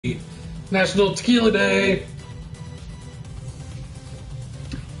National Tequila Day.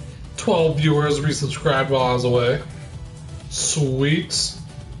 12 viewers resubscribed while I was away. Sweet.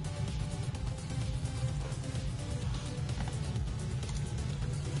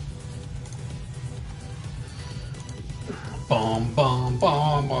 Bomb, bomb,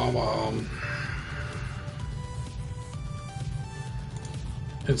 bomb, bomb, bomb.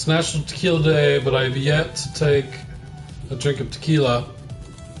 It's National Tequila Day, but I've yet to take a drink of tequila.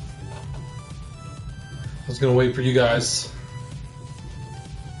 I was gonna wait for you guys.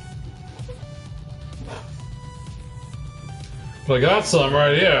 But I got some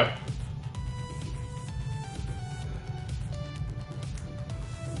right here.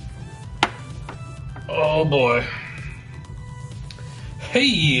 Oh boy.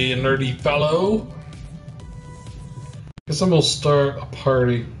 Hey, nerdy fellow. Guess I'm gonna start a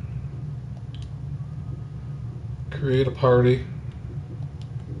party. Create a party.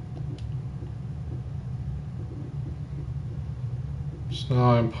 So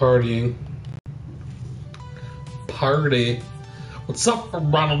now I'm partying. Party. What's up,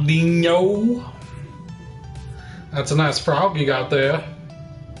 Ronaldinho? That's a nice frog you got there.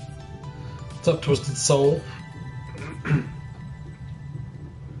 What's up, Twisted Soul?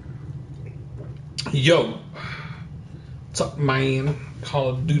 Yo. What's up, man? Call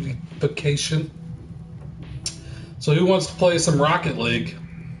of Duty vacation. So who wants to play some Rocket League?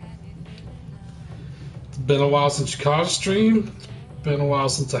 It's been a while since you caught a stream. It's been a while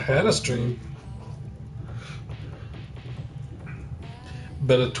since I had a stream.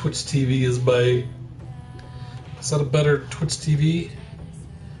 Better Twitch TV is by. Is that a better Twitch TV?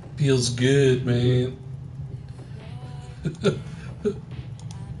 Feels good, man.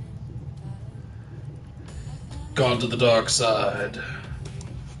 Gone to the dark side.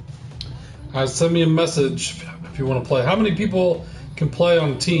 Alright, send me a message if you want to play. How many people can play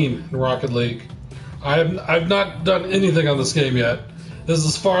on a team in Rocket League? I've not done anything on this game yet. This is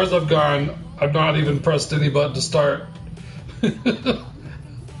as far as I've gone. I've not even pressed any button to start.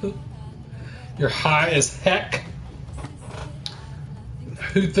 You're high as heck.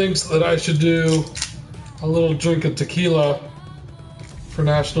 Who thinks that I should do a little drink of tequila for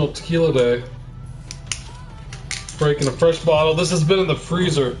National Tequila Day? Breaking a fresh bottle. This has been in the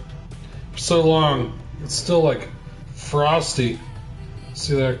freezer for so long. It's still like frosty.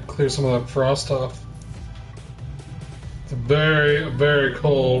 See that? Clear some of that frost off. It's very, very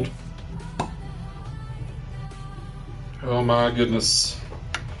cold. Oh my goodness.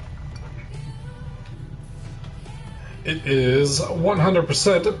 It is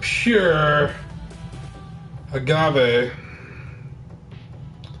 100% pure agave.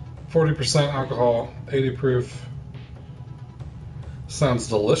 40% alcohol, 80 proof. Sounds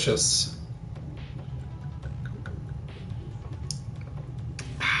delicious.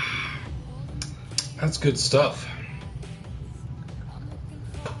 That's good stuff.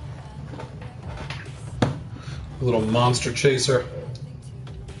 A little monster chaser.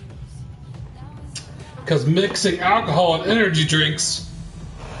 Because mixing alcohol and energy drinks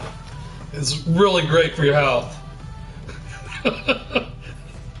is really great for your health.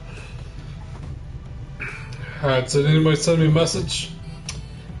 Alright, so did anybody send me a message?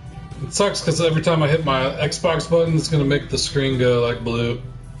 It sucks because every time I hit my Xbox button, it's going to make the screen go like blue.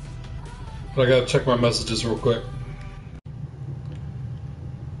 But I got to check my messages real quick.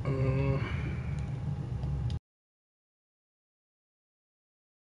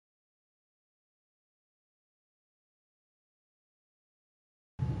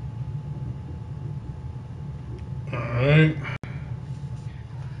 Alright.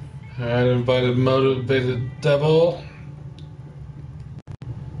 Alright, invited Motivated Devil.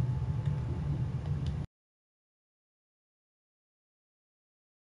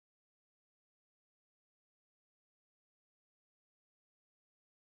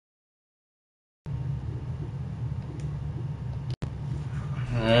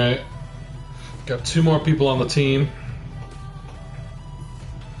 Alright. Got 2 more people on the team.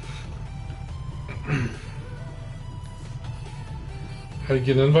 How do you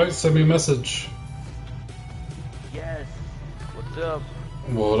get an invite? Send me a message. Yes. What's up?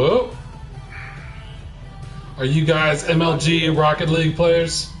 What up? Are you guys MLG Rocket League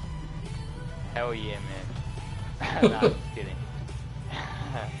players? Hell yeah, man. Nah, I'm just kidding.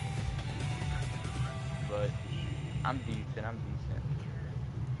 But I'm decent.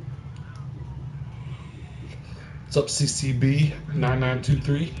 What's up,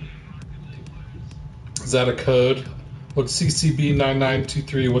 CCB9923? Is that a code? What's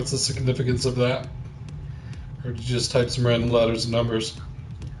CCB9923? What's the significance of that? Or did you just type some random letters and numbers?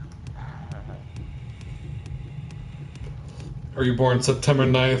 Are you born September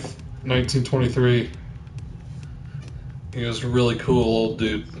 9th, 1923. He was a really cool old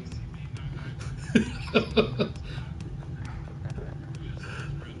dude.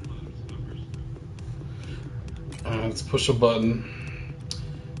 Alright, let's push a button.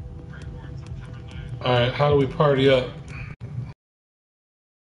 Alright, how do we party up?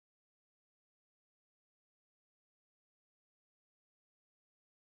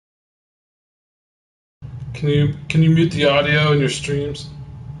 Can you mute the audio in your streams?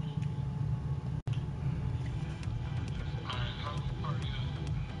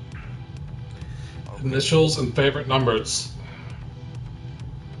 Initials and favorite numbers.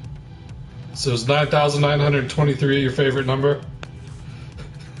 So is 9,923 your favorite number?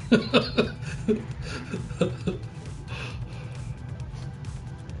 And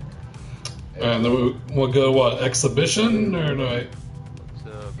then we'll go what, exhibition or no?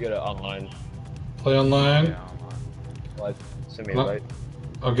 Go to online. Play online. Yeah, online. Live. Send me an invite.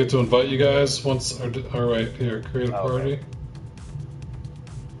 I'll get to invite you guys once. All right, here, create a party. Okay.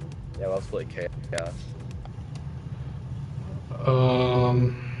 Yeah, let's play chaos.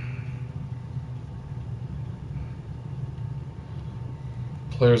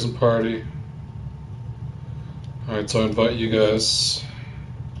 Players and party. All right, so I invite you guys.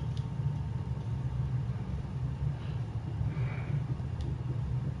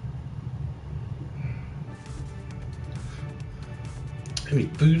 Any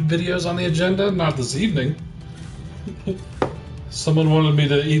food videos on the agenda? Not this evening. Someone wanted me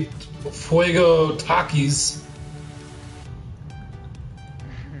to eat Fuego Takis.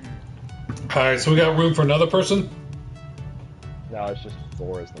 Alright, so we got room for another person? No, it's just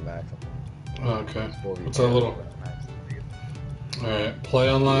 4 is the max. Okay. What's that little? Alright, play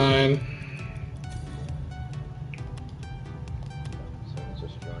online. Someone's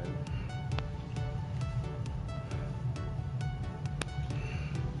just joined.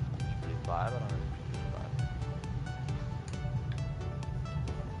 I don't know.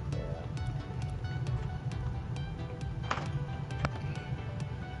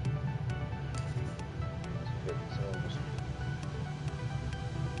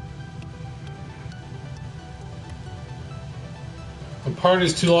 The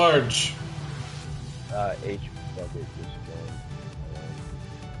party's too large. H bucket just joined.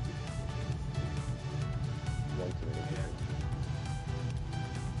 One too many.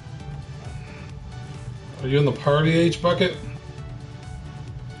 Are you in the party, H bucket?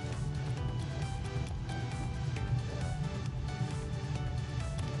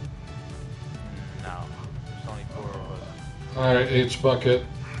 No, there's only 4 of us. Alright, H bucket.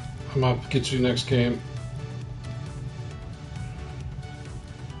 I'm gonna get you next game.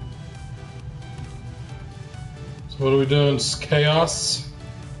 So what are we doing? Just chaos?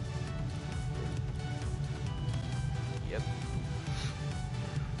 Yep.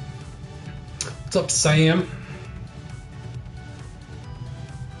 What's up, Sam?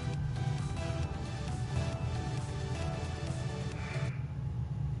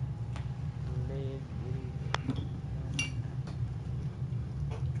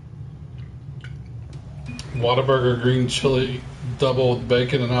 Whataburger green chili double with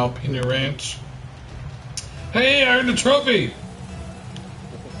bacon and jalapeno ranch. Hey, I earned a trophy!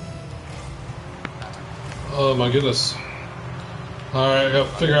 Oh my goodness. Alright, I gotta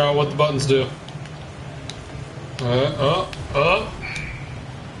figure out what the buttons do. Up.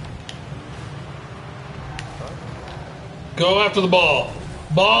 Go after the ball.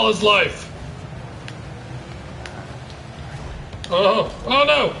 Ball is life. Oh no! Oh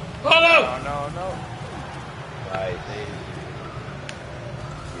no! No. Nice.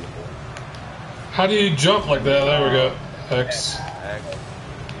 How do you jump like that? There we go. X. X. You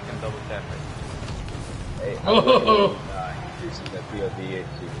can double tap it. Hey, Oh. increasing the POV so you can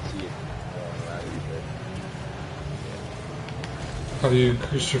see it going around you. How do you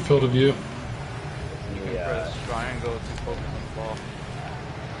increase your field of view? You can press triangle to focus on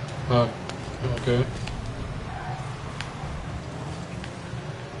the ball. Okay.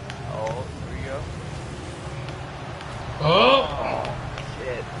 Oh, there we go. Oh!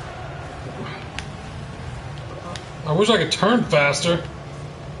 Shit. I wish I could turn faster. Yeah.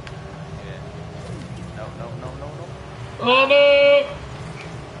 No. Oh no!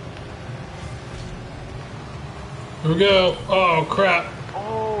 Here we go. Oh crap.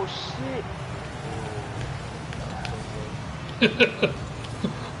 Oh, shit.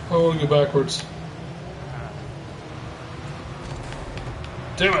 I want to go backwards.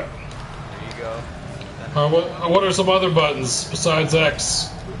 Damn it. There you go. What are some other buttons besides X?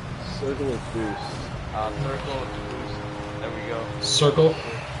 Circle is boost. Circle. There we go. Circle.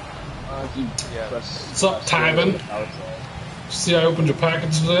 You Yeah. press What's up, Tyman? See, I opened your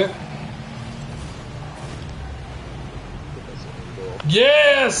package today.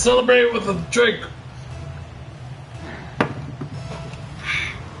 Yeah, celebrate with a drink.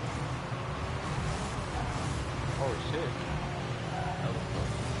 Oh shit.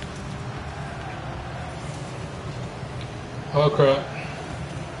 Oh crap.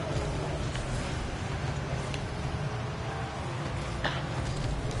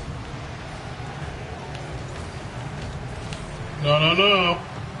 No, no, no.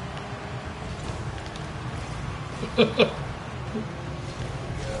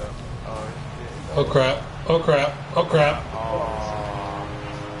 Oh crap. Oh crap. Oh crap.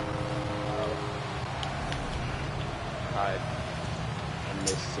 I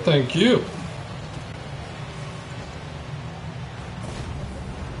missed it. Thank you.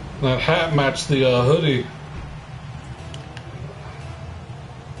 That hat matched the hoodie.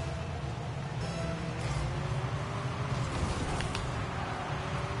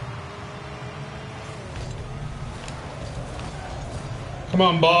 Come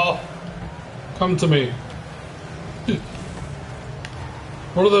on, ball. Come to me.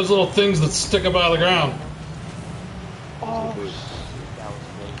 What are those little things that stick up out of the ground? Oh, shit, that was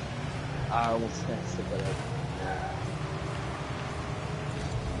close. I almost got sick of that.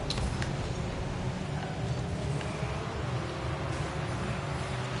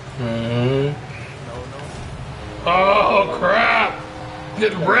 No. Oh crap!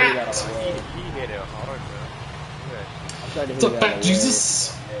 Get wrecked! He hit it hard, bro. What's up, Fat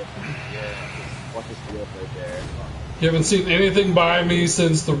Jesus? Watch this flip right there. You haven't seen anything by me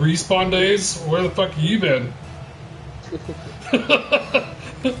since the respawn days? Where the fuck have you been?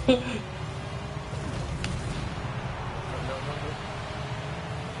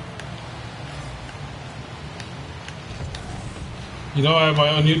 You know I have my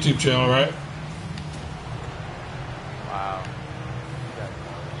own YouTube channel, right? Wow.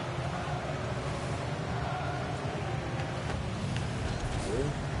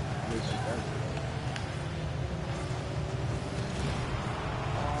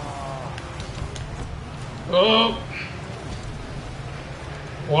 Oh!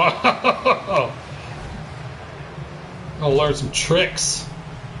 Wow! I'll learn some tricks.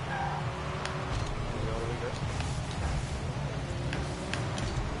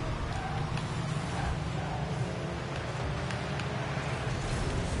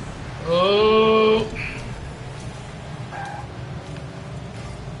 Oh!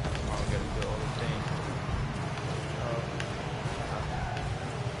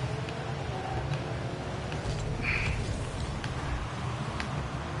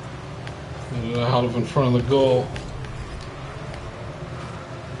 Out of in front of the goal.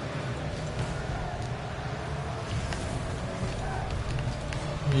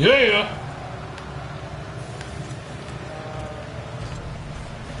 Yeah!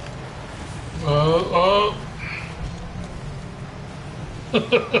 Oh.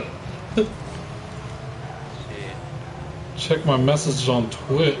 Check my messages on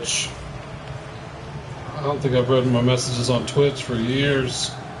Twitch. I don't think I've read my messages on Twitch for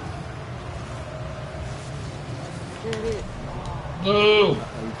years. No!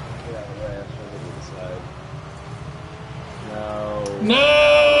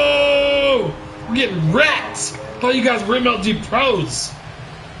 No! We're getting wrecked! Thought you guys were MLG pros!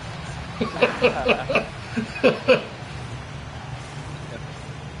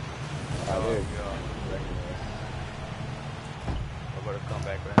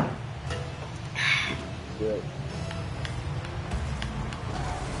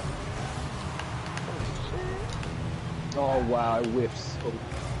 Oh wow, it whiffs.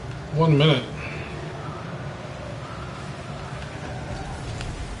 1 minute.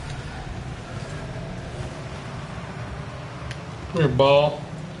 Come here, ball.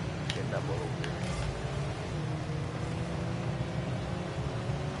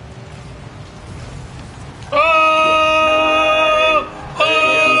 Oh!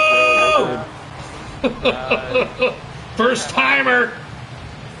 Oh! First timer.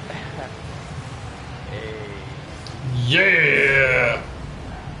 Yeah!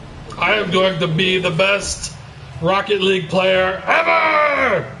 I am going to be the best Rocket League player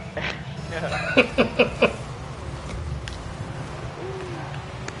ever!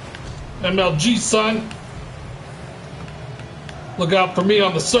 MLG, son. Look out for me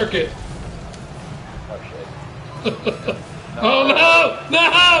on the circuit. Oh no! No!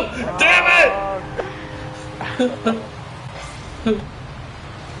 Damn it!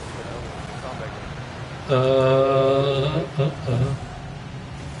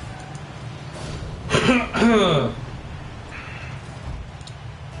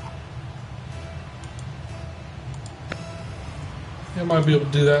 I might be able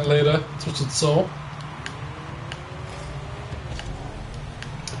to do that later. Switch it so.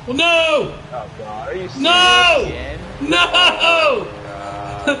 No! Oh god, are you serious? No! Again? No!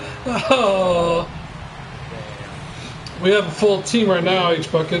 Oh. We have a full team right now,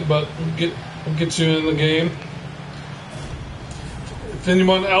 H Bucket, but we'll get you in the game. If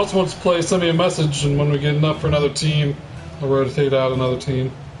anyone else wants to play, send me a message, and when we get enough for another team, I'll rotate out another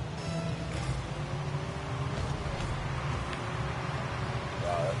team.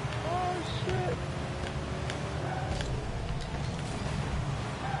 Oh shit.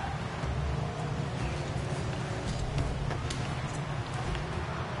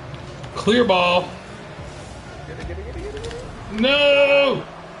 Clear ball. Get it. No!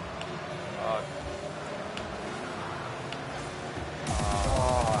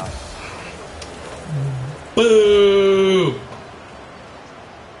 Boo! Look at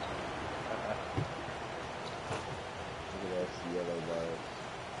this yellow bar.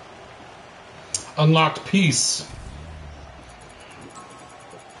 Unlocked peace.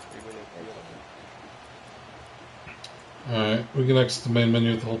 Alright, we can exit the main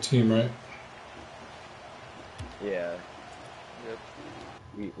menu with the whole team, right? Yeah, Yep.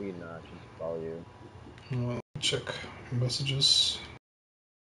 we not just follow you. Well, check messages.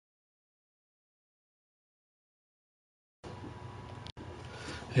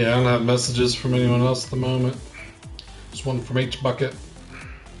 Yeah, I don't have messages from anyone else at the moment. Just one from H Bucket. Your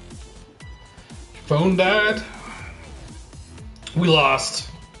phone died. We lost.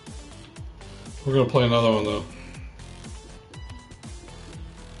 We're gonna play another one though.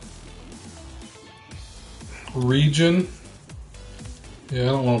 Region. Yeah, I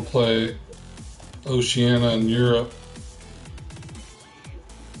don't want to play Oceania and Europe.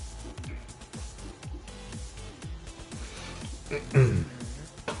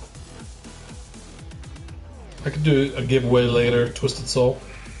 I could do a giveaway later, Twisted Soul.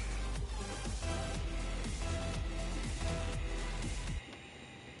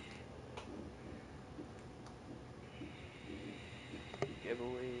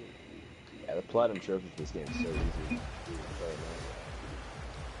 Giveaway. Yeah, the platinum trophy for this game is so easy.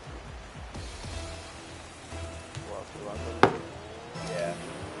 Yeah.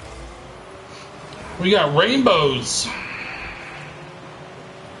 We got rainbows. Get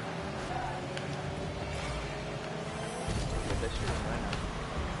that shit in right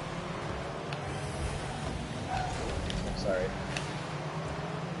I'm sorry.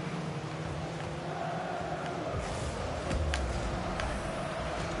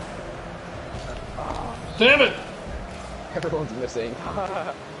 Damn it! Everyone's missing.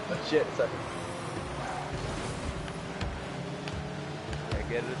 Shit, sorry. Yeah,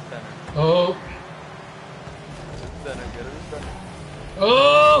 get it to center. Oh. Get it to center.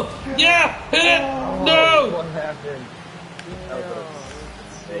 Oh! Yeah! Hit it! No! What happened? That was a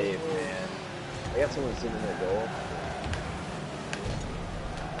save, man. I got someone sitting in their goal.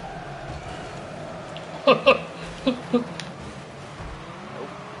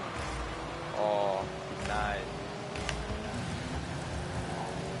 Oh, nice.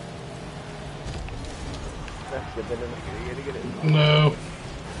 Get it. No.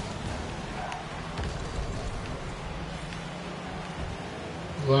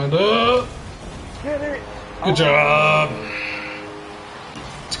 Lined up. Get it! Good job.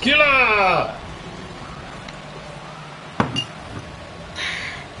 Tequila!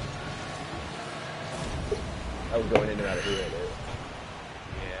 I was going in and out of here, dude.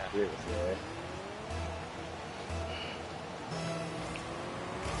 Yeah. Here it was there.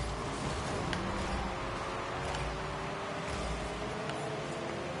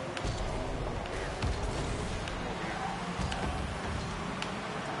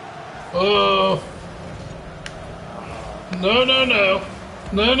 Oh.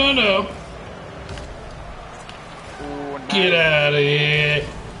 No. No. Ooh, nice. Get out of here.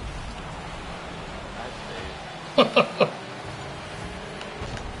 Nice save.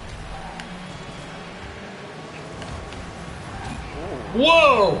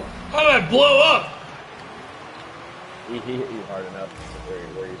 Whoa! How did I blow up? He hit you hard enough to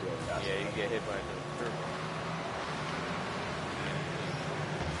where he's going fast. Yeah, you get hit by the turbo.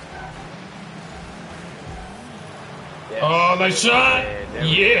 Yes. Oh, nice shot! there we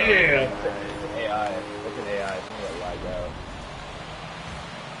Yeah! It's AI. Look at AI. It's gonna let lag out.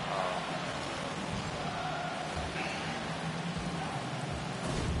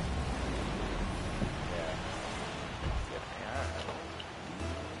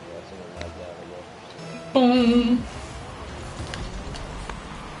 Yeah, someone lagged out again. Boom!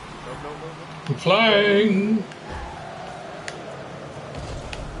 No. I'm flying!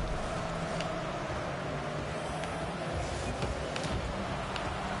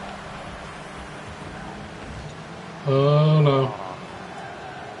 Oh no.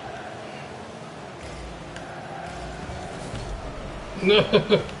 No.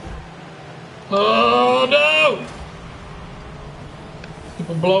 Oh no!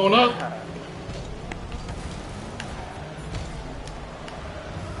 People blowing up.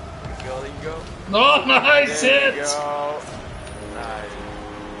 There you go. Oh, nice There hit! you go. Nice.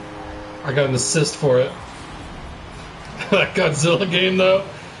 I got an assist for it. That Godzilla game, though,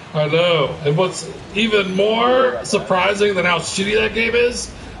 I know. And what's even more surprising than how shitty that game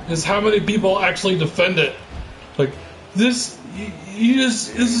is how many people actually defend it. Like, this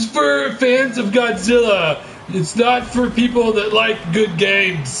is for fans of Godzilla. It's not for people that like good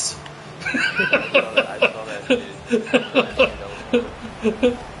games. I saw that shit.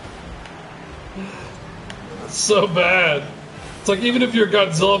 It's so bad. It's like, even if you're a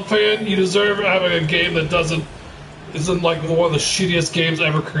Godzilla fan, you deserve having a game that isn't like one of the shittiest games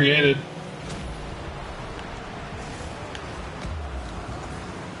ever created.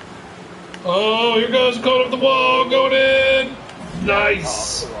 Oh, here goes, going up the wall, going in.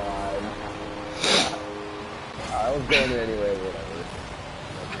 Nice. Oh, come on. I was going in anyway,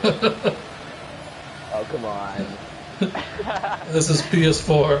 whatever. Oh, come on. This is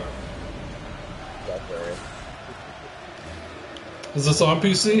PS4. That's right. Is this on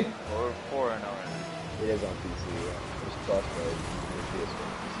PC? Or 4 and 0. It is on PC. Yeah. It's crossplay with PS4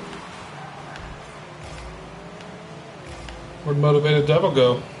 and PC. Where'd Motivated Devil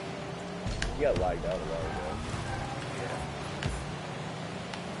go? You got lagged out a while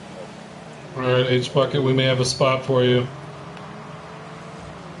ago. Alright, H-Bucket, we may have a spot for you.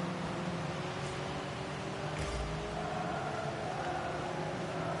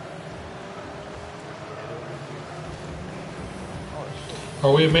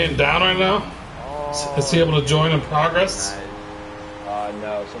 Are we a man down right now? Oh, Is he able to join in progress? nice.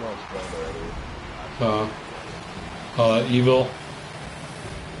 No, someone's joined already. That evil.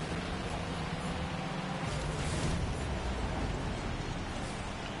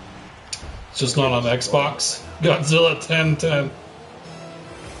 It's just not on Xbox. Godzilla 1010.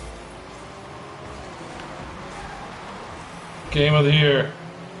 Game of the year.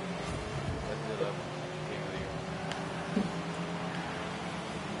 Godzilla Game of the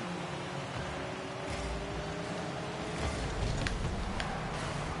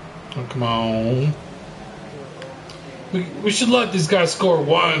Year. Oh, come on. We should let these guys score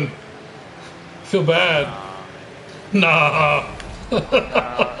one. I feel bad. Nah. We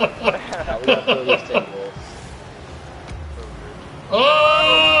got 36 goals.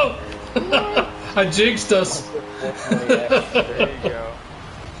 Oh! I jinxed us. There you go.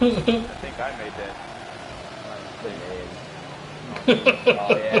 I think I made that.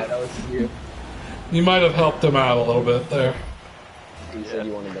 Oh yeah, that was you. You might have helped them out a little bit there. You said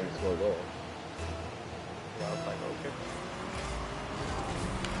you wanted them to score a goal. Yeah, I was like, okay.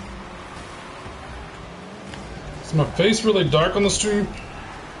 Is my face really dark on the stream?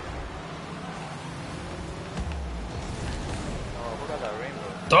 Oh, look at that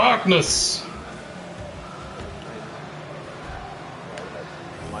rainbow. Darkness!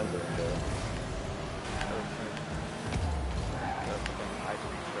 Mine's a rainbow. That's fucking ice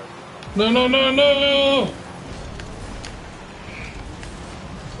cream truck. No, no, no, no!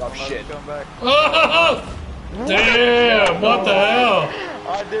 Oh shit. Come back. Oh! Damn! What the hell?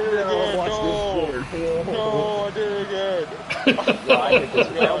 I did it again. No, I did it again.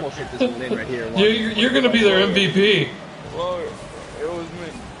 I almost hit this one in right here. You're gonna be their MVP. Well, it was me.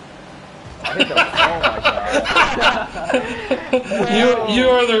 I hit the, oh my god. You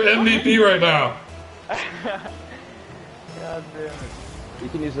are their MVP right now. God damn it. You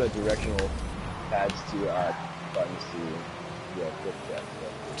can use the directional pads to buttons to flip that.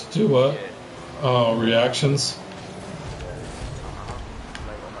 To do what? Oh, reactions.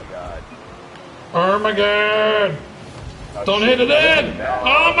 Like, oh my god. Oh my god! Don't hit it in!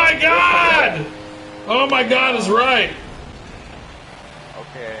 Oh my god! Oh my god is right!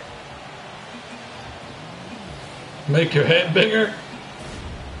 Okay. Make your head bigger?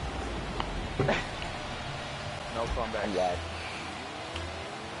 No comeback. Yeah.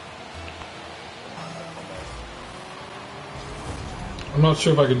 I'm not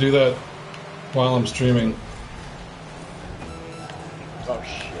sure if I could do that while I'm streaming. Oh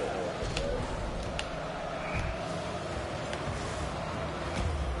shit.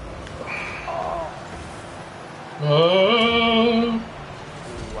 Oh!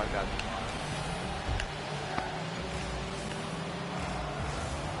 Ooh, I got this one.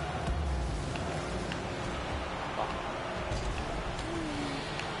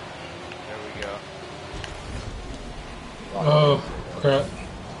 There we go. Oh, crap.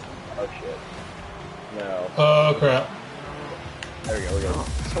 Oh shit. No. Oh, crap. There we go.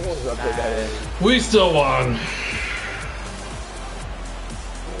 Someone's up there that is. We still won.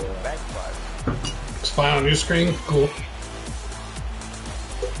 5. It's fine on your screen? Cool.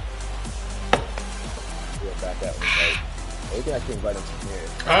 Yeah, back out. Invite. We can actually invite him from here.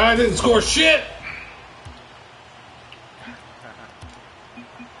 I didn't score shit!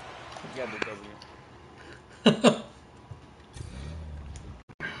 You got the W.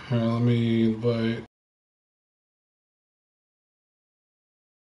 Alright, let me invite.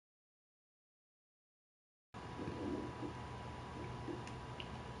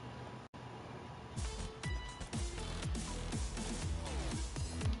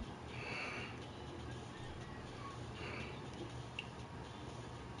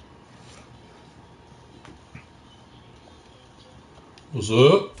 What's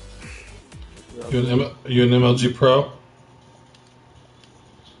up? You an MLG Pro?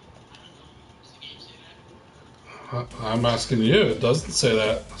 I'm asking you. It doesn't say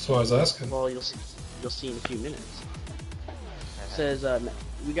that. That's why I was asking. Well, you'll see in a few minutes. It says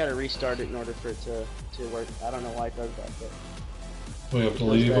we got to restart it in order for it to work. I don't know why it does that, but We have to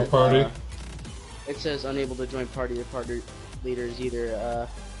leave a party? it says unable to join party. The party leader is either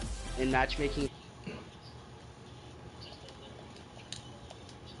in matchmaking.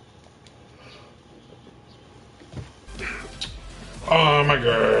 Oh my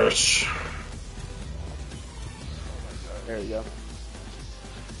gosh. There we go.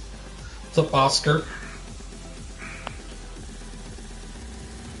 What's up, Oscar?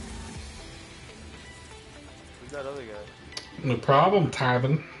 Who's that other guy? No problem,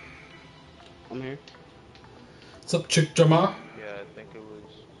 Tavin. I'm here. What's up, Chick Drummer? Yeah, I think it was.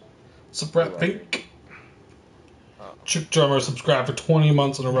 What's up, Brett Fink? Oh. Chick Drummer subscribed for 20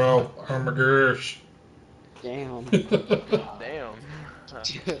 months in a row. Oh my gosh. Damn. Damn.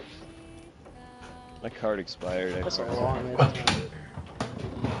 My card expired. That's a long time.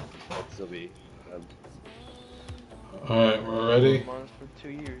 I'll still be. Alright, we're ready. Months for 2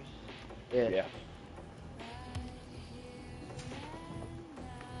 years. Yeah. Yeah.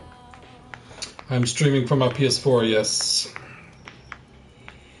 I'm streaming from my PS4, yes.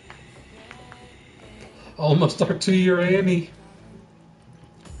 Almost our 2-year Annie.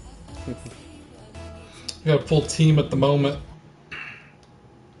 We got a full team at the moment.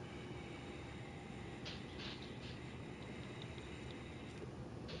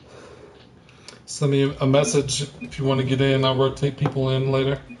 Send me a message if you want to get in. I'll rotate people in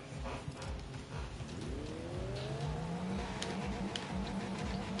later.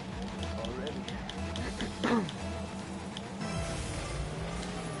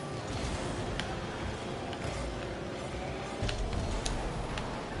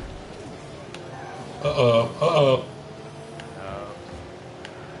 Uh-oh, uh-oh. Oh.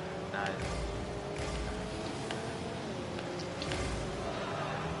 Nice.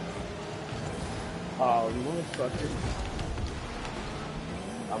 Oh, motherfucker.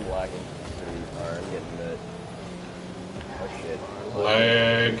 I'm lagging pretty hard. I'm getting the. Oh shit.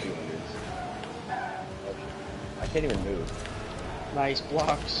 Lag. Oh, shit. I can't even move. Nice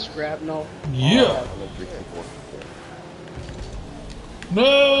blocks, Scrapnel. Yeah. I'm in 364.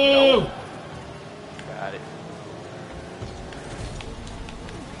 No! Got it.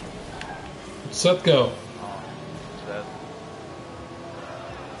 Seth go. Oh. Seth.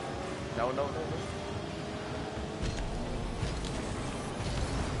 No, no, no, no.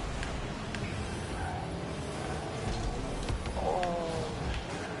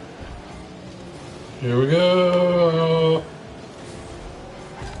 Here we go.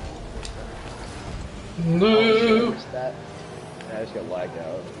 No. Oh, shit, that. I just got lagged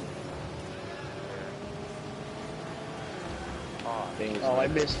out. Oh, Things Oh, I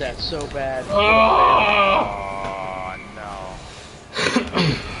missed that so bad. Ah! oh no.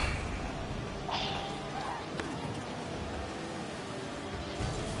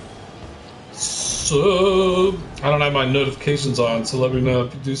 So I don't have my notifications on, so let me know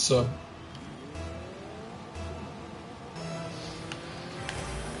if you do so.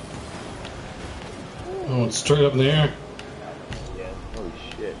 Oh, it's straight up in the air. Yeah. Holy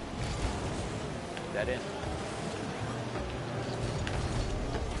shit. Is that it?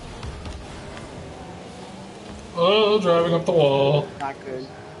 Oh, driving up the wall. Not good.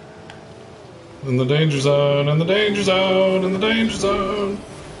 In the danger zone, in the danger zone, in the danger zone.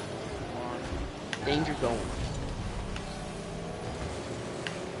 Danger going.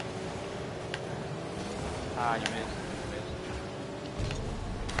 Ah, you missed.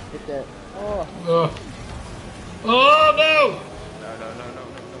 Hit that. Oh. Oh no! No, no, no, no, no,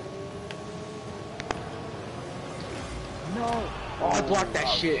 no. No. Oh, I blocked that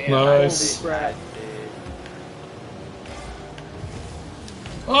shit. Nice. Holy crap.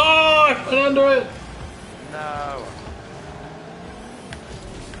 Oh, I went under it. No.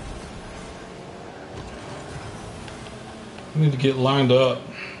 We need to get lined up.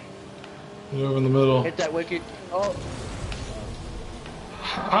 Get over in the middle. Hit that wicked. Oh,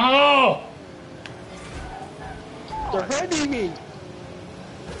 Ow! they're hurting me.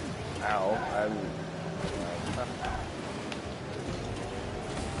 Ow.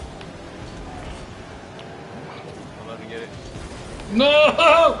 Don't let me get it. No!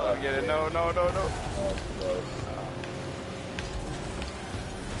 Let me get it. No.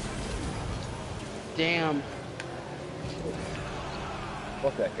 Damn.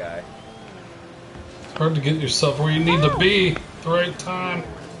 Fuck that guy. It's hard to get yourself where you need to be at the right time.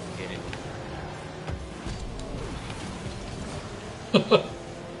 Get it.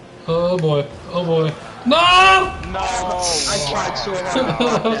 Oh boy. Oh boy. No! No! I tried so hard to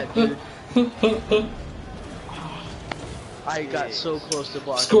block that, dude. I got so close to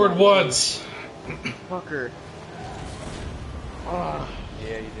blocking. Scored that. once. Fucker. Yeah,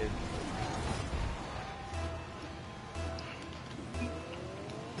 you did.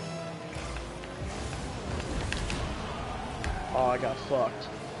 Oh, I got fucked.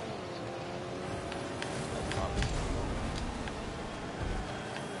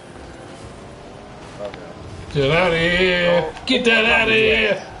 Oh no. Get out of here! Get that out of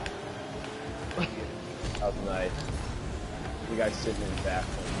here! That was nice. You guys sitting in the back.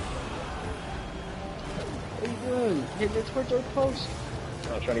 What are you doing? Hitting it towards our post.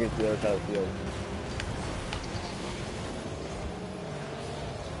 I was trying to get to the other side of the field.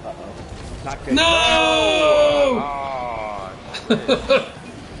 Uh-oh. Not good. No! Oh, I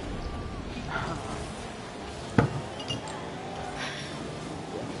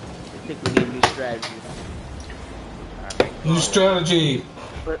think we need a new strategy. New strategy.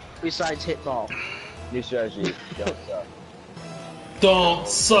 But besides hit ball. New strategy. Don't suck. Don't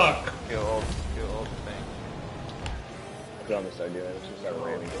suck. Kill all the thing. That's what I'm gonna start doing. I'm just gonna start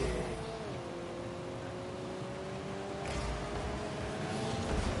ramming people.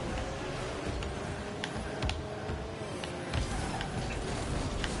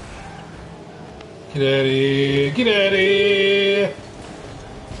 Get out of here. Get out of here.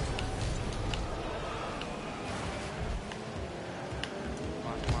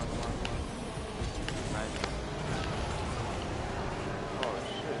 Come on. Nice. Oh,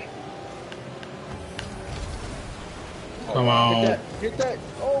 shit. Come on. Hit that.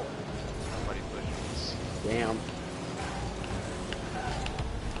 Oh. Somebody pushed me. Damn.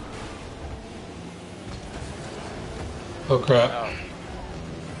 Oh crap. Oh.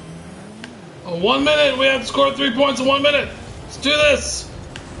 Oh, 1 minute. We have to score 3 points in 1 minute. Let's do this.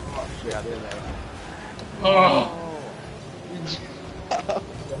 Oh shit, I'm in there. Oh,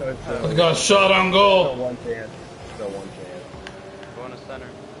 I got a shot on Still goal. one chance. Still one chance. Go in the center.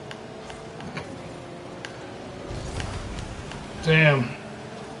 Damn.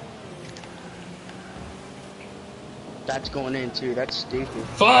 That's going in too. That's stupid.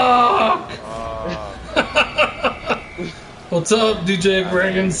 Fuck. Oh. What's up, DJ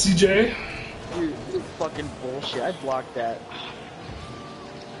Reagan CJ? Dude, this is fucking bullshit. I blocked that.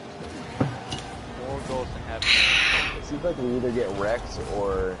 More goals than happen. It seems like we either get wrecked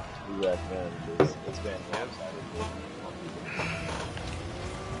or we wreck them. It's been lopsided.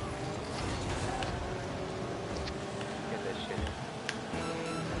 Get that shit in.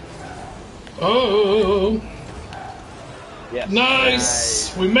 Oh, Yes.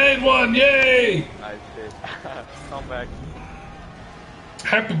 nice. We made one. Yay. Nice shit. Come back.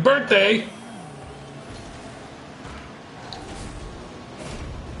 Happy birthday.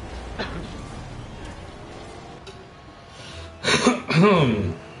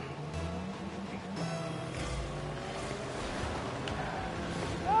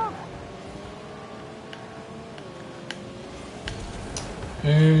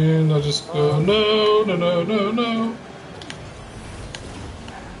 And I'll just go, no.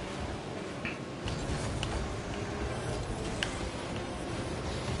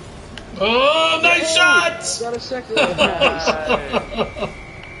 Oh, nice shot! Got a second.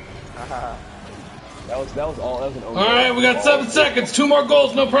 That was all. That was an own All right, we got 7 seconds. 2 more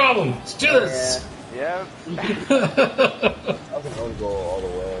goals, no problem. Let's do this. Yeah. That was an own goal all the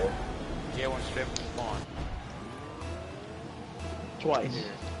way. Yeah, one straight from spawn. Twice.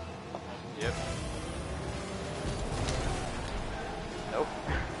 Yep. Nope.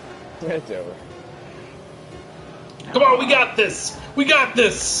 It's over. Come on, we got this. We got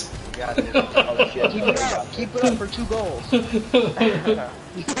this. You got it. Oh shit. Keep it up. Keep it up for 2 goals.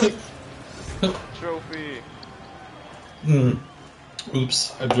 Trophy.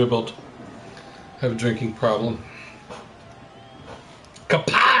 Oops, I dribbled. Have a drinking problem.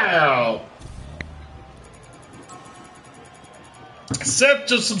 Kapow! Except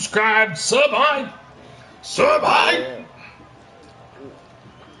to subscribe, sub high. Sub high. Yeah.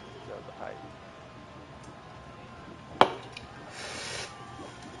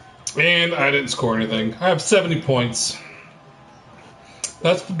 And I didn't score anything. I have 70 points.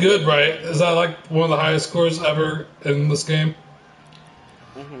 That's good, right? Is that like one of the highest scores ever in this game?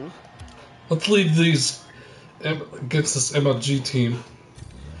 Mm-hmm. Let's leave these against this MLG team.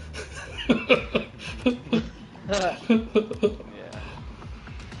 Yeah.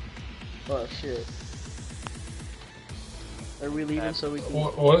 Oh shit. Are we leaving so we can...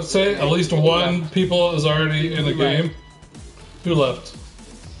 What did it say? At least one people is already in the game? Who left?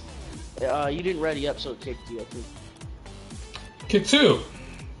 You didn't ready up, so it kicked you, I think. Kick 2.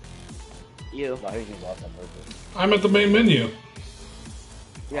 You. I think he lost on purpose. I'm at the main menu.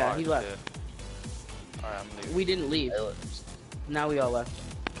 Yeah, Oh, he left. shit. Alright, I'm leaving. We didn't leave. Now we all left.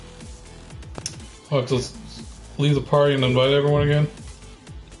 I'll have to leave the party and invite everyone again?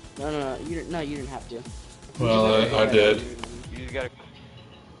 No, you didn't. No, you didn't have to. Well, I did. You just gotta.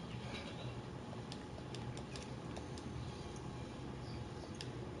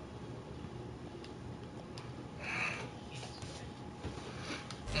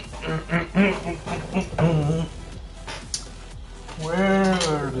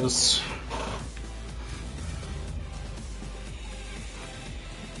 Where it is?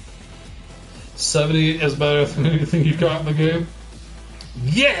 $70 is better than anything you got in the game.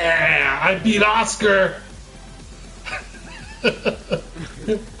 Yeah, I beat Oscar.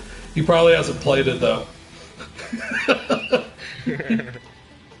 He probably hasn't played it though. Better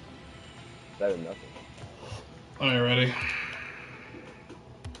than nothing. Are you ready?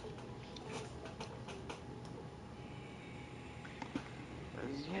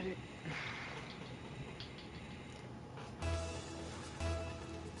 Let's get it.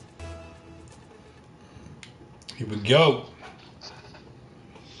 Here we go.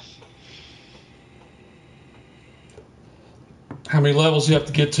 How many levels do you have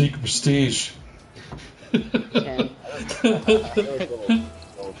to get to you can prestige? 10. I feel like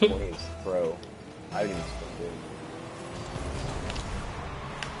level 20 is pro. I haven't even spent it.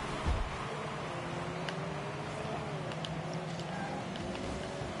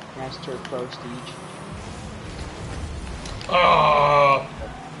 Master Prestige. Ah,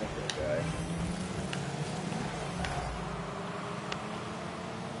 That's the guy.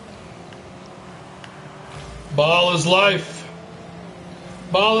 ball is life.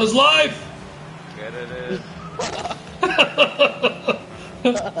 Ball is life. Get it in.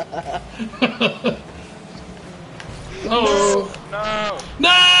 Oh No!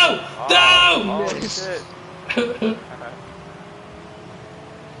 no! No! Oh, shit.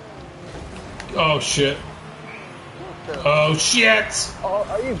 Oh shit! Oh shit! Oh,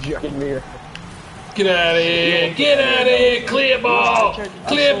 are you joking me? Get out of here! Get out of here! Clear ball!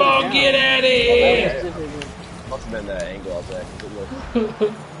 Clear ball! Get out of here! Must have been the angle of that.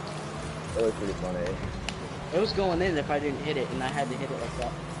 It looked pretty funny. It was going in if I didn't hit it, and I had to hit it like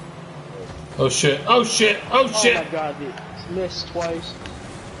that. Oh shit! Oh shit! Oh Oh my shit! god, dude. Missed twice.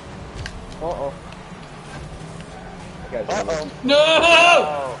 Uh-oh. That guy's Uh-oh. No!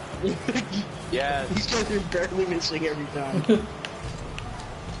 Oh. Yes. These guys are barely missing every time.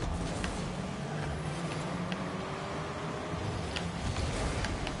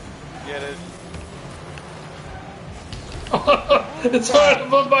 Get it. It's hard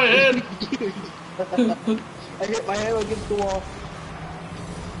above my head. I hit my head against the wall.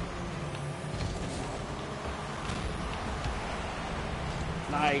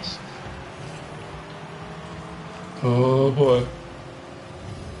 Nice. Oh boy.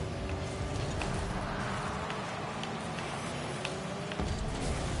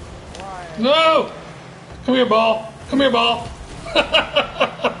 No! Come here, ball. Come here, ball. I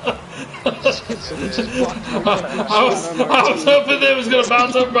was hoping it was going to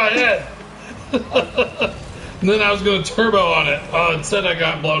bounce over my head. And then I was going to turbo on it. Instead, I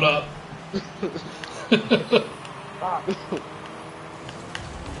got blown up.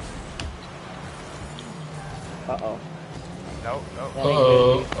 Uh-oh. Nope, nope.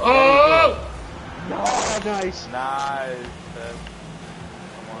 Uh-oh. Oh! Oh, nice. Nice.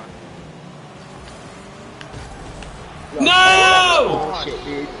 Come on. No! Bullshit,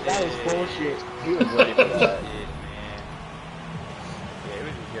 dude. That was bullshit. He was ready for that. Shit, man. Yeah, he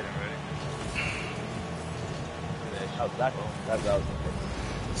was just getting ready. That was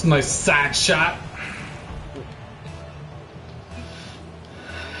It's a nice side shot.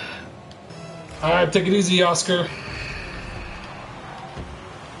 Alright, take it easy, Oscar.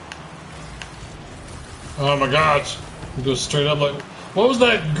 Oh my gosh. It goes straight up like... What was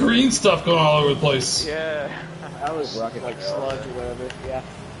that green stuff going all over the place? Yeah. That was Rocket like Barrel. sludge or whatever. Yeah.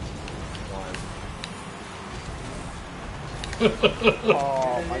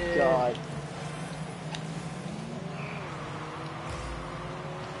 Oh my god.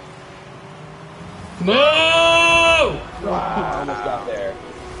 No! I almost got there.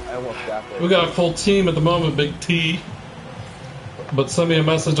 We got a full team at the moment, Big T. But send me a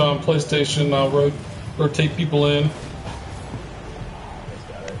message on PlayStation. I'll rotate people in. Almost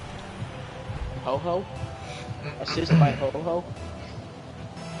got it. Ho-Ho? Assist by Ho-Ho?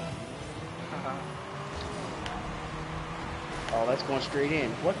 Oh, that's going straight in.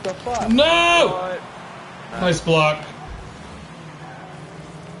 What the fuck? No! What? Nice block.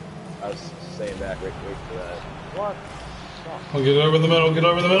 I was staying back, wait for that. What? We'll get over the middle, get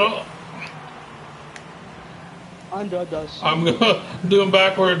over the middle. Under the sea. I'm doing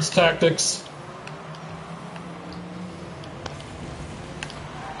backwards tactics.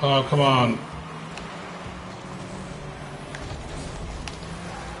 Oh, come on.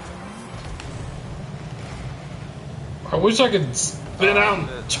 I wish I could spin out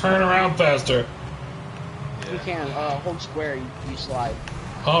and turn around faster. You can, hold square, you slide.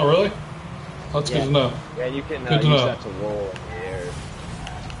 Oh, really? That's good to know. Yeah, you can Good to use know. that to roll in the air.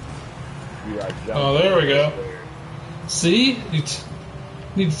 You are jumping. Oh, there we go. square. See? You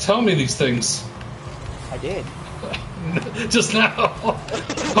need to tell me these things. I did. Just now.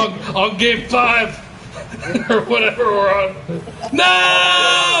 on game 5. Or whatever we're on.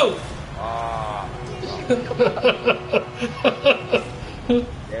 No!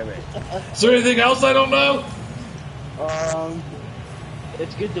 Damn it. Is there anything else I don't know?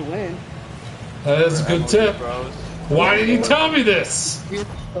 It's good to win. That is a good tip. Bros. Why didn't you tell me this? I'm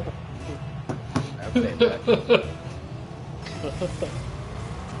staying back.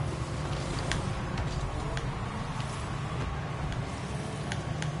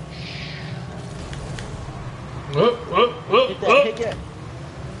 Whoop, whoop, whoop, Hit that, whoop. hit that.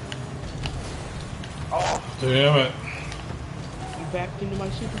 Oh, Damn it. You backed into my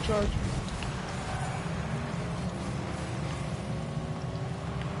supercharge.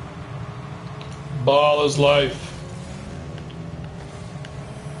 Ball is life.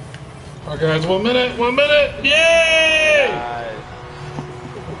 Alright guys, 1 minute, 1 minute! Yay! guys.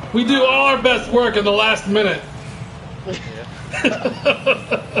 We do all our best work in the last minute. More to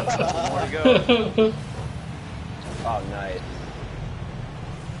go. Oh, nice.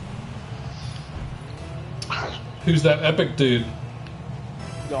 Who's that epic dude?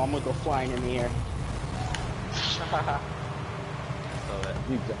 No, I'm gonna go flying in the air. So that-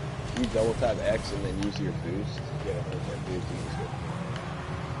 You double tap X and then use your boost. You get a 100% boost. You can just go.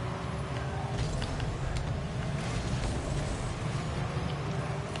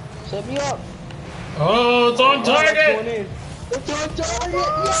 Set me up. Oh, it's on Oh, that's going target! in. It's on target.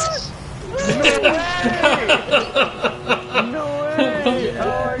 Yes. No way! Oh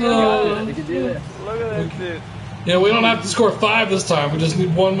my Oh. god! You can do it. Look at that shit. Yeah, we don't have to score 5 this time. We just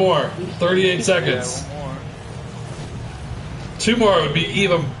need 1 more. 38 seconds. Yeah, one more. 2 more would be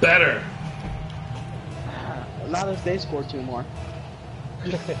even better. Not if they score 2 more.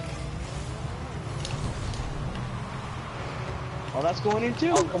 Oh, that's going in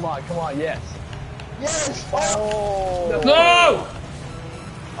too. Oh, come on, yes. Yes. Oh! No!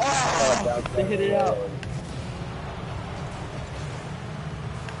 Oh, they hit it out.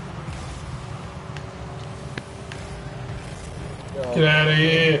 No. Get out of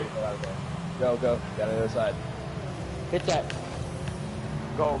here. Go, down the other side. Hit that.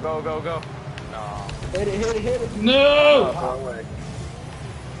 Go, go, go, go. No. Hit it, hit it, hit it. No! Wrong way.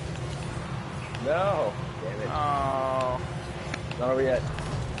 No! Damn it. Oh. Not over yet.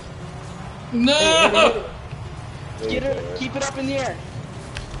 No! Get it, keep it up in the air.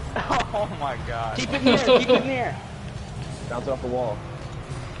 Oh my god. Keep it in the air, keep it in the air. Bounce it off the wall.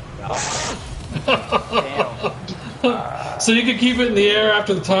 Damn. So you can keep it in the air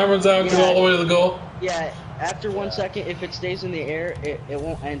after the time runs out and go all the way to the goal? Yeah, after 1 second, if it stays in the air, it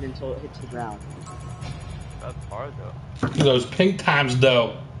won't end until it hits the ground. That's hard though. Those pink times,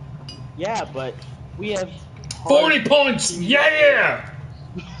 though. Yeah, but we have 40 points! Yeah!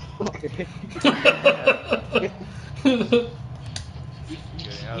 You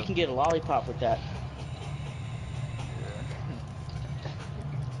can get a lollipop with that.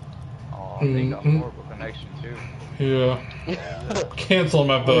 Oh, they got horrible connection too. Yeah. Cancel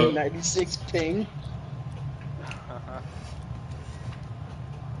my vote. 96 ping.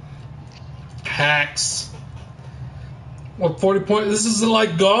 Hacks. What, 40 points? This isn't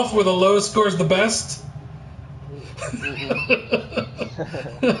like golf where the lowest score is the best?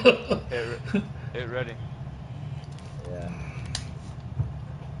 Hit ready. Yeah.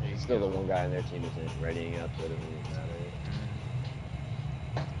 There you Still go. the one guy on their team isn't readying up, so it doesn't really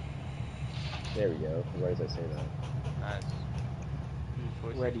matter. There we go. Why does that say that? Nice.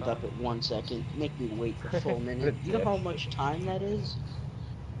 Readied up at 1 second. Make me wait a full minute. You know how much time that is?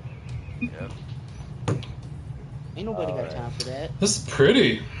 Yep. Ain't nobody got time for that. This is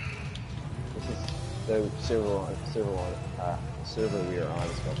pretty. This is the server we are on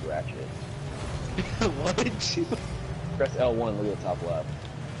is called Ratchet. What? Press L1, look at the top left.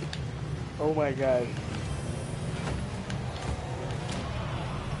 Oh my god.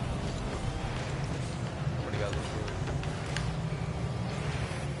 What do you guys look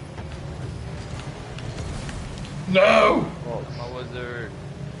for? No! Oh, My wizard.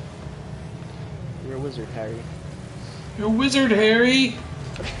 You're a wizard, Harry. You're a wizard, Harry!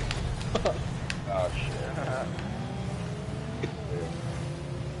 oh shit.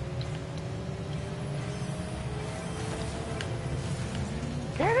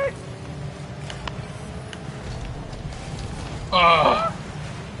 Get it! Ah!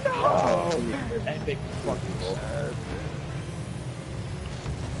 Oh, Epic fucking shit.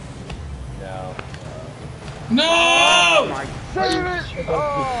 no. No! My Save it!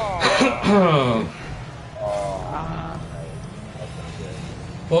 Oh!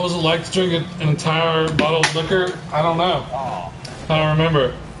 What was it like to drink an entire bottle of liquor? I don't know. Oh. I don't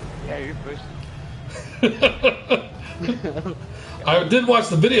remember. Yeah, you're pushing. I did watch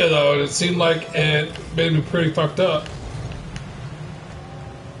the video though, and it seemed like it made me pretty fucked up.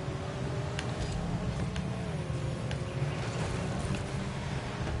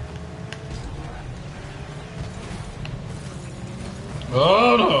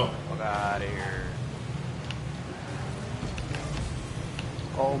 Oh no! Fuck out of here.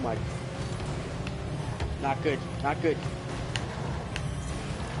 Oh my. Not good. Not good.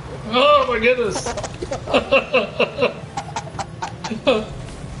 Oh my goodness!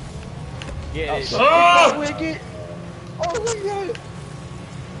 Get it. Ah! Wicked. Oh my god.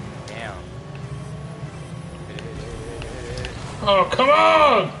 Damn. Oh come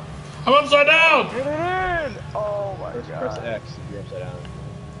on! I'm upside down! Get it in! Oh my Press god. X if you're upside down.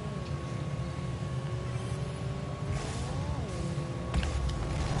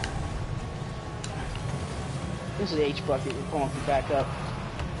 This is H bucket. We're going for back up.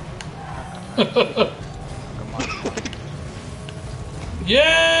 Come on.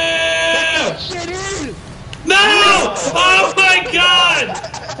 Yeah! Shit in. No! Oh my god!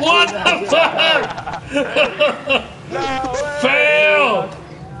 What the fuck? Fail!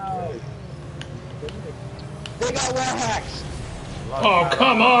 They got wall hacks. Oh,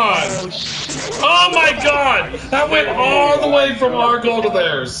 come on! Oh shit. Oh my god! That went all the way from our goal to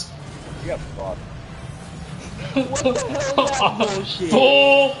theirs. You got fucked. What the hell is that bullshit?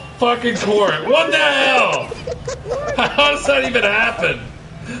 Full fucking court. What the hell? How does that even happen?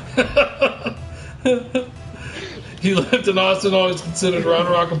 He lived in Austin, always considered Round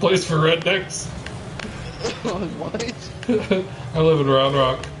Rock a place for rednecks. What? I live in Round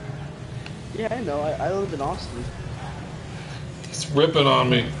Rock. Yeah, I know. I live in Austin. He's ripping on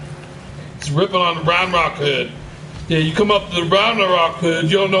me. He's ripping on the Round Rock hood. Yeah, you come up to the Round Rock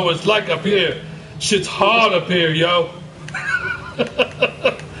hood, you don't know what it's like up here. Shit's hard up here, yo.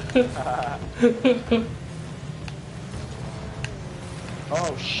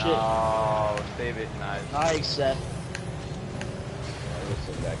 Oh shit. Oh, save it. Nice. Nice, Seth. I'm just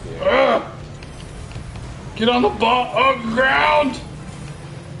sitting back here. Get on the ball, ground.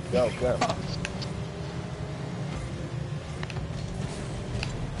 Go, go.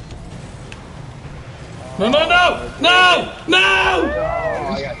 No, no, no, no, no.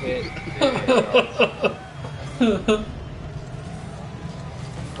 Oh, I got hit. I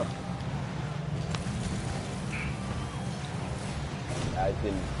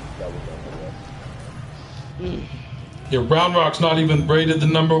didn't double jump this. Yeah, Round Rock's not even rated the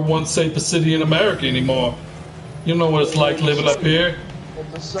 #1 safest city in America anymore. You know what it's like living up here.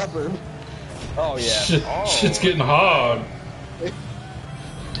 It's a suburb. Oh yeah. Shit's getting hard.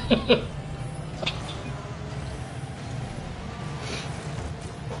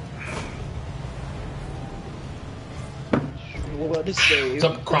 What a save. What's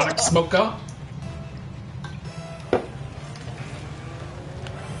up, Chronic Smoker?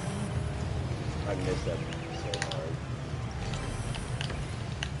 I missed that so hard.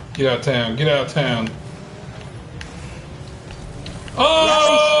 Get out of town. Get out of town.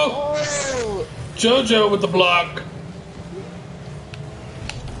 Oh! Oh! JoJo with the block.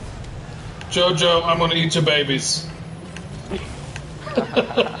 JoJo, I'm gonna eat your babies.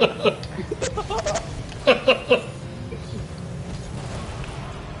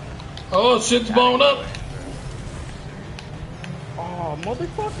 Oh, shit's blowing up. Oh,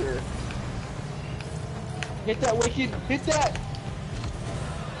 motherfucker. Hit that wicked. Hit that.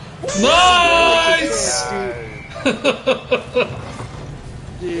 Nice!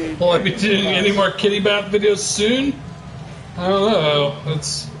 Dude. Will I be doing any more kitty bath videos soon? I don't know.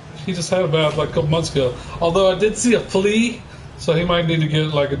 He just had a bath like a couple months ago. Although I did see a flea, so he might need to get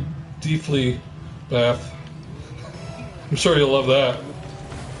like a deflea bath. I'm sure he'll love that.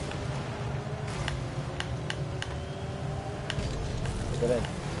 Look at it.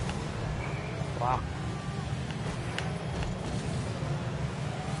 Wow.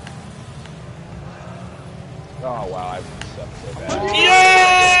 Oh wow, I suck so bad.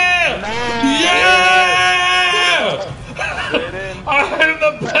 Yeah! Yeah! Get in. I'm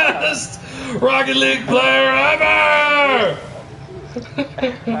the best Rocket League player ever!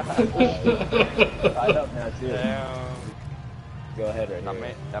 Tied up now too. Damn. Go ahead right That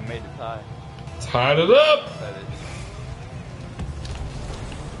now. made the tie. Tied it up! That is.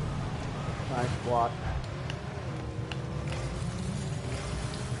 Nice block.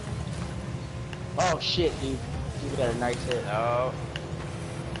 Oh shit, dude. You got a nice hit. No.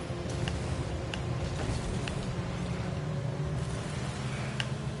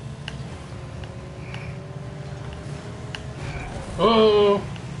 Oh!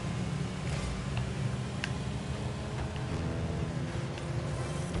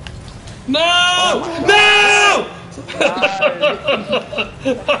 No! No!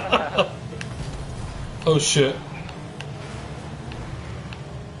 Oh shit.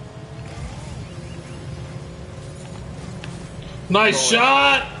 Nice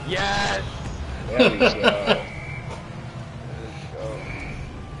shot! Yes. There we go. Let's go.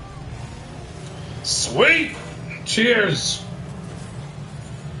 Sweet! Cheers!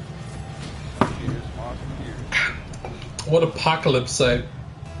 Cheers, monster. Cheers. What Apocalypse say?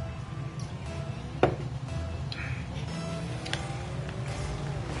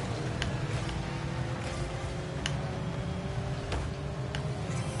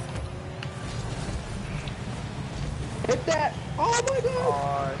 Hit that! Oh my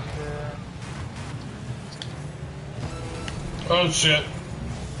god! Oh shit. Oh shit.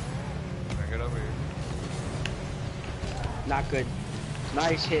 Bring it over here. Not good.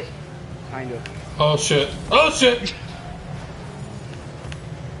 Nice hit. Kind of. Oh shit. Oh shit!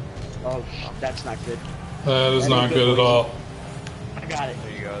 Oh, that's not good. That is not good at all. I got it.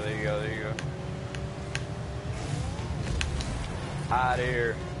 There you go. There you go. There you go. Out of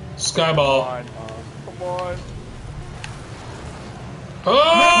here. Skyball. Come on. Come on.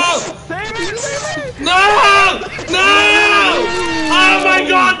 Oh! Save it! Save it! No! No! Oh my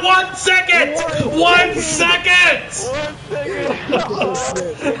god, 1 second! 1 second! 1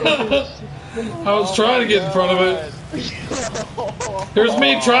 second. I was trying to get in front of it. Here's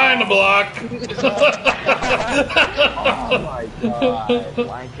me trying to block. Oh my god.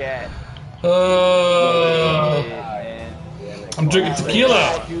 Blind cat. Uh, I'm drinking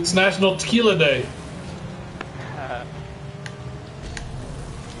tequila. It's National Tequila Day.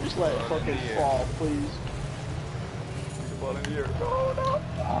 Just let it fucking fall, please. Ball in the air. No, no.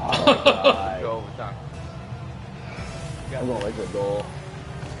 Go overtime. I'm gonna like the goal.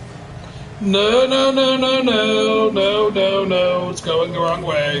 No, no, no, no, no, no, no, no. It's going the wrong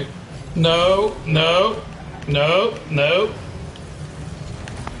way. No, no, no, no.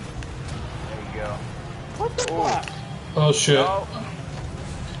 There you go. What the fuck? Oh shit. No.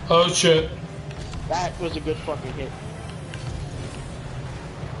 Oh shit. That was a good fucking hit.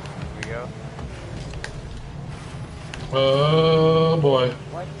 Here we go. Oh boy.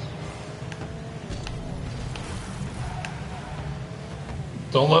 What?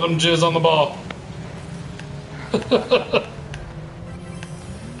 Don't let him jizz on the ball.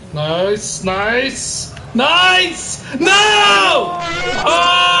 Nice, nice, nice! No!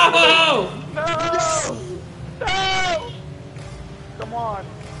 Oh! No! No! Come on.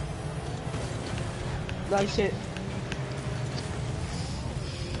 Nice hit.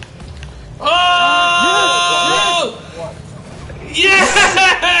 Oh! Yeah!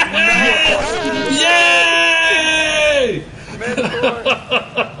 Yay!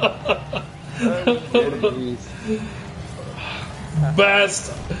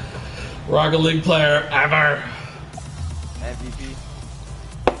 Best Rocket League player ever. MVP.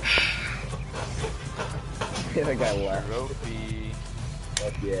 That guy left. Trophy.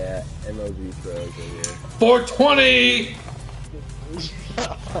 Fuck yeah. MLG pros over here. 420!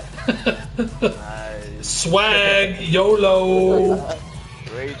 Nice. Swag, YOLO!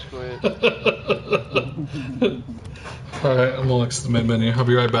 Rage quit. Alright, I'm gonna exit the mid menu. I'll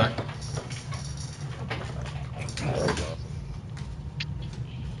be right back.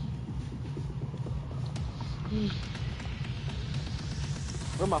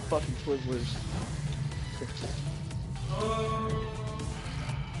 Where are my fucking Twizzlers?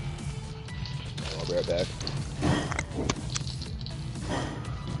 I'll be right back.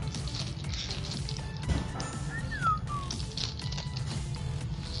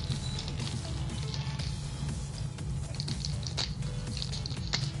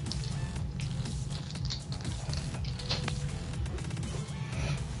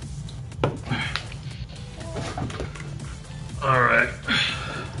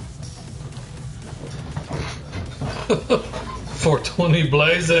 20,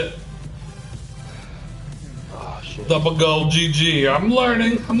 blaze it. Oh shit. Double goal, GG. I'm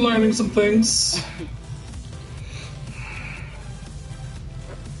learning some things.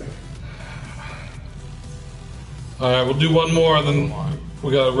 Alright, we'll do one more, then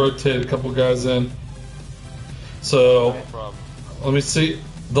we gotta rotate a couple guys in. So, No problem. let me see.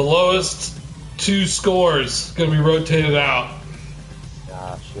 The lowest 2 scores gonna be rotated out.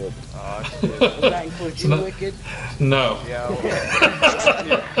 Ah shit. Oh, shit. Does that include you, not- Wicked? No. Yeah.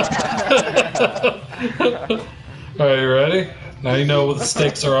 Alright, you ready? Now you know what the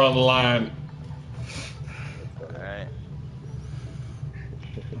stakes are on the line. Alright.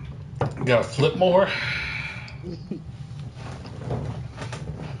 Gotta flip more.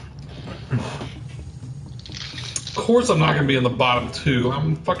 Of course I'm not gonna be in the bottom 2.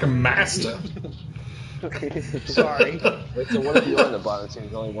 I'm fucking master. Sorry. Wait, so what if you are in the bottom team?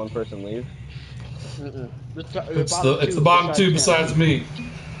 Does only one person leave? It's the bottom 2 besides me.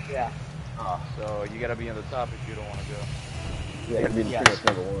 Yeah. So you gotta be on the top if you don't want to go. Yeah, it'd be Yes. pretty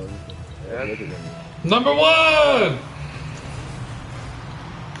much number one. Yep. Look at them. Number 1!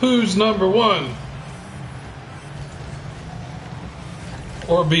 Who's number 1?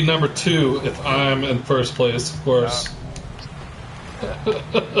 Or be number 2 if I'm in first place, of course.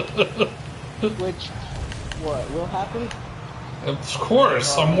 Which, what will happen? Of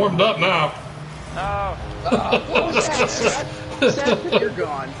course, I'm warmed up now. No. What was that? Seth, you're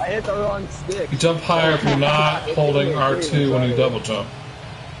gone. I hit the wrong stick. You jump higher if you're not holding R2 when you double jump.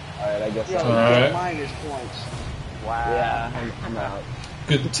 Alright, I guess Yeah, I'm you Alright. get minus points. Wow. Yeah, I'm out.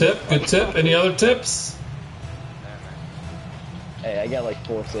 Good tip, good tip. Any other tips? Hey, I got like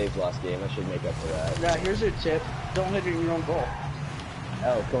 4 saves last game. I should make up for that. Now, here's a tip. Don't hit it in your own goal.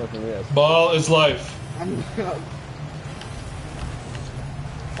 Oh, coming from this. Ball is life.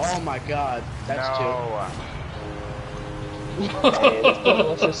 Oh my god. That's No. Hey,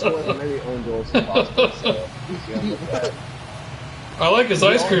 let's just score as many own goals as possible. So, yeah, with that. I like his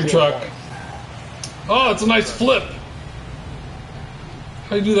ice cream truck. Oh, it's a nice flip.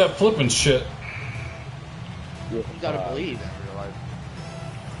 How you do that flipping shit? You gotta believe. Real life.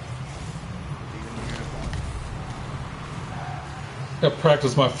 Even the uniform. Gotta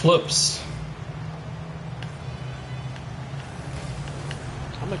practice my flips.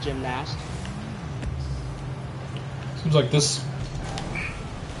 I'm a gymnast. Seems like this.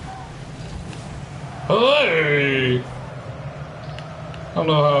 Hey! I don't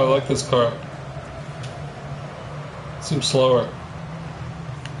know how I like this car. Seems slower.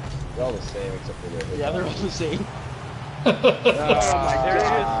 They're all the same except for the Yeah, they're all the same. Oh my There it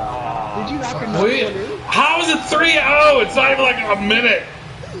god. Did you knock another Wait, one in? how is it 3-0? It's not even like a minute.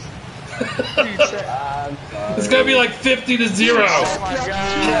 I'm sorry. It's gonna be like 50 to 0. Oh my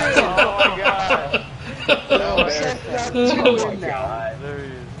god. Oh my god. No, Seth got Oh two my in now. There he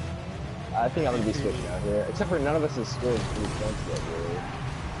is. I think I'm gonna be switching out here. Except for none of us has scored 3 points yet,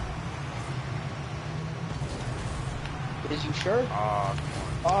 really. Is you sure? Oh,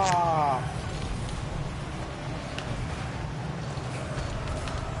 Ah.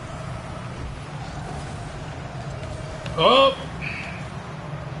 Oh!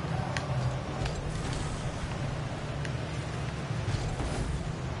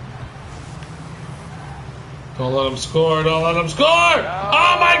 Don't let him score, don't let him score!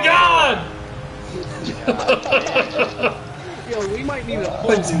 Oh my god! Yo, we might need a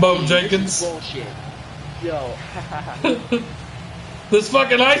Thanks, Bo Jenkins. bullshit. Yo. This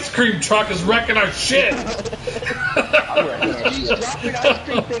fucking ice cream truck is wrecking our shit! He's dropping ice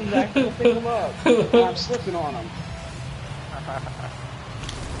cream things. I can't pick them up. And I'm slipping on them.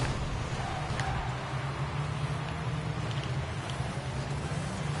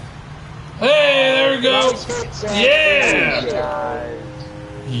 Hey, there we go! Nice hit, Seth. Yeah! guys.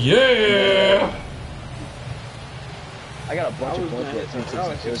 Yeah! I got a bunch of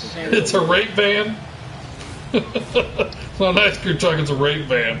points yet. It's a rape van. It's not an ice cream truck, it's a rape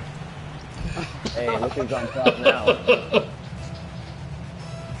van. Hey, look who's on top now.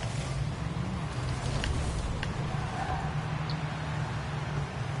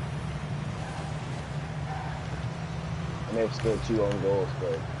 I may have scored 2 own goals,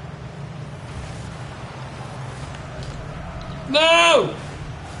 but No!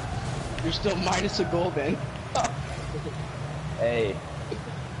 You're still minus a goal then. hey,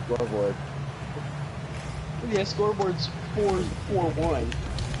 scoreboard. Yeah, scoreboard's 4-1.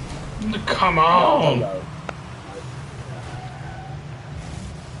 Come on!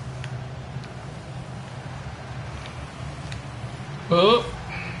 Oh,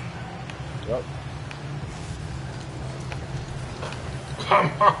 Yep.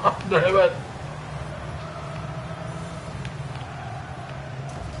 come on, damn it.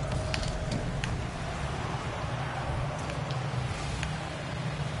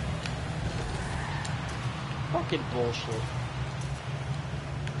 Fucking bullshit.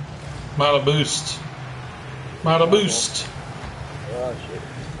 I'm out of boost. I'm out of boost. Oh shit.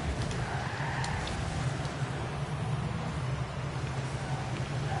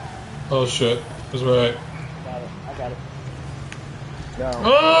 Oh shit. That's right. I got it. No.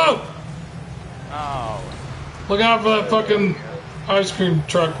 Oh! Oh. Look out for that fucking ice cream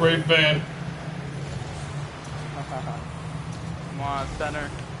truck rape van. Come on, center.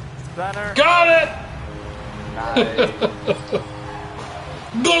 Center. Got it! Nice.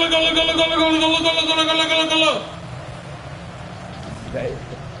 Gullah, gullah, gullah, gullah, gullah, gullah, gullah, gullah, gullah, gullah, gullah. Hey.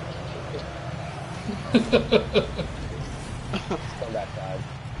 Still that side.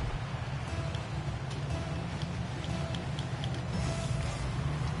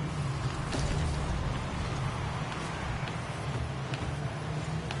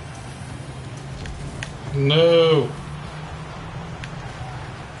 No.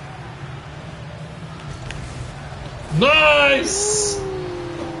 Nice!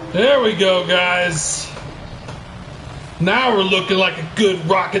 There we go, guys. Now we're looking like a good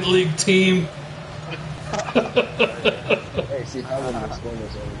Rocket League team. Hey, see, if I wouldn't have scored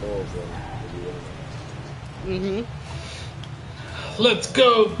those own goals, then we'd be winning. Let's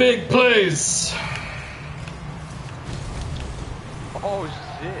go, big plays. Oh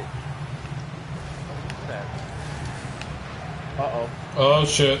shit. What's that? Uh-oh. Oh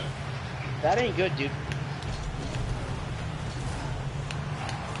shit. That ain't good, dude.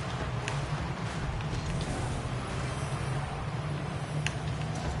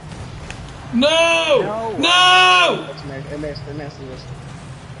 No! No! That's it missed. It missed.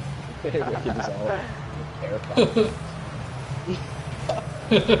 It was all terrifying.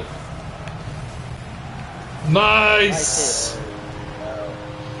 Nice.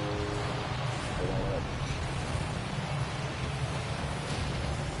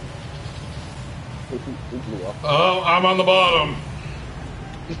 We blew up. Oh, I'm on the bottom.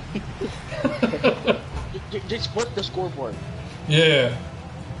 Just split the scoreboard. Yeah.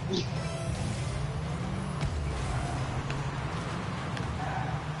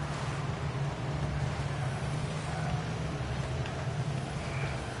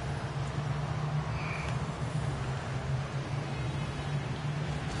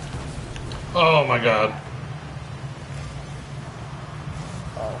 Oh my god.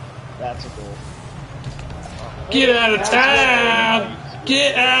 Oh, that's a goal. Get out of town!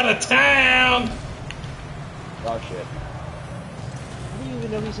 Get out of town! Oh shit. How do you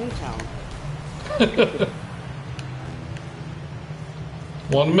even know he's in town?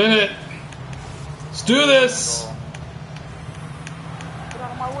 1 minute. Let's do this. Get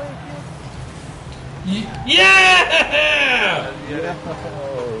out of my way, Yeah! kid.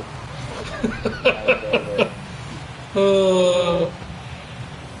 Oh.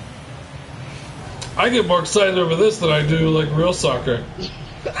 I get more excited over this than I do like real soccer. You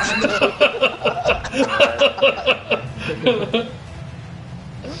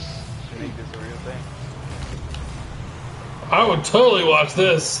think this is a real thing? I would totally watch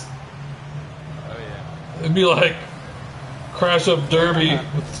this. Oh yeah. It'd be like Crash Up Derby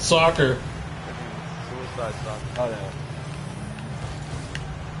with soccer. Suicide soccer. Oh no.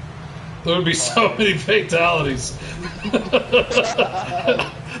 There would be so many fatalities.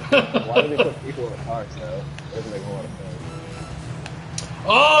 Why do they put people in the parks though? Doesn't make a lot of sense.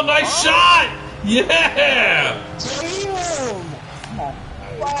 Oh, nice shot! Yeah! Damn! On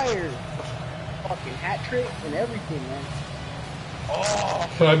fire! Fucking hat trick and everything, man. Oh,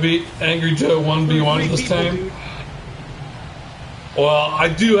 Can I beat Angry Joe 1v1 this time? Well, I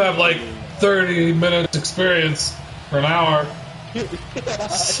do have like 30 minutes experience for an hour.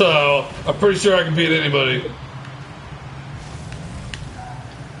 So, I'm pretty sure I can beat anybody.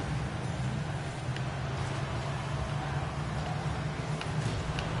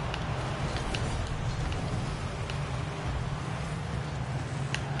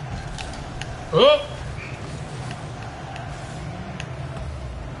 Oh!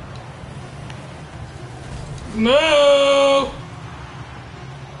 No!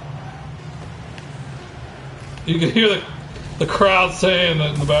 You can hear the crowd saying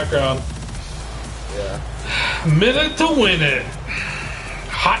it in the background. Yeah. Minute to win it.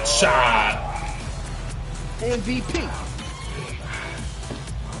 Hot shot. MVP.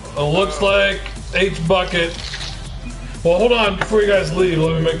 It looks like H bucket. Well, hold on before you guys leave.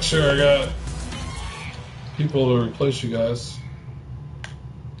 Let me make sure I got people to replace you guys.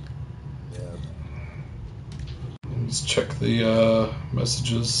 Yeah. Let's check the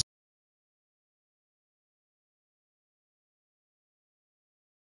messages.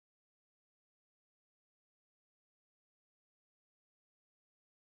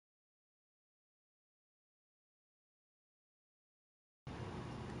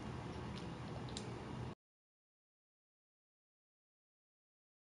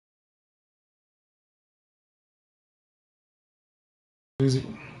 Easy.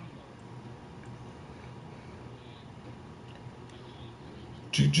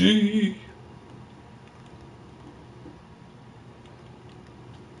 GG.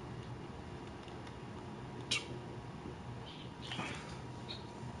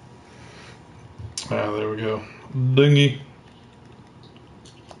 Ah, there we go. Dingy.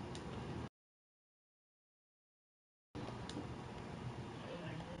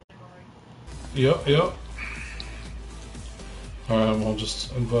 Yep. Alright, we'll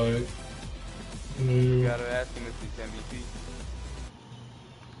just invite new. You gotta ask him if he's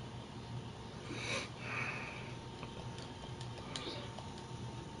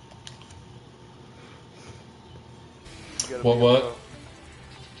MVP. What?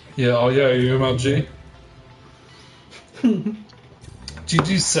 Yeah, oh yeah, you MLG?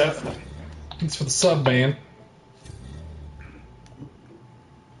 GG Seth. Thanks for the sub, man.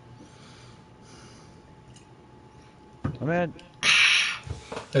 I'm in.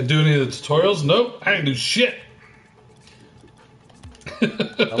 I do any of the tutorials? Nope, I didn't do shit.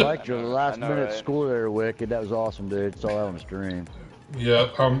 I liked your last know, minute right? score there, Wicked. That was awesome, dude. Saw that on the stream. Yeah,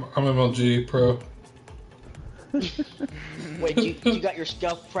 I'm MLG Pro. Wait, you got your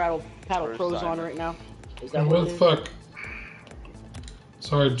Stealth Paddle First Pros time. on right now? Is that What what the it is? fuck?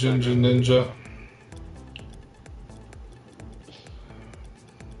 Sorry, Ginger Ninja.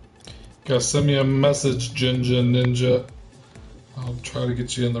 Gotta send me a message, Ginger Ninja. I'll try to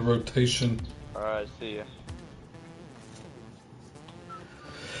get you in the rotation. Alright, see ya.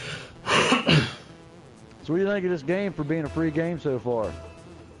 So what do you think of this game for being a free game so far?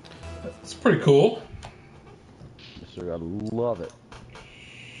 It's pretty cool. Yes, sir. I love it.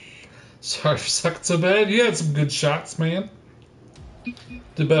 Sorry for sucking so bad. You had some good shots, man.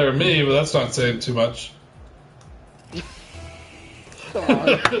 Did better than me, but that's not saying too much. Come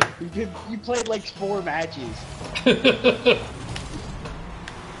on. You played like 4 matches.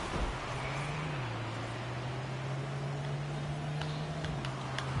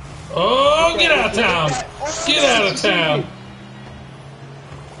 Oh, get out of town! Get out of town!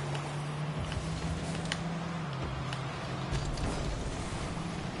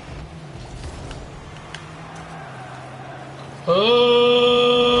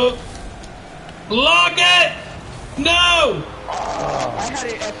 Lock it! No! I had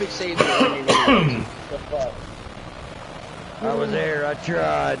an epic save. I was there. I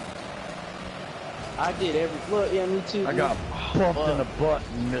tried. I did every look. Yeah, me too. I got bumped in the butt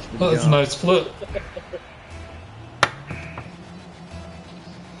and missed the Well, that's a jump. nice flip.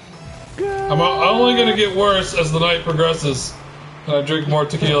 I'm only gonna get worse as the night progresses, and I drink more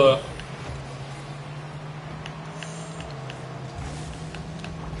tequila.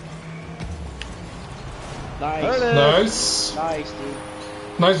 Nice. Nice. Nice, dude.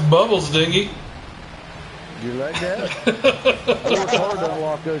 Nice bubbles, Dingy. You like that? I worked hard to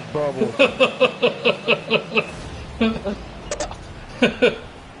unlock those bubbles.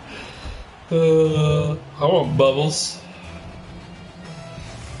 I want bubbles.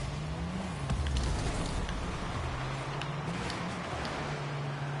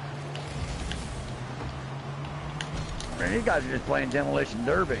 Man, you guys are just playing Demolition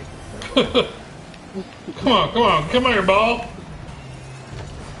Derby. Come on, come here, ball.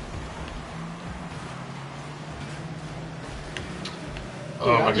 Dude,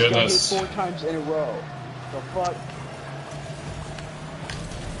 Oh I my just got goodness. hit 4 times in a row. The fuck?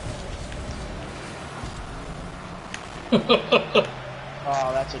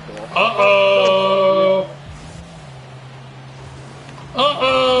 Oh, that's a goal. Uh-oh.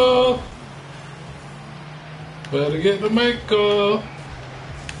 Uh-oh. Better get the maker.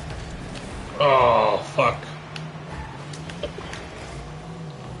 Oh, fuck.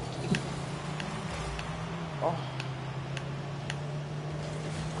 Oh.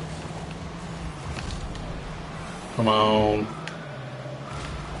 Come on.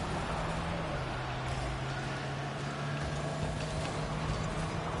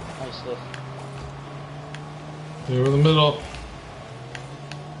 Nice lift. You're in the middle.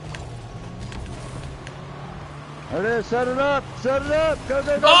 There it is. Set it up. Set it up. Go,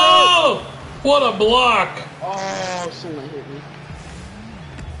 go, go, Oh! What a block! Oh, someone hit me. go.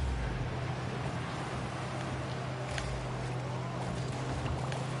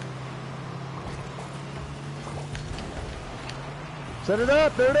 Set it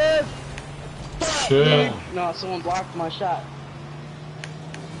up. There it is. Shit. No, someone blocked my shot.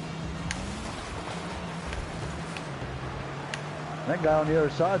 That guy on the other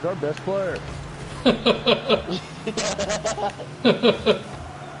side's our best player.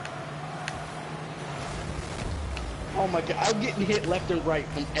 Oh my god, I'm getting hit left and right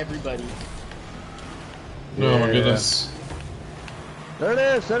from everybody. Oh my Yeah. goodness. There it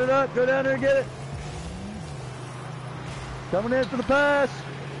is. Set it up. Go down there and get it. Coming in for the pass.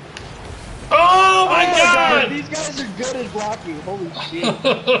 Oh my God! These guys are good at blocking. Holy shit.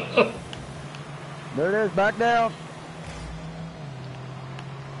 There it is. Back down.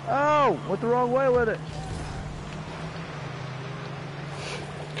 Oh, went the wrong way with it.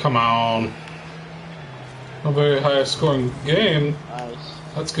 Come on. A very high scoring game. Nice.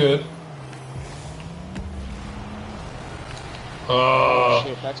 That's good. Oh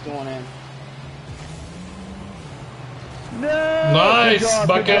shit, that's going in. No. Nice, Good job,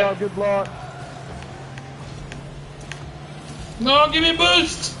 bucket. Good job, good block. No, give me a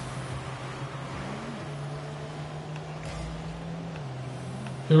boost.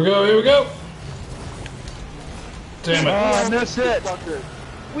 Here we go, here we go. Damn Oh, it. I missed it.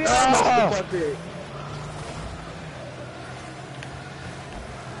 We almost Ah. the fucker.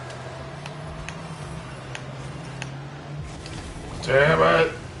 Damn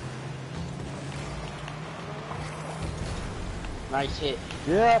it. Nice hit.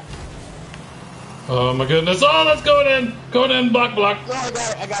 Yep. Oh my goodness. Oh, that's going in. Going in, block, block. Oh, I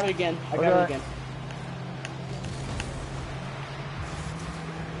got it. I got it again. I got it Okay. again.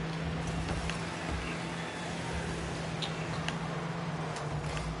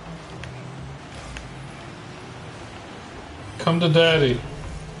 Come to daddy.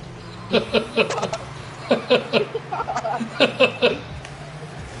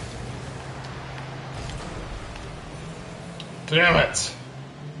 Damn it.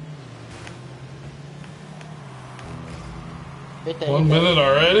 Hit that, 1 hit that. minute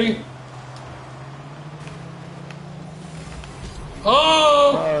already?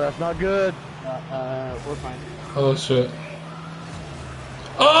 Oh! Oh, that's not good. We're fine. Oh shit.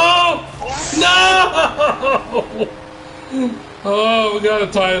 Oh! No! Oh, we gotta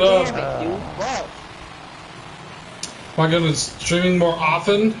tie it Damn up. it, dude. Fuck. Am I gonna streaming more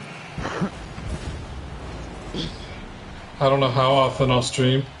often? I don't know how often I'll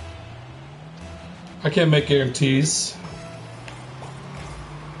stream. I can't make guarantees.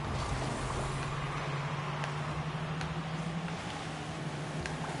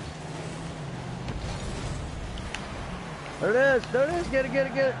 There it is. There it is. Get it, get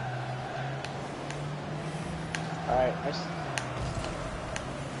it, get it. Alright,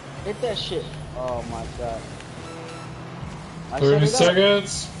 hit that shit. Oh my god. I set 30 it up.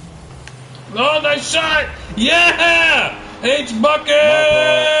 seconds. Oh, nice shot! Yeah! H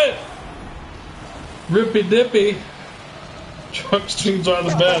bucket! Rippy dippy. Truck streams are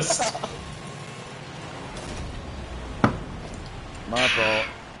the best. My fault.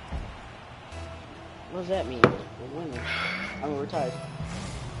 What does that mean? We're winning. I mean, we're tied.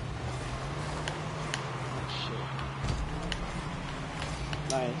 Oh, shit.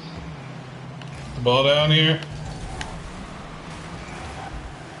 Nice. The ball down here.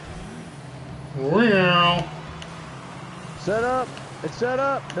 Wow. Set up. It's set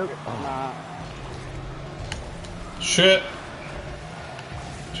up. Nope. Nah. Shit.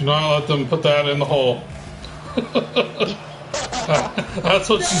 Do not let them put that in the hole. That's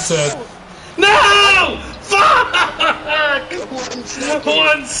what she said. No! Fuck!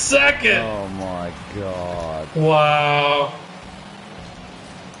 1 second. Oh my god. Wow.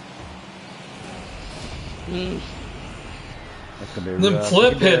 That's gonna be Them rough.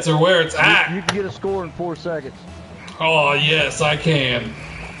 flip You can hits get are where it's You at. can get a score in 4 seconds. Oh, yes, I can.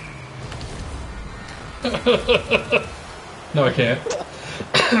 No, I can't.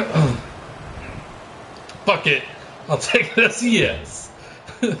 Fuck it. I'll take it as a yes.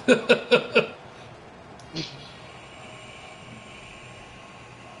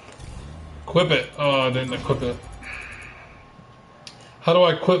 Equip it. Oh, I didn't equip it. How do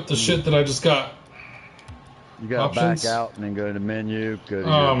I equip the shit that I just got? You gotta Options? back out and then go to the menu. Go to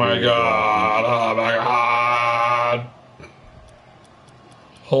Oh your my vehicle. god. Oh my god.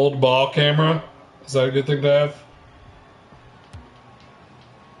 Hold ball camera. Is that a good thing to have?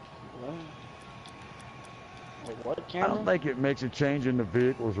 Like, what I camera? don't think it makes a change in the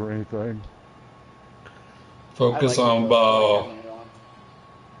vehicles or anything. Focus I like on it. ball.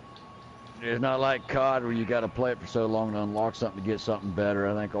 It's not like COD where you got to play it for so long to unlock something to get something better.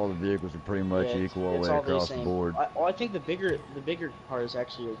 I think all the vehicles are pretty much Yeah, equal all it's the way all the across the same. board. I think the bigger cars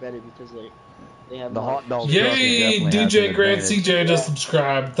actually are better because they have The more, hot dog truck Yay! definitely has DJ an Grant advantage. CJ just Yeah.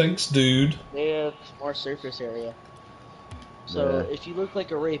 subscribed. Thanks, dude. they have more surface area. So Yeah. if you look like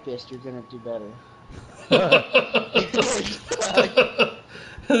a rapist, you're gonna do better.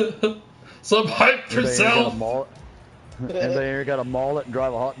 Some hype for Anybody here got a self. mullet? Anybody here got a mullet and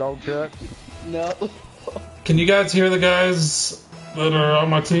drive a hot dog truck? No. Can you guys hear the guys that are on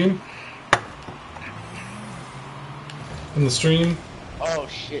my team? In the stream? Oh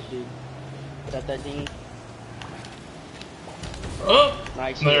shit, dude. Is that dinghy? Oh!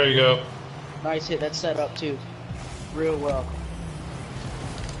 Nice There hit. you go. Nice hit. That's set up too. Real well.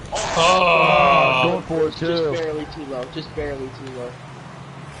 Oh! Going for it, too. Just barely too low. Just barely too low.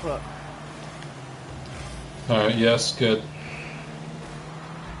 Fuck. Alright, yes, good.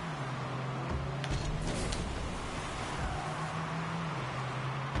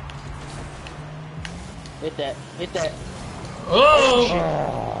 Hit that. Hit that.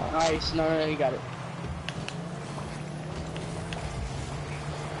 Oh! Nice. No, you got it.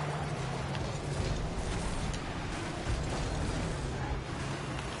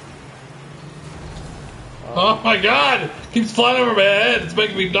 Oh my god! Keeps flying over my head. It's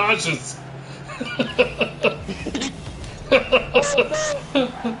making me nauseous.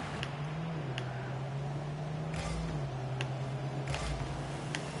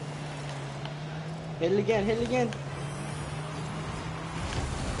 Hit it again. Hit it again.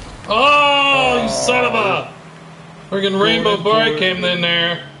 Oh, you son of a... Friggin' Rainbow Boy came in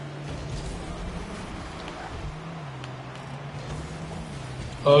there.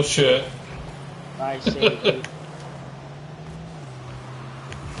 Oh shit. Nice save, dude.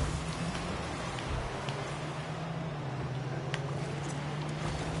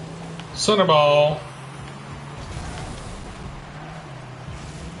 Center ball.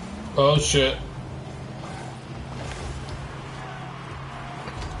 Oh shit.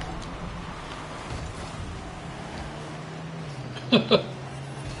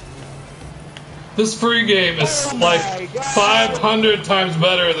 This free game is like 500 times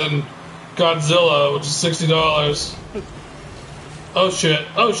better than Godzilla, which is $60. Oh shit.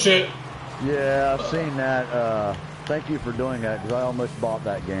 Oh shit. Yeah, I've seen that. Thank you for doing that, because I almost bought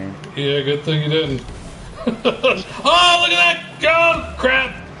that game. Yeah, good thing you didn't. Oh, look at that! Go!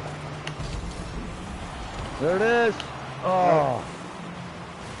 Crap! There it is. Oh.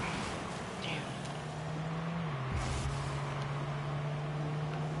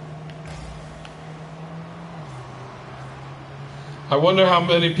 I wonder how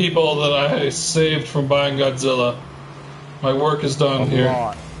many people that I saved from buying Godzilla. My work is done here. A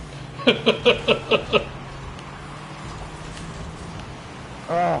lot.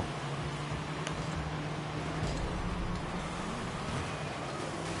 Oh.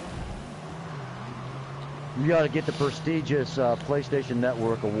 You got to get the prestigious PlayStation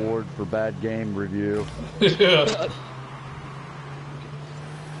Network Award for bad game review. Yeah.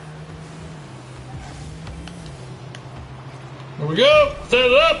 Here we go. Set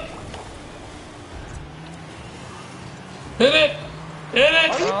it up. Hit it. Hit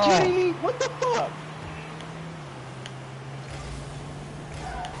it. Are you kidding me? What the fuck?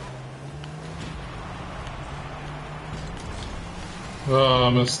 Oh, I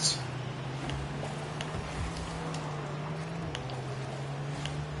missed.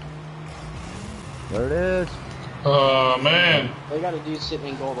 There it is. Oh, man. They got a dude sitting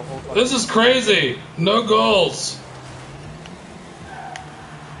in goal the whole fucking This is crazy. No goals.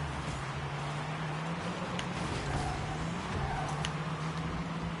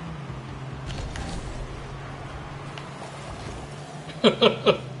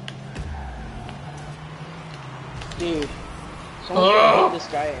 Dude, someone hit this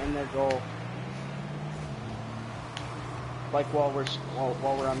guy in their goal. Like while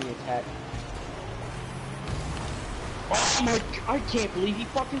we're on the attack. Oh my! I can't believe he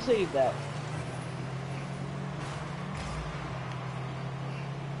fucking saved that.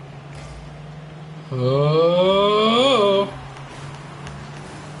 Oh.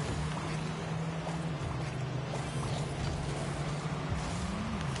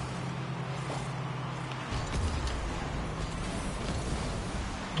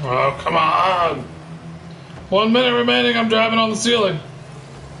 Oh, come on. 1 minute remaining. I'm driving on the ceiling.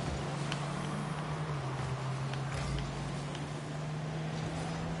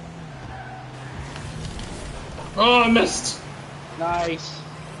 Oh, I missed. Nice.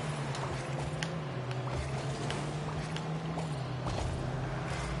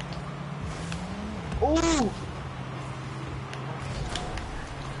 Ooh.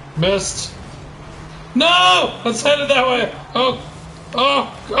 Missed. No! Let's head it that way. Oh.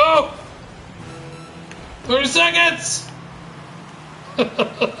 Oh. Oh. 30 seconds.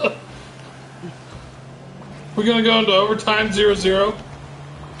 We're going to go into overtime 0-0.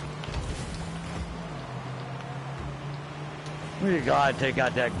 You gotta take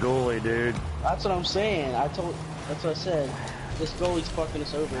out that goalie, dude. That's what I'm saying. That's what I said. This goalie's fucking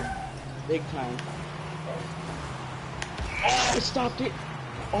us over. Big time. Oh, I stopped it.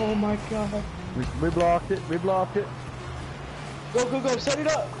 Oh my god. We blocked it. We blocked it. Go, go, go. Set it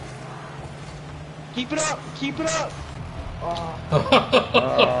up. Keep it up. Keep it up.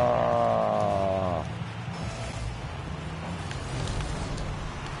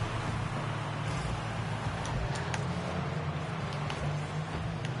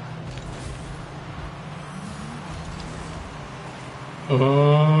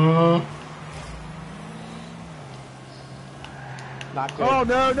 Not good. Oh,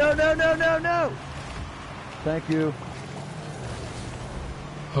 no, no, no, no, no, no! Thank you.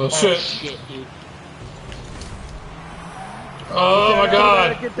 Oh, shit. Shit, dude. Oh, my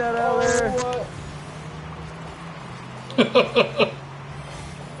God. Get that out of there.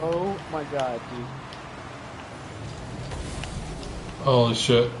 Oh my God, dude. Holy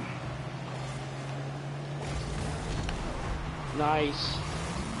shit. Nice.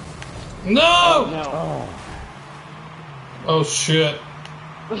 No! Oh, no. Oh. Oh, shit.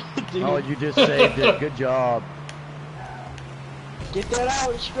 Dude, Oh, you just saved it. Good job. get that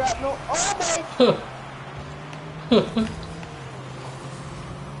out, shrapnel. Oh my!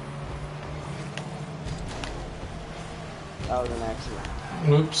 That was an accident.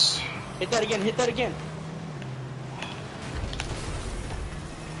 Oops. Hit that again, hit that again.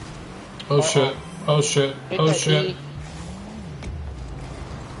 Oh, shit. Oh, shit. Hit Oh, that shit. E.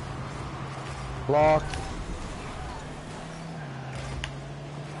 Blocked.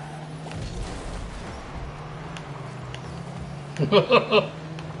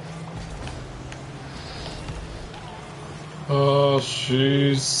 Oh,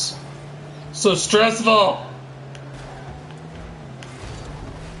 jeez. So stressful.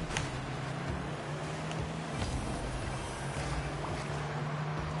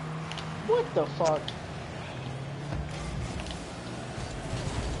 What the fuck?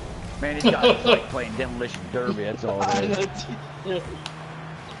 Man, these guys like playing Demolition Derby. That's all I it know, is. dude. Yeah.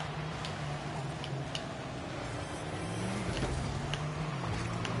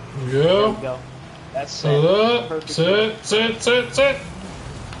 There we go. That's set. Perfect. Sit.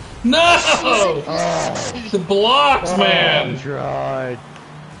 No! The blocks, I man. tried.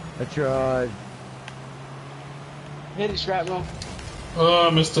 I tried. Hit it, shrapnel. Oh,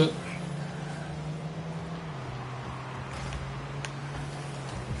 I missed it.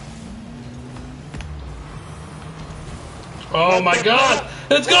 Oh my God!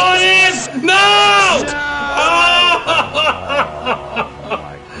 It's going in! No!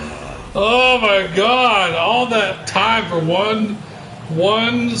 Oh my God! All that time for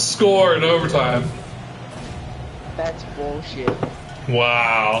one score in overtime. That's bullshit.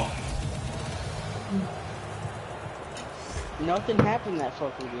 Wow. Nothing happened that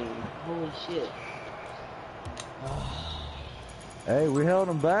fucking game. Holy shit. Hey, we held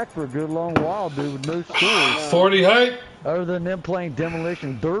them back for a good long while, dude, with no scores. 40 height. Other than them playing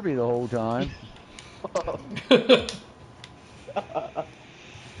Demolition Derby the whole time.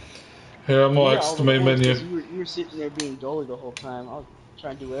 Here, I'm gonna Yeah, exit all the the main points, menu. 'cause you were sitting there being goalie the whole time. I was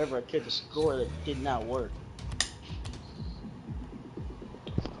trying to do whatever I could to score that did not work.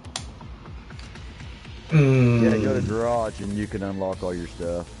 Yeah, go to garage and you can unlock all your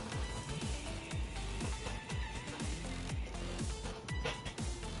stuff.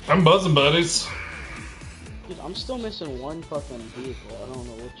 I'm buzzing, buddies. Dude, I'm still missing one fucking vehicle. I don't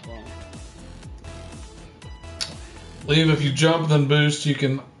know which one. Leave if you jump then boost, you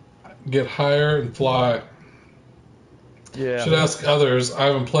can get higher and fly. Yeah. Should ask others. I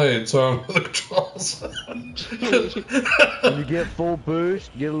haven't played, so I don't know the controls. When you get full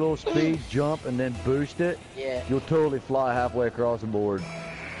boost, get a little speed, jump, and then boost it, Yeah. you'll totally fly halfway across the board.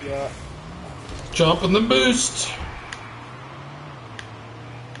 Yeah. Jump and then boost.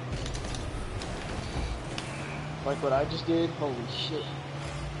 Like what I just did? Holy shit.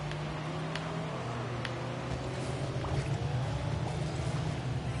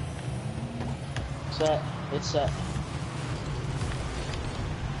 Set. It's set.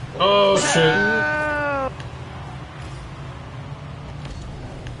 Oh shit.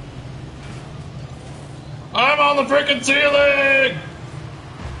 I'm on the freaking ceiling!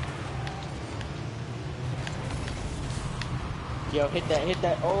 Yo, hit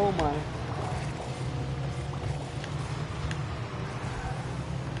that. Oh my.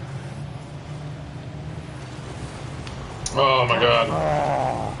 Oh my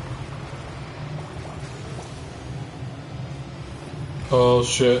god. Oh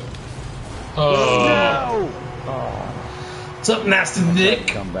shit. Oh. What's up, Nasty Nick?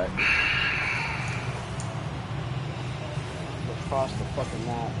 Come back. Across the fucking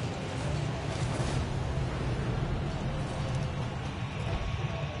map.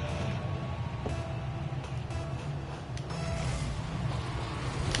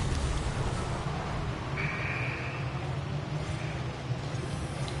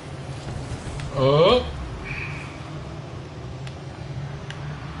 Oh.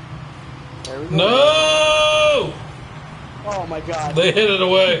 There we go. No! Oh my god. They hit it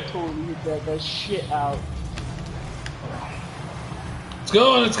away. Totally hit that shit out. It's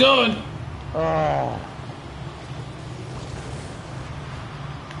going, it's going. Oh.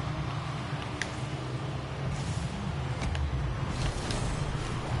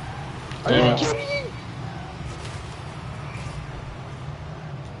 Damn it.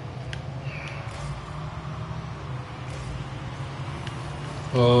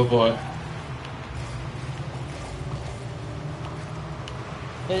 Oh boy.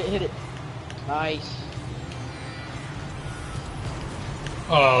 Hit it. Nice.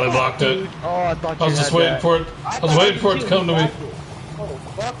 Oh, they blocked it. Oh, I thought you I was just had waiting that. for it. I was waiting for it to come to me.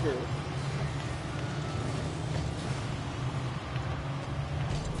 Motherfucker.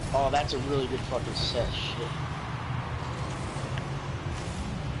 Oh, that's a really good fucking set. Shit.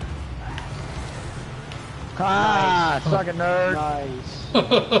 Ah, suck it, nerd. Nice.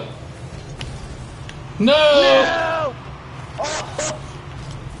 No! No!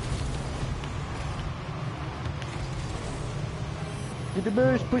 Get the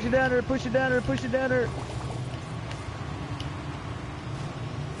boost, push it down there, push it down there, push it down there.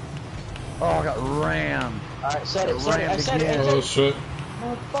 Oh, I got rammed. Alright, set it, set it. I said it. Oh shit.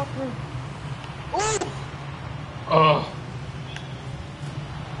 Motherfucker. Oh.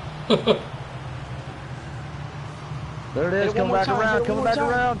 There it is, Hit it coming one back more time, around, hit it coming one back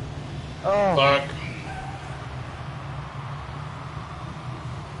more time. around. Oh, Fuck.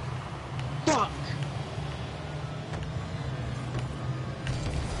 Fuck.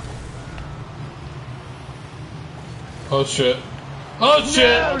 Oh shit. Oh shit!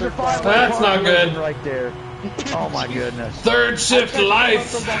 there's a five-way That's car not good. right there. Oh my goodness. Third shift I tried to come life.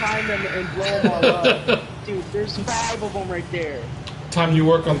 from behind them and blow them all up. Dude, there's 5 of them right there. Time you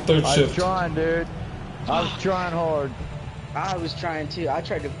work on third I was shift. trying, dude. I was trying hard. I was trying to. I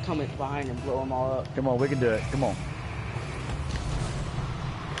tried to come in behind and blow them all up. Come on, we can do it. Come on.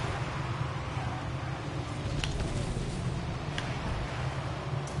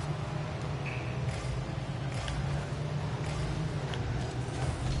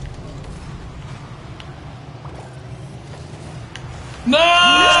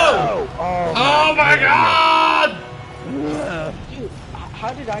 No! Oh my god! Dude,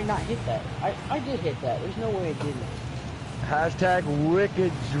 how did I not hit that? I did hit that. There's no way I didn't. Hashtag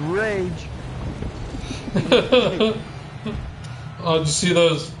Wicked Rage. Oh, did you see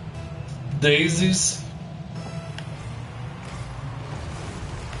those daisies?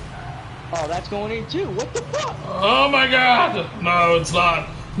 Oh, that's going in too. What the fuck? Oh my god! No, it's not.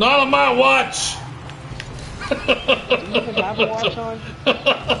 Not on my watch! Do you even have a watch on?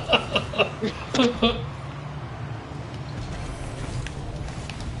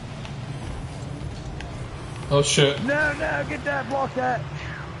 Oh shit. No, no, get that, block that.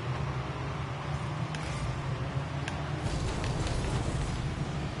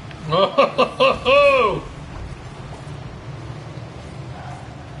 Oh!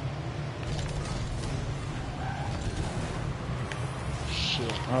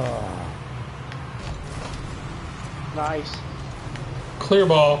 Shit. Oh. Nice. Clear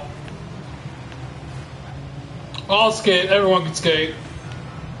ball. I'll skate. Everyone can skate.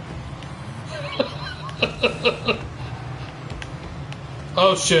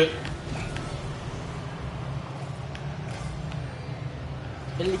 Oh shit.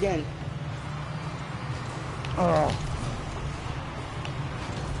 Hit it again. Oh.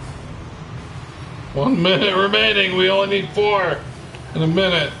 1 minute remaining. We only need 4 in a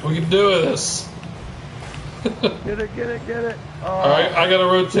minute. We can do this. Get it, get it, get it. Oh. Alright, I gotta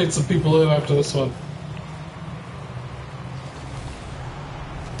rotate some people in after this one.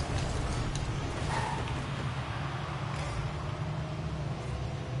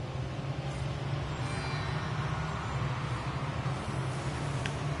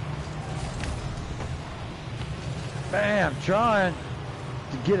 Bam, trying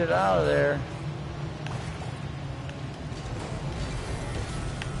to get it out of there.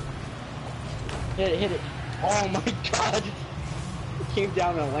 Hit it, hit it. Oh my god. It came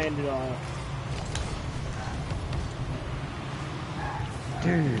down and landed on it.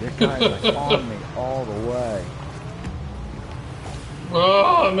 Dude, that guy's like on me all the way.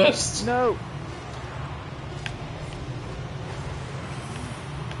 Oh, I missed. No.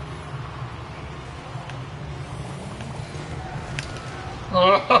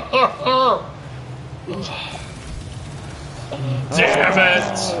 Damn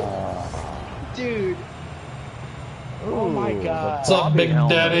it! Dude. Oh my god. What's up, Big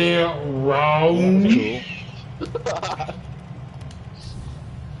Daddy? Round.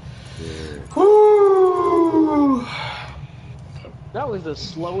 Woo! That was the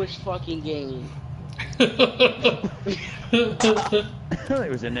slowest fucking game. It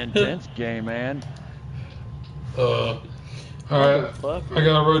was an intense game, man. Alright, I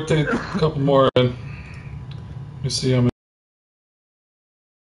gotta rotate a couple more in. Let me see how many.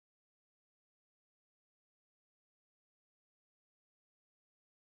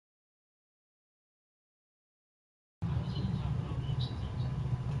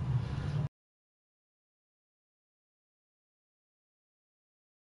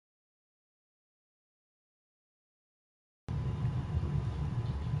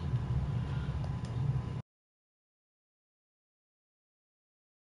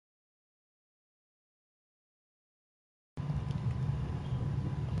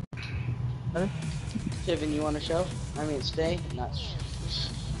 Kevin, you want to show? I mean, stay? Not.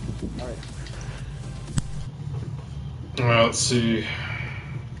 Alright. Alright, let's see.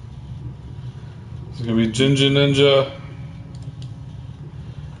 It's gonna be Ginger Ninja.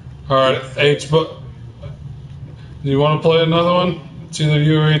 Alright, H-Bucket. Do you want to play another one? It's either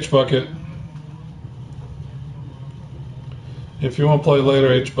you or H-Bucket. If you want to play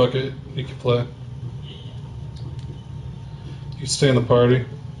later, H-Bucket, you can play. You can stay in the party.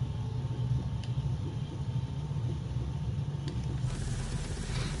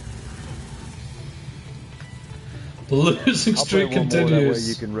 The losing streak continues. More, that way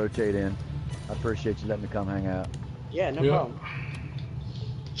you can rotate in. I appreciate you letting me come hang out. Yeah, no problem.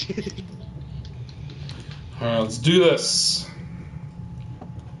 Alright, let's do this.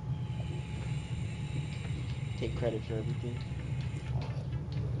 Take credit for everything.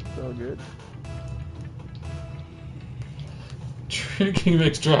 So good. Drinking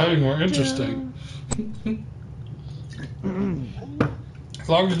makes driving more interesting. As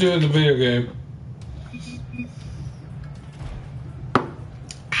long as you do it in the video game.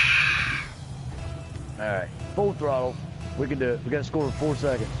 Alright, full throttle. We can do it. We got to score in 4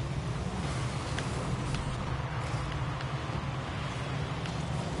 seconds.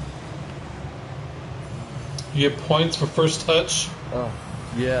 You get points for first touch? Oh,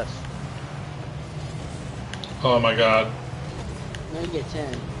 yes. Oh my god. No, you get 10. I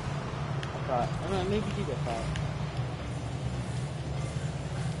thought. I don't know, maybe you do get 5.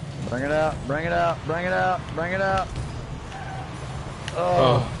 Bring it out, bring it out, bring it out, bring it out.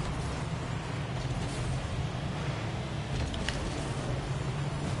 Oh.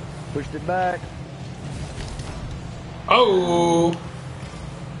 Pushed it back. Oh!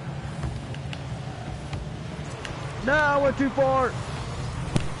 No, I went too far.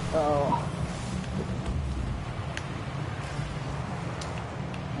 Oh.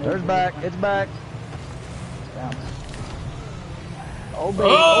 There's back. It's back. Oh, baby.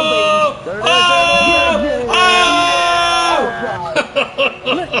 Oh! There it is. Oh!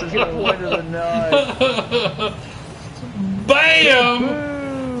 Let's get a point of the night. Bam!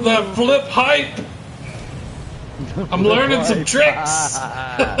 The flip hype. I'm learning some tricks.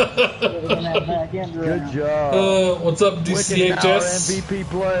 Good job. What's up, Wicked Power DCHS? MVP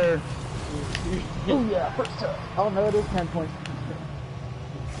player. Oh, yeah, first touch. Oh, no, it is 10 points.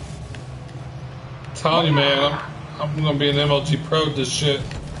 Telling you, man, I'm gonna be an MLG pro at this shit.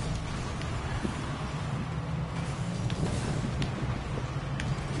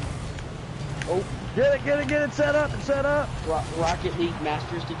 Oh, get it, set up, set up. Rocket League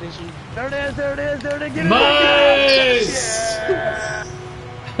Masters Division. There it is, get it. Nice! Yes!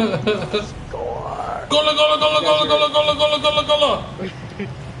 Score! Gola!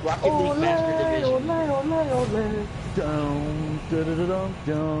 Rocket League Master Division.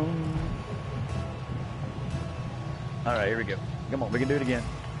 Dum. All right, here we go. Come on, we can do it again.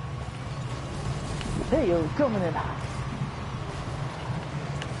 Hey, yo, coming in.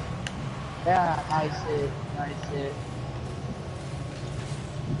 Yeah, nice hit.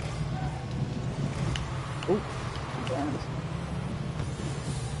 Oh, damn.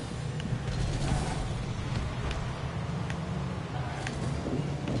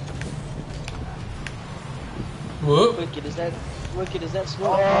 Whoop. Wicked, is that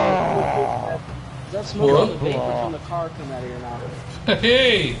smoke? Oh. Is that smoke What? or the vapor from the car come out of your mouth?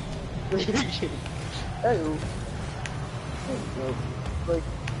 Hey! Hey, like,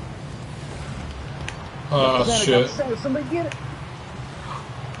 Oh, shit. somebody get it.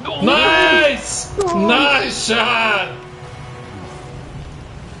 Nice! Nice shot!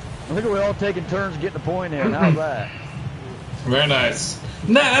 I think we're all taking turns getting a point in. How's that? Very nice.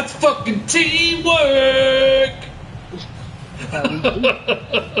 That's fucking teamwork!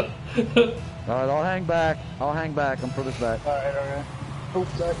 All right, I'll hang back. I'm for this back. Alright. Oh,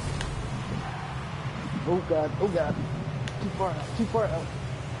 sorry. Oh, God. Too far out.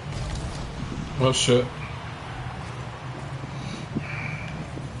 Oh, shit.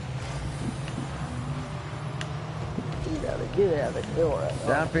 Get out of the door.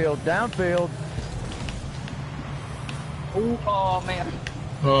 Downfield, downfield. Ooh, oh, man.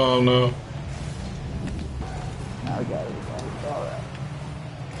 Oh no. I got it. Alright.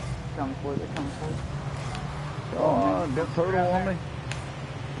 Coming for it, coming for it. Oh, got turtle on me.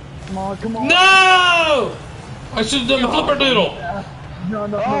 Come on, come on. No! I should have done the flipper doodle. No,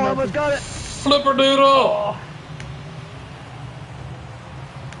 no, Oh, I almost got it. Flipper doodle. Oh.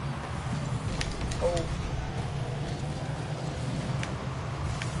 Oh.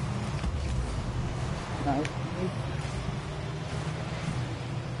 Nice.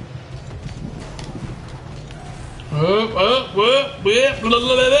 Up, blah, blah, blah,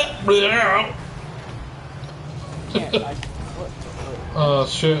 blah. Oh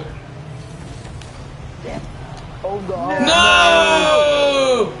shit. Oh god.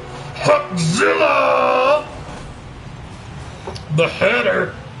 No! Huckzilla! The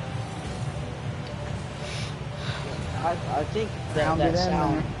header. I think that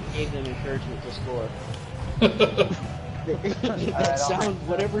sound gave them encouragement to score. That sound,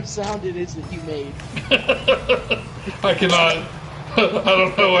 whatever sound it is that you made. I cannot. I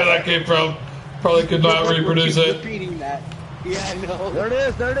don't know where that came from. Probably could not reproduce it. Repeating that. Yeah, I know. There it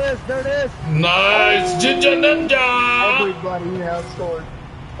is, there it is, there it is. Nice! Jinja Ninja! Everybody now scored.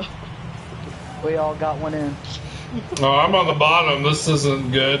 We all got one in. Oh, I'm on the bottom. This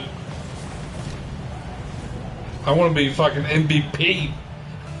isn't good. I want to be fucking MVP.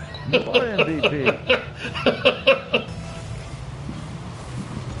 What MVP?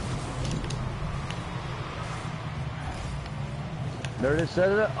 There it is, set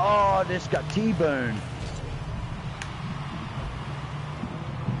it up. Oh, this got T-boned.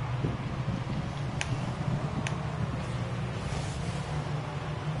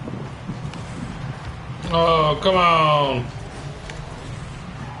 Oh, come on.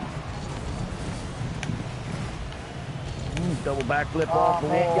 Double backflip off the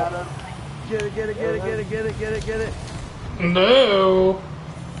wall. Got Get it, get it, get it, get it, get it, get it, get it. No.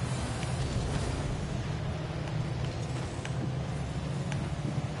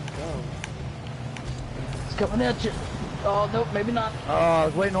 It's coming at you. Oh, nope, maybe not. Oh, I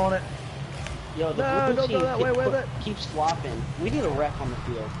was waiting on it. Yo, the No, blue don't go team that way with it. keeps flopping. We need a ref on the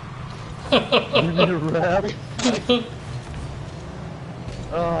field. You need a rep.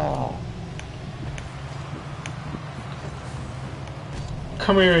 Oh.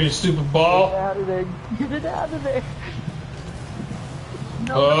 Come here, you stupid Get ball. out of there. Get it out of there.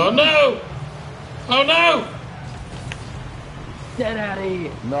 No. Oh, no. Oh, no. Get out of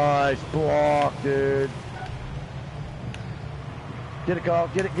here. Nice block, dude. Get it, Carl.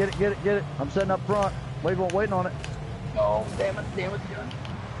 Get it, get it, get it, get it. I'm setting up front. Waiting on it. Oh, damn it.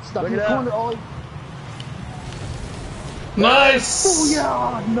 Stuck Bring in it the out. corner, Ollie. Nice. Oh,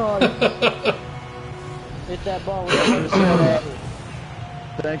 yeah. Nice. Hit that ball with the set.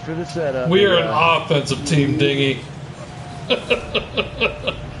 Thanks for the setup. We are an Yeah. offensive team, Dingy.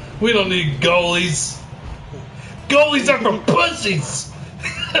 We don't need goalies. Goalies are for pussies.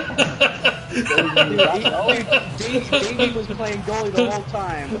 Davey was playing goalie the whole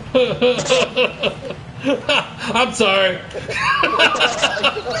time. I'm sorry.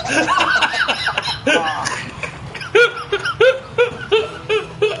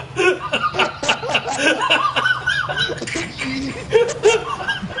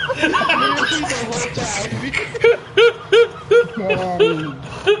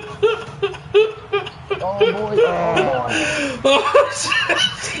 Oh, boy. Oh, shit.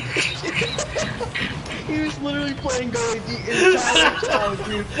 He was literally playing goalie the entire time,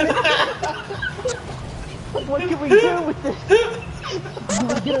 dude. What can we do with this? Do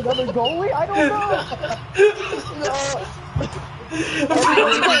we get another goalie? I don't know.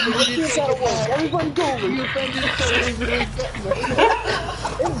 Everybody goalie.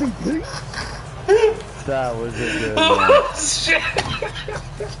 MVP. That was a good one. Oh, shit.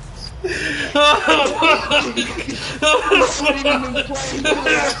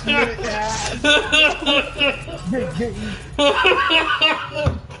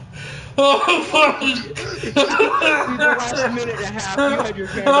 Oh, fuck. The last minute and a half, you had your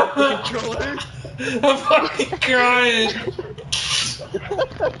hand up the controller. I'm fucking crying.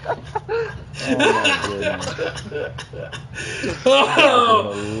 Oh my goodness.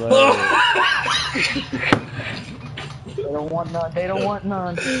 Oh. They don't want none. They don't want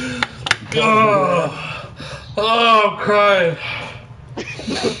none. Oh, I'm crying.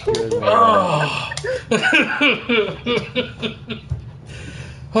 Good man.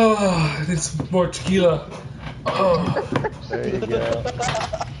 Oh, I need some more tequila. Oh, There you go.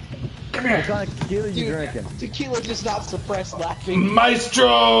 come What here, kind of tequila you drinking? Tequila does not suppress laughing.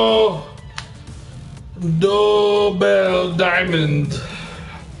 Maestro. Double Diamond.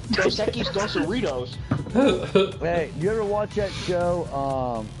 Dos Equis, Dos Doritos. Hey, you ever watch that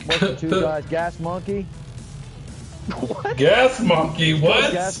show? What's the two guys? Gas Monkey? What? Gas Monkey,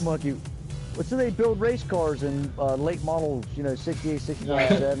 what? Gas Monkey. What's so they build race cars in late models, 68, 69,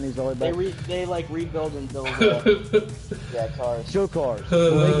 70s, all the way back. They like rebuild and build cars. Show cars.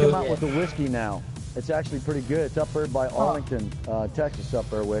 Well, they come out with a whiskey now. It's actually pretty good. It's up there by Arlington, Texas, up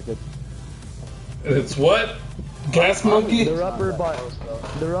there, Wicked. It's what? Gas Monkey? They're up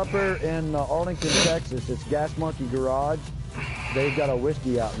there in Arlington, Texas. It's Gas Monkey Garage. They've got a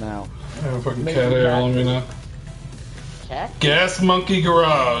whiskey out now. Oh, fucking cat hair on me now. Cat? Gas Monkey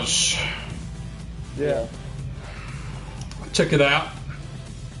Garage. Yeah. Check it out.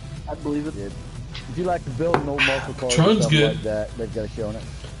 I believe it. Yeah. If you like to build an old muscle car Patron's and stuff good. like that, they've got a show on it.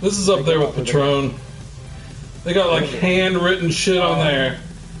 This is up there with Patron. They got like handwritten shit on there.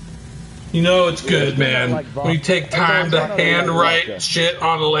 You know it's good, man. When you take time to handwrite shit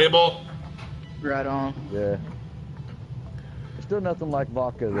on a label. Right on. Yeah. There's still nothing like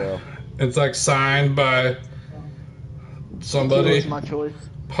vodka, though. It's like signed by somebody. That's my choice.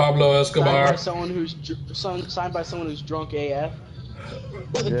 Pablo Escobar. Signed by someone who's drunk AF.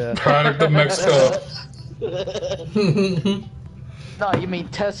 Yeah. Product of Mexico. No, you mean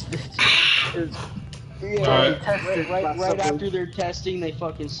tested. Alright. Right after their testing, they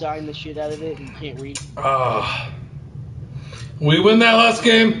fucking sign the shit out of it and you can't read. We win that last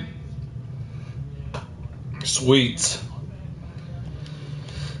game? Sweet.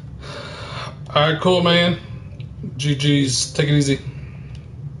 Alright, cool, man. GG's. Take it easy.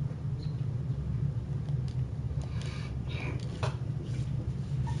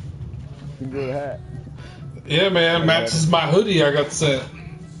 Enjoy the hat. Yeah, man. Matches my hoodie I got sent.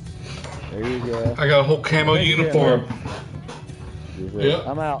 There you go. I got a whole camo uniform. Yep.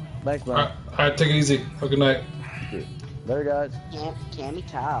 I'm out. Thanks, man. Alright, take it easy. Have a good night. Later, guys. Cammy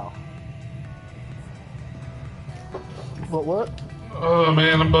Cow. What? Oh,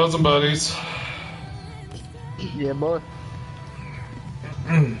 man. I'm buzzing, buddies. Yeah, boy.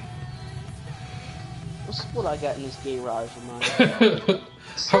 What's what I got in this garage of mine?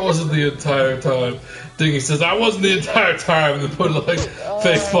 I wasn't the entire time. Dingy says, I wasn't the entire time, and then put like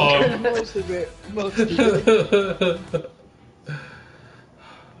face palm. Most of it.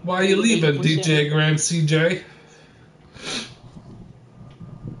 Why are you leaving, DJ Grand CJ?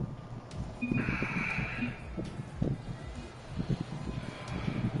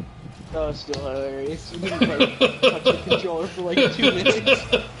 That was still hilarious. You didn't like touch the controller for like 2 minutes.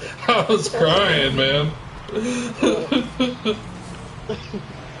 I was crying, man.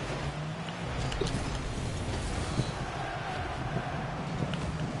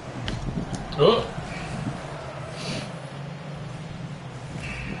 Oh.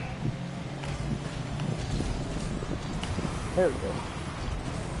 There we go.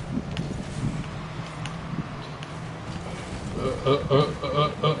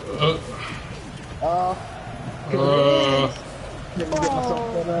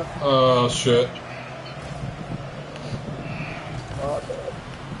 Oh shit.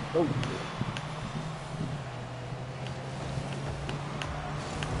 Oh.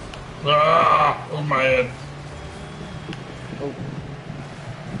 Ah, on my head. Oh.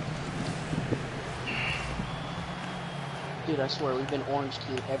 Dude, I swear we've been orange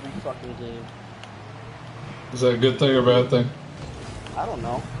team every fucking game. Is that a good thing or a bad thing? I don't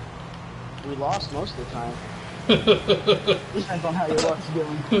know. We lost most of the time. Depends on how your luck's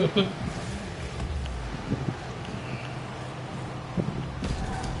doing.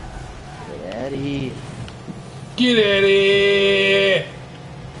 Eddie. Get Eddie!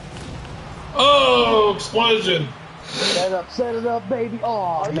 Oh, explosion! Set it up, baby.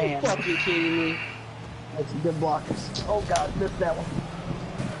 Oh, Are man. you fucking kidding me? That's some good blockers. Oh, God, missed that one.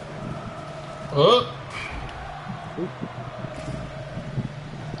 Oh. Oop.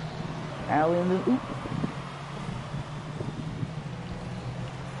 Alley in the oop.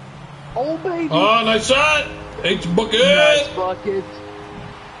 Oh, baby. Oh, nice shot! H bucket! Nice bucket.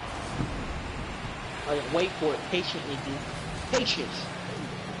 Okay, wait for it patiently, dude. Patience.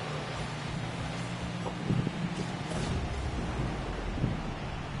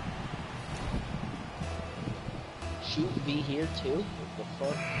 Shoot be here too? What the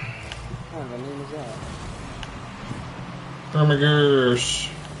fuck? Oh, the name is that? Hermigers.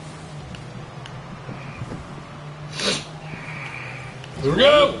 Here we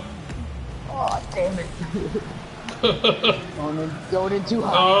go! Oh, damn it. Going in too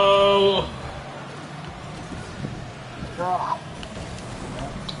high. Oh! Oh.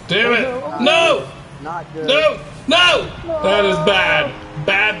 Damn it! No! Not good. No! No! That is bad.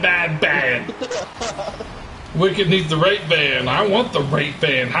 Bad, bad, bad. Wicked needs the rape ban. I want the rape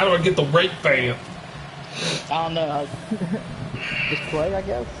ban. How do I get the rape ban? I don't know. Just play, I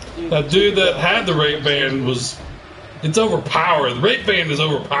guess. That dude that had the rape ban was... It's overpowered. The rape ban is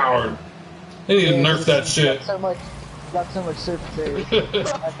overpowered. They need to nerf that shit. Got so much surface area.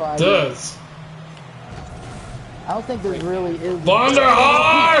 Does. I don't think there really is.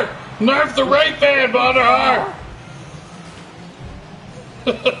 Vonderhaar! Nerf the rape ban, Vonderhaar!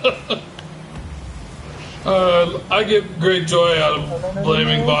 I get great joy out of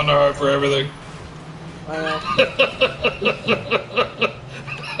blaming Vonderhaar for everything.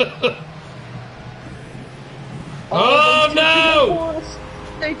 Oh no!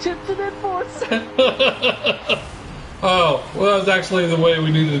 They tipped to their force. Oh, well, that was actually the way we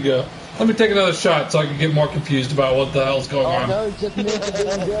needed to go. Let me take another shot so I can get more confused about what the hell's going on. No, just missed it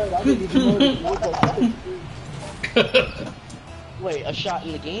being good. I didn't even know it. Wait, a shot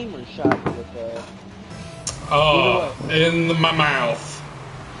in the game or a shot with Oh, in my mouth.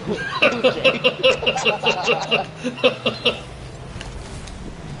 Oh,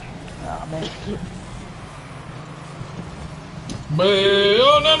 man.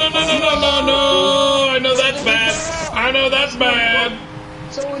 Oh, no. I know that's bad. I know that's bad.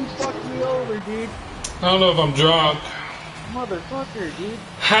 Someone fucked me over, dude. I don't know if I'm drunk. Motherfucker, dude.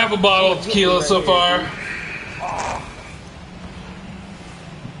 Half a bottle of tequila so far.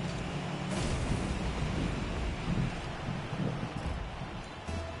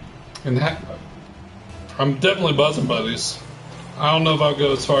 And I'm definitely buzzing buddies. I don't know if I'll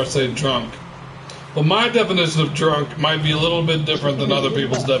go as far as say drunk. Well, my definition of drunk might be a little bit different than other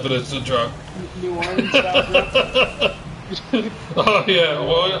people's definition of drunk. New Orleans style drunk? Oh yeah,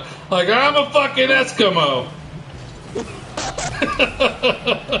 well, like I'm a fucking Eskimo.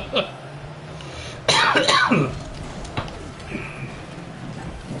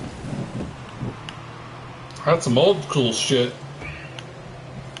 That's some old school shit.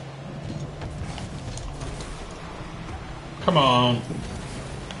 Come on.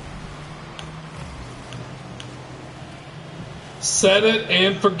 Set it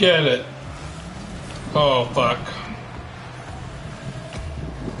and forget it. Oh, fuck.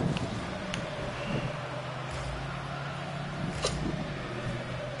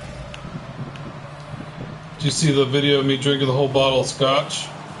 Did you see the video of me drinking the whole bottle of scotch?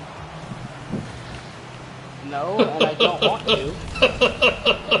 No, and I don't want to.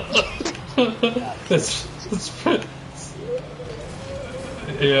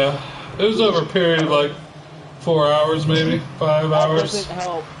 Yeah. It was over a period of like 4 hours, maybe 5 hours.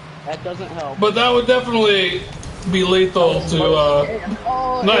 That doesn't help. But that would definitely be lethal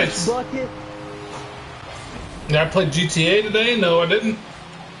to. Nice. Yeah, I played GTA today. No, I didn't.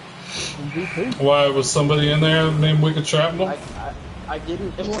 Why, was somebody in there named Wicked Shrapnel? I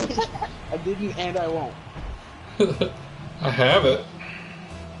didn't. I didn't, and I won't. I have it.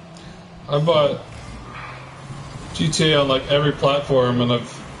 I bought GTA on like every platform, and I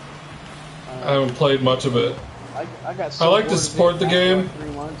haven't played much of it. I like to support the game.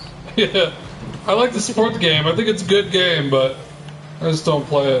 Yeah, I like to support the game. I think it's a good game, but I just don't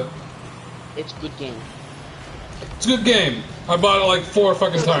play it. It's a good game. It's a good game. I bought it like 4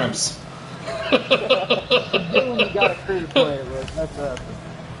 fucking times. Then when you got a crew to play it with, that's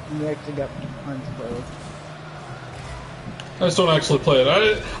you actually got friends to play with. I just don't actually play it.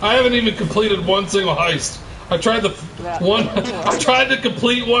 I haven't even completed one single heist. I tried I tried to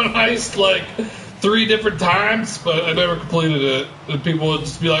complete one heist like 3 different times, but I never completed it. And people would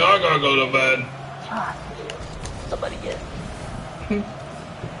just be like, I gotta go to bed. Somebody get it.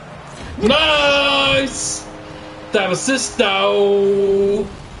 Nice! D'Assisto!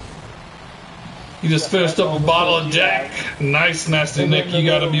 You just finished up a bottle of Jack. Nice, Nasty Nick. You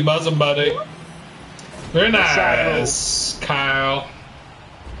gotta be buzzing, buddy. Very nice, Kyle.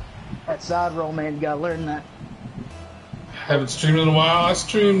 That side roll, man, you gotta learn that. Haven't streamed in a while. I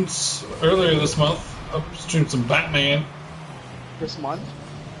streamed earlier this month. I streamed some Batman. This month?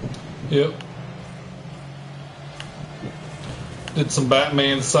 Yep. Did some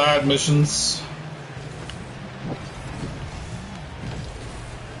Batman side missions.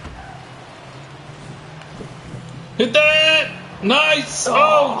 Hit that! Nice!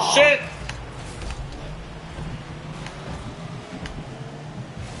 Oh, shit!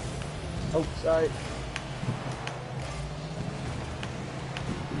 Oh, sorry.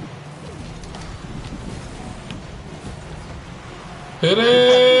 Hit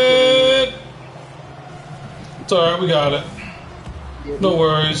it! It's alright, we got it. No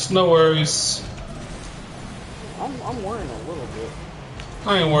worries, no worries. I'm worrying a little bit.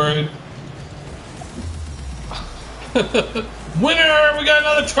 I ain't worried. Winner! We got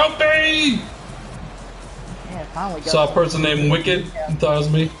another trophy! finally got Saw a person named Wicked and thought it was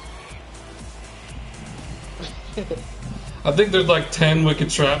me. I think there's like 10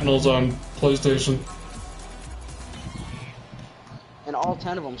 Wicked Shrapnels on PlayStation. And all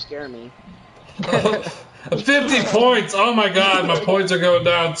 10 of them scare me. 50 points! Oh my god, my points are going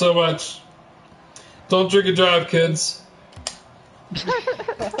down so much. Don't drink and drive, kids. Each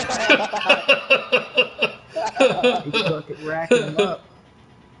bucket racking them up.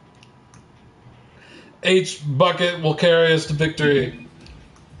 H bucket will carry us to victory.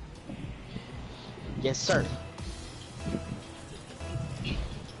 Yes, sir.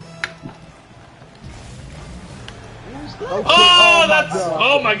 Oh, that's...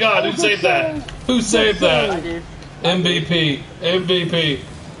 Oh my god, who saved that? Who saved I that? did. MVP. MVP.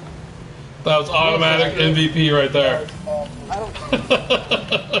 That was automatic MVP right there. I don't.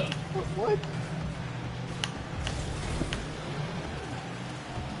 What?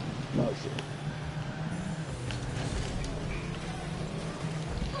 Oh shit.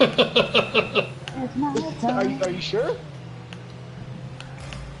 Are you sure?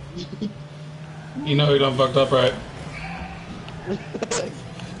 You know you done fucked up, right?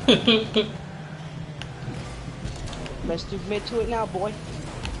 Best admit to it now, boy.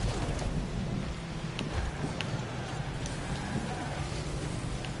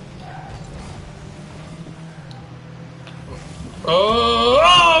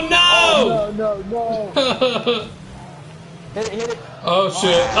 Oh no! No. Hit it. Oh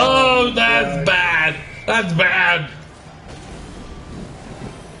shit. Oh, that's bad. That's bad.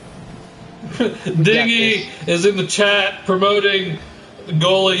 Diggy is in the chat promoting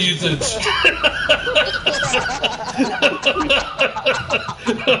goalie usage.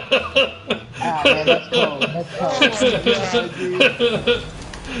 Ah, man, that's cold.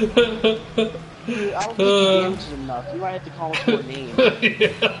 Dude, I don't think you damaged him enough. You might have to call him for a name.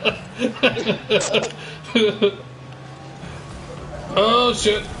 Oh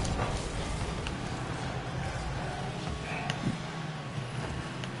shit.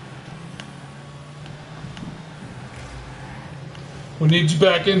 We need you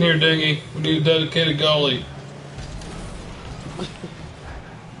back in here, Dingy. We need a dedicated goalie.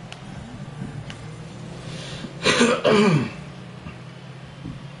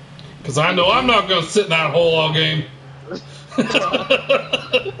 Because I know I'm not going to sit in that hole all game.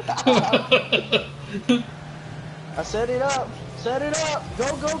 I set it up. Set it up.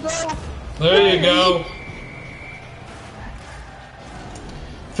 Go, go, go. There you go.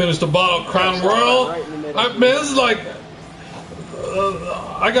 Finished a bottle of Crown Royal. I mean, this is like...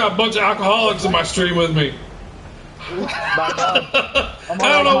 I got a bunch of alcoholics in my stream with me. I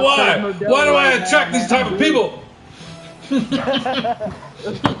don't know why. Why do I attract these type of people?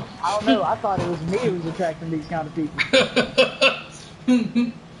 I don't know. I thought it was me who was attracting these kind of people.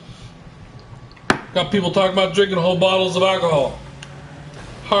 Got people talking about drinking whole bottles of alcohol.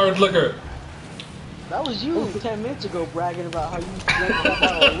 Hard liquor. That was you 10 minutes ago bragging about how you drank a whole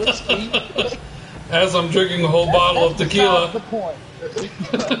bottle of whiskey. As I'm drinking a whole bottle of tequila. That's the point.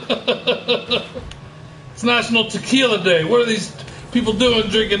 It's National Tequila Day. What are these people doing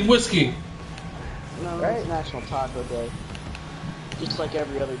drinking whiskey? No, Right. it's National Taco Day. Just like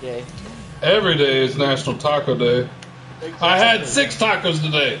every other day. Every day is National Taco Day. I had 6 tacos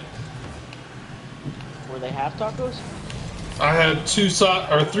today. Were they half tacos? I had 3 soft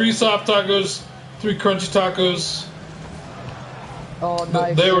tacos, 3 crunchy tacos. Oh,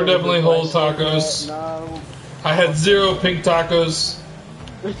 nice. They were definitely whole tacos. No. I had 0 pink tacos.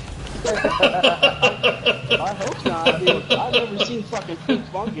 I hope not, dude. I've never seen fucking pink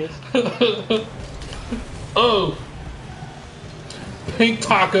fungus. Oh. Pink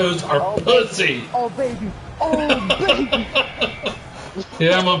tacos are pussy. Oh, baby. Oh, baby.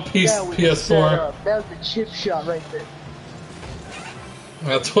 Yeah, I'm on That was set PS4. up. That was a chip shot right there.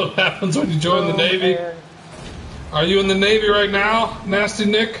 That's what happens when you join the Oh, Navy. man. Are you in the Navy right now, Nasty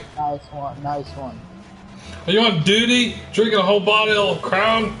Nick? Nice one. Nice one. Are you on duty, drinking a whole bottle of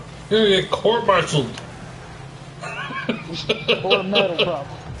Crown? You're gonna get court-martialed. Or a medal,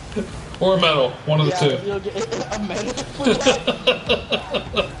 probably. Or medal, one of the two. You'll get a medal for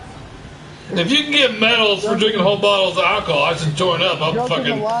that. If you can get medals for drinking whole bottles of alcohol, I should join up. I'll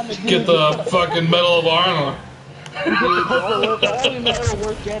fucking get the fucking Medal of Honor. The only medal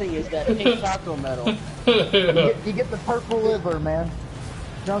worth getting is that pink taco medal. You get the purple liver, man.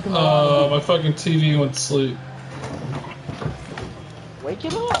 Drunk in the line. My fucking TV went to sleep. Wake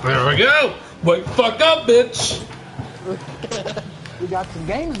it up. There we go. Wake the fuck up, bitch. We got some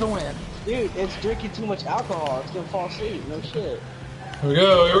games to win. Dude, it's drinking too much alcohol. It's gonna fall asleep. No shit. Here we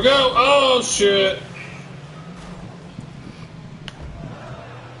go. Here we go. Oh shit.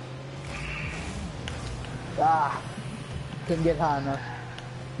 Couldn't get high enough.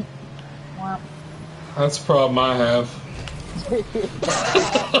 That's a problem I have.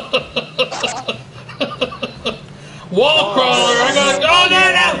 Wall crawler! I gotta go! Oh,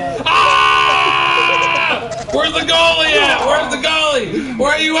 no! Ah! Where's the goalie at? Where's the goalie?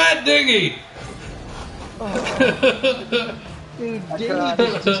 Where are you at, Diggy? Dude,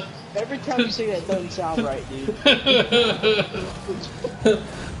 Diggy just, every time you say that, it doesn't sound right, dude.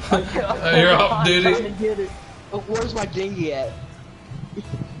 You're off duty. Oh, where's my dinghy at?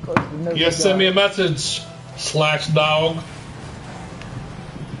 You send me a message, /dog.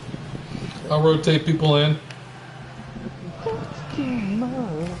 I'll rotate people in.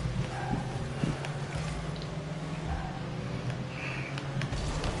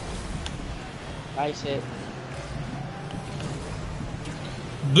 Nice hit.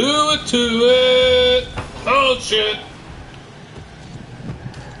 Do it to it! Oh shit!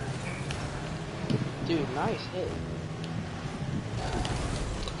 Dude, nice hit.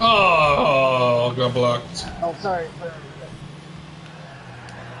 Oh, got blocked. Oh, sorry.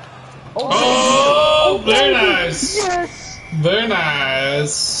 Oh, very nice. Yes! Very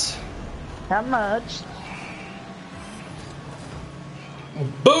nice. How much?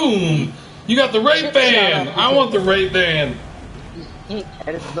 Boom! You got the rape band. I want the rape band. And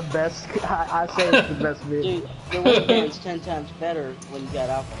it's the best. I say it's the best video. Dude, the rape band's 10 times better when you got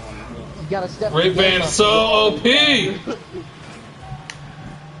alcohol in your hands. You gotta step. Rape band's so OP.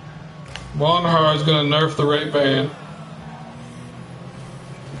 Wanhar's gonna nerf the rape band.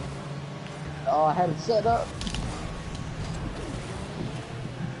 Oh, I had it set up.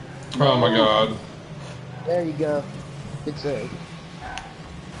 Oh my god. There you go. Good save.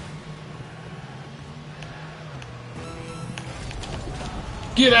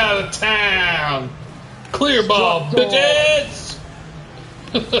 Get out of town! Clear ball, bitches!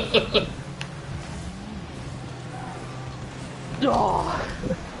 Oh,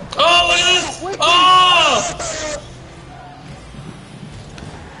 Oh, look at this! Oh!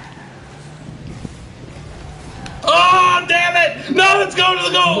 Oh, damn it! No, it's going to the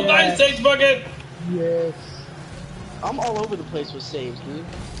goal! Yes. Nice H bucket! yes. I'm all over the place with saves, dude.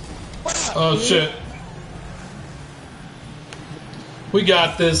 Oh, shit. We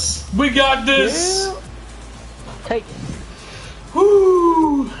got this. We got this! Yeah. Take it.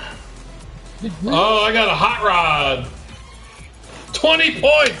 Woo! Oh, I got a hot rod. 20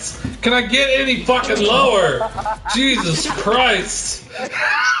 points! Can I get any fucking lower? Jesus Christ!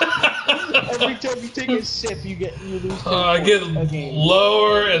 Every time you take a sip, you lose 10 I get points a game.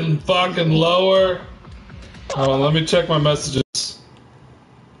 lower and fucking lower. Oh, let me check my messages.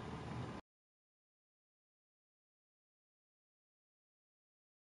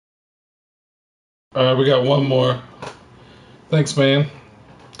 Alright, we got one more. Thanks, man.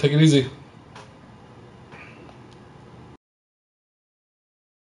 Take it easy.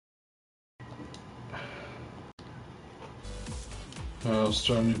 I'll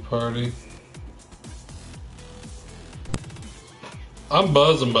start a new party. I'm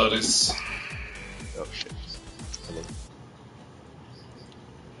buzzing, buddies. Oh shit. Hello.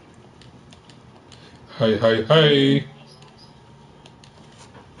 Hey, hey, hey.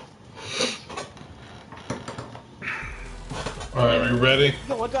 Alright, are you ready?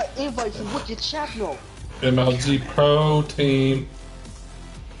 Yo, I got invites from Wicked Chapno. MLG Pro Team.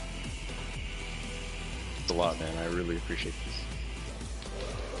 It's a lot, man. I really appreciate this.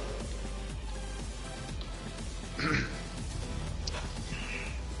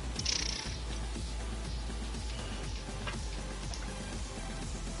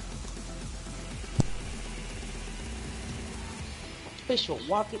 Official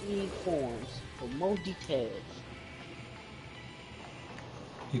Rocket League forums for more details.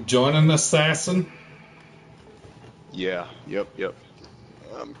 You joining Assassin? Yeah. Yep.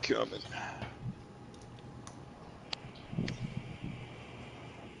 I'm coming.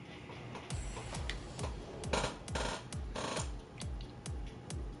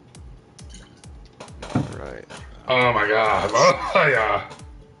 Right. Oh my god. Oh yeah.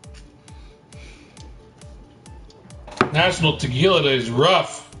 National Tequila Day is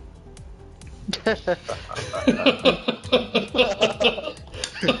rough.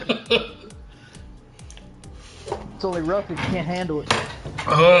 It's only rough if you can't handle it.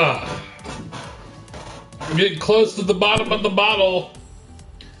 I'm getting close to the bottom of the bottle.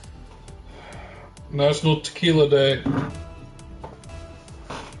 National Tequila Day.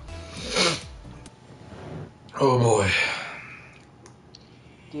 Oh boy.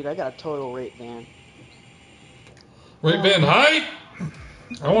 Dude, I got a total rape ban. Rape band height?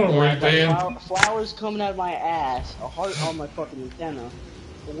 I want a I rape got band. flowers coming out of my ass, a heart on my fucking antenna,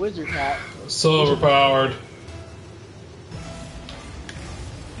 a wizard hat. So overpowered.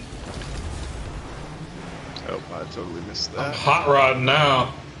 I totally missed I'm that. hot rod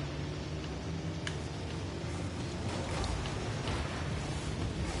now.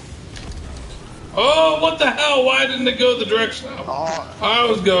 Oh, what the hell? Why didn't it go the direction I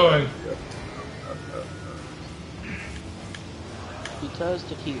was going? Because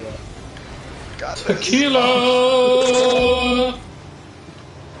tequila. Got this. Tequila!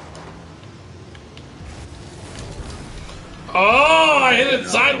 Oh, I hit it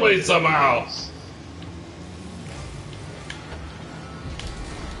sideways somehow.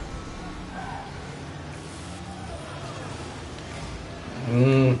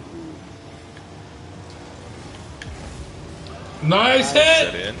 Nice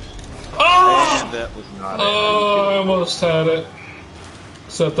Set hit! in. Oh! And that was not Oh, I almost had it.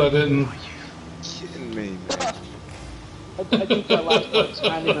 Except I didn't. kidding me, man. I think that last part's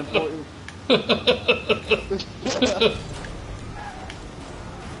kind of important.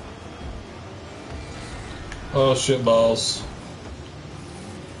 Oh, shit balls.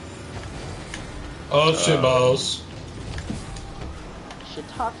 Oh, shit balls.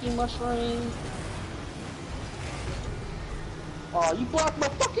 Shiitake mushroom. Oh, you blocked my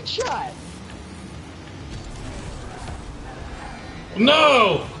fucking shot.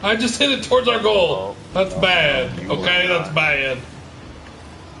 No! I just hit it towards our goal. That's bad. Okay, that's bad.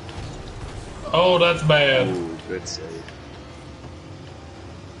 Oh, that's bad. Ooh, good save.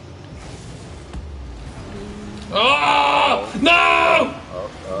 Oh! No!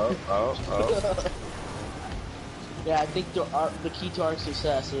 Oh. Yeah, I think the key to our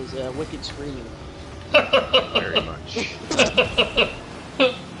success is wicked screaming. Very much. Is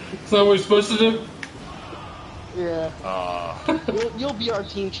that what we're supposed to do? Yeah. You'll be our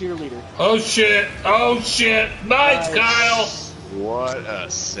team cheerleader. Oh shit! Oh shit! Nice, Kyle! What a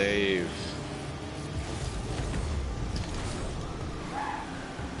save.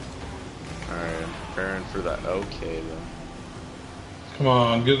 Alright, I'm preparing for that. Okay, then. Come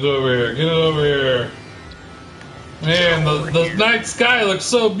on, get it over here. Get it over here. Man, the night sky looks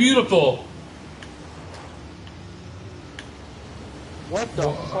so beautiful. What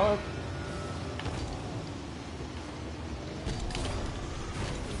the fuck?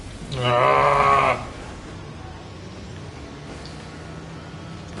 Ah.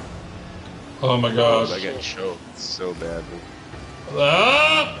 Oh my I gosh. got choked so badly.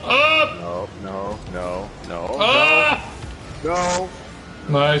 Up! No. Ah! No.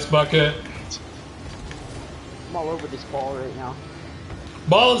 Nice bucket. I'm all over this ball right now.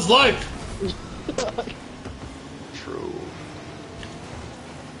 Ball is life. True.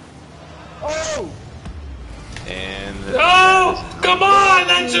 Oh! And Oh! Come on!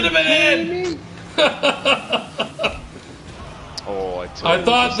 That should have been in! oh, I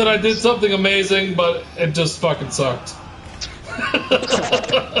thought that I did something amazing, but it just fucking sucked.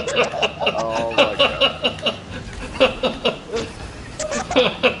 Oh my god.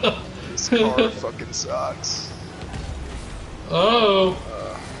 This car fucking sucks. Oh.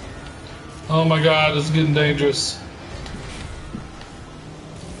 Oh my god, this is getting dangerous.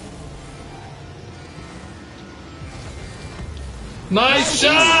 Nice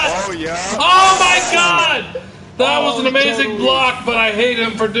shot! Oh yeah. Oh my god! That was an amazing block, but I hate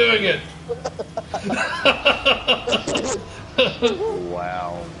him for doing it.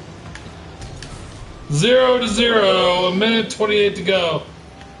 Wow. 0-0, a minute 28 to go.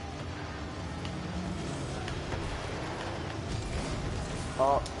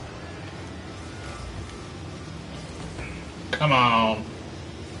 Oh. Come on.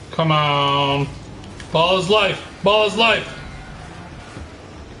 Come on. Ball is life. Ball is life.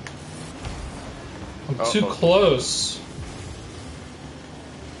 I'm too close.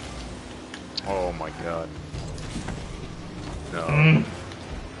 Oh my god. No.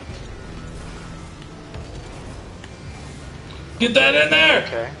 Get that in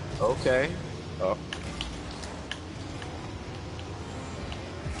there! Okay. Oh.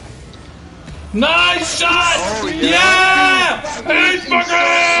 Nice shot! Oh, yeah! Ace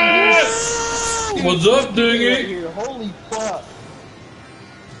bucket! What's up, Dingy? Here. Holy fuck.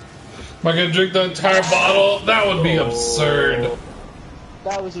 Am I gonna drink the entire bottle? That would be absurd.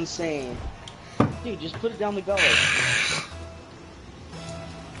 That was insane. Dude, just put it down the gullet.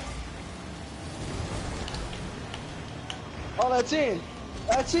 Oh, that's in.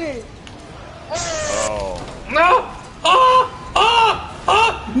 That's in. Oh. No! Oh! Oh!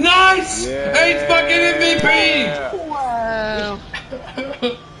 Oh! Nice! Yeah. Ace bucket MVP! Wow.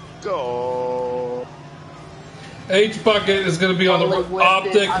 Go. H bucket is gonna be on the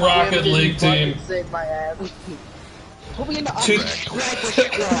Optic Rocket League team. Save my ass. Put me in the Two-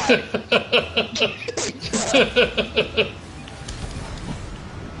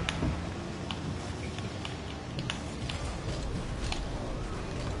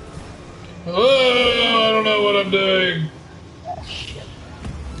 Oh, I don't know what I'm doing.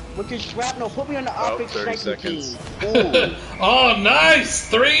 With your shrapnel, put me on the optics 30 second seconds. team. Ooh. Oh, nice!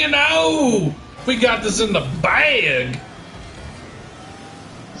 3-0! We got this in the bag!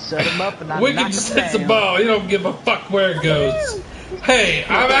 Set him up and I We can knock just him hit the down. ball. You don't give a fuck where it goes. Hey,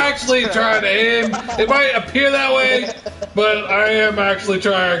 I'm actually trying to aim. It might appear that way, but I am actually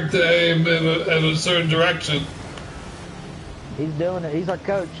trying to aim in a certain direction. He's doing it. He's our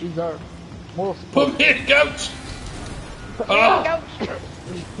coach. He's our moral Put support. me in, coach! Put me on, Oh. coach.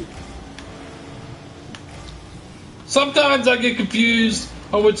 Sometimes I get confused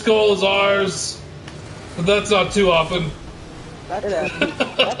on which goal is ours, but that's not too often. That's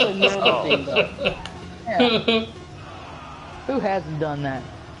a normal thing, though. Yeah. Who hasn't done that?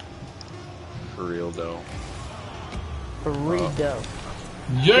 For real though. For Rido.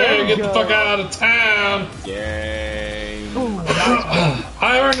 Yeah, get the fuck out of town! Yay!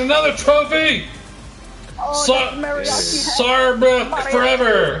 I earned another trophy! Oh, that's Mariachi hat. Sarbrook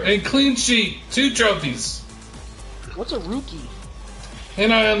forever! And clean sheet, 2 trophies. What's a rookie?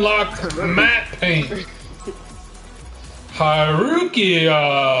 And I unlocked matte paint. Harukia!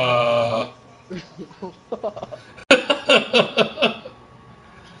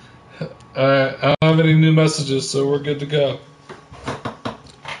 Alright, I don't have any new messages, so we're good to go.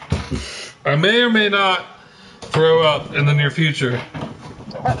 I may or may not throw up in the near future.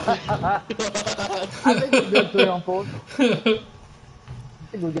 I think we're good 3-on-4. I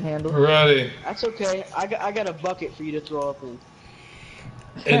think we can handle it. Ready. That's okay. I got a bucket for you to throw up in.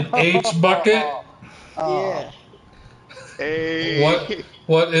 An H bucket? Yeah. Hey!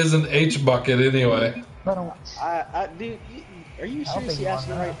 What is an H bucket anyway? Dude, are you I don't think seriously you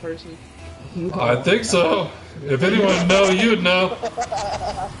asking the want right person? I think so. If anyone would know, you'd know.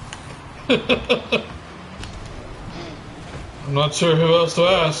 I'm not sure who else to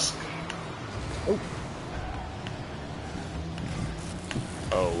ask.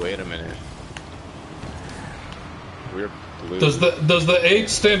 Oh, wait a minute. We're blue. Does the H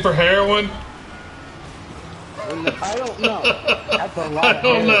stand for heroin? I don't know. That's a lot I of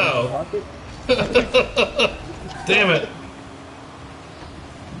don't hair in know. the bucket. Damn it.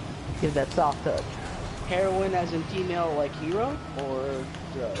 Give that soft touch. Heroin as in female, like hero, or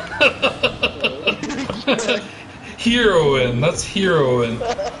drug? Heroin. That's heroin.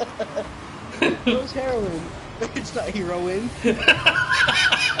 What's heroin? It's not heroin.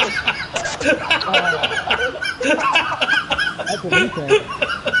 That's what he said.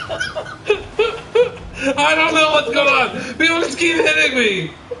 I don't know what's going on. People just keep hitting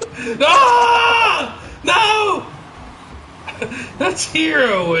me. No! No! That's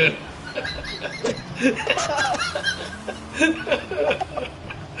heroin.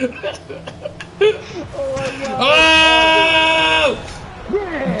 Oh!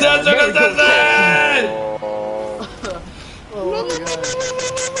 Desert is desert! Oh my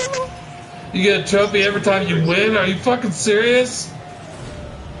god. You get a trophy every time you win? Are you fucking serious?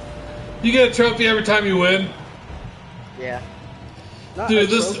 You get a trophy every time you win? Yeah. Not Dude, a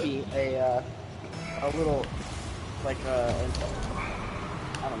this- trophy, a little, like I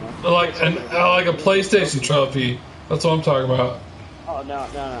don't know. Like a PlayStation trophy. That's what I'm talking about. Oh no.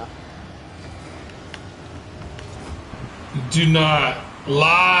 Do not.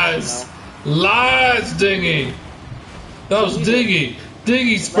 Lies. Lies, Dingy. That was Dingy.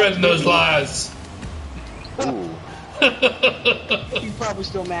 Dingy spreading those lies. Ooh. You're probably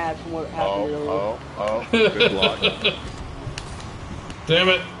still mad from what happened earlier. Oh. Good luck. Damn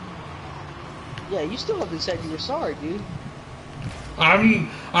it. Yeah, you still haven't said you were sorry, dude. I'm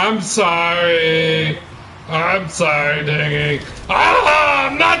sorry. I'm sorry, Dingy. Ah,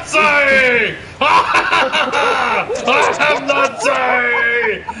 I'm not sorry. I'm not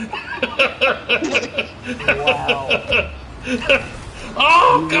sorry. Wow.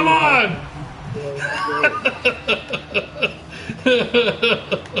 Oh, come on.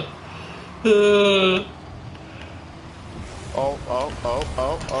 Oh.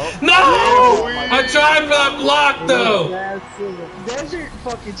 No! I tried for that block though. Desert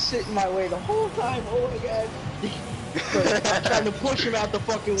fucking sit in my way the whole time. Oh my god. I'm trying to push him out the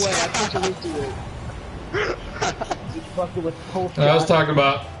fucking way. I push him into it. Fucking with pulse I was shot. talking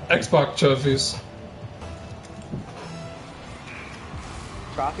about Xbox trophies.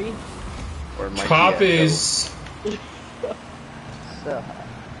 Trophy? Or Mikey Trophies. So,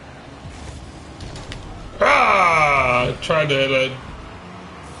 Ah! I tried to hit it.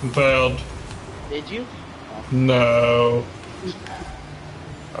 And failed. Did you? No.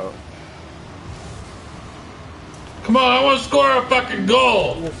 Oh. Come on, I want to score a fucking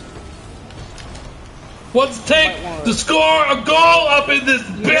goal. What's it take to score a goal up in this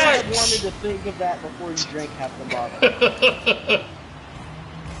You might have wanted bitch? to think of that before you drank half the bottle.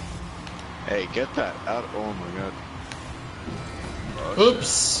 Hey, get that out. Oh my god. Oh,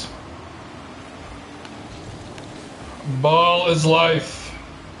 Oops. Ball is life.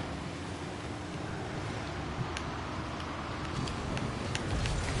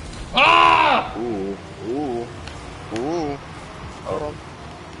 Ah! shit. Ooh. Ooh. Ooh. Oh.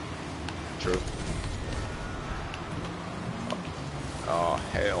 True. Oh,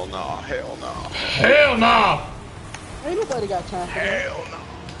 hell no. Hell no. Hell no! Ain't nobody got time for that. Hell no.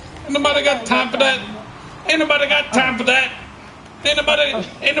 Ain't nobody got time for that. Ain't nobody got time for that. Ain't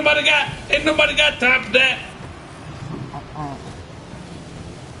nobody got time for that.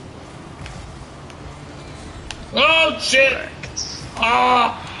 Oh shit!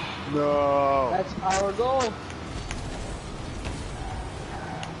 Ah! No. That's our goal.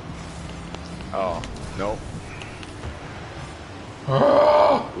 Oh, nope.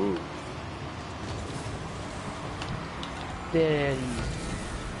 Ah! Ooh. Daddy.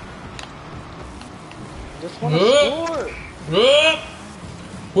 Just want to Whoop. score. Whoop!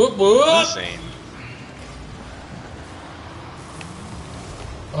 Whoop whoop! Insane.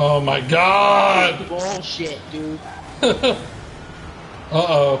 Oh my god! Bullshit, dude. Uh-oh.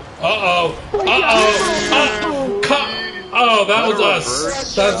 Uh-oh. Uh-oh. Oh, that was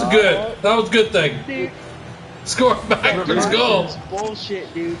us. That's good. That was a good thing. Score back. Let's go.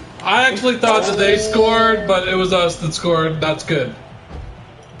 Bullshit, dude. I actually thought that they scored, but it was us that scored. That's good.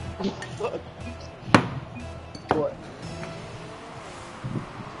 What?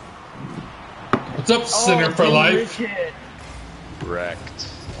 What's up, sinner for life? Wrecked.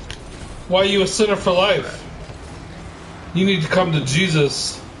 Why are you a sinner for life? You need to come to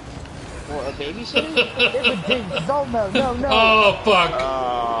Jesus. Or a babysitter? Jesus. Oh, no. Oh, fuck.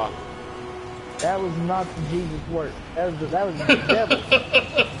 That was not the Jesus work. That was the devil.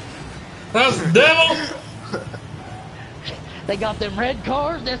 That was the devil? They got them red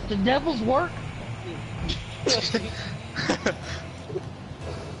cars. That's the devil's work.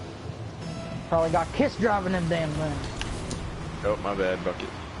 Probably got Kiss driving them damn things. Oh, my bad, bucket.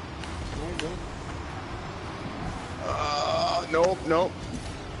 Nope, nope.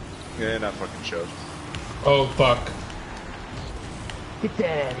 Yeah, not fucking showed. Oh, fuck. Get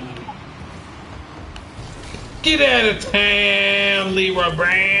that out of here. Get out of town, Leroy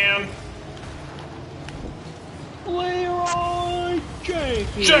Brown. Leroy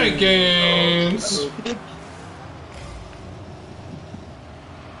Jenkins. Jenkins.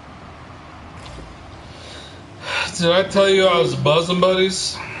 Did I tell you I was buzzing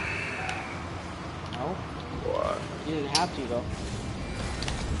buddies? No, What? you didn't have to though.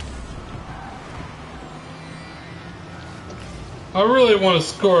 I really want to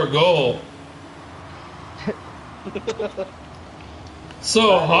score a goal.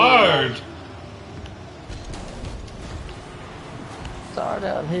 So hard. Start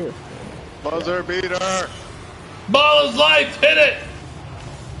out here. Buzzer beater! Ball is life. Hit it.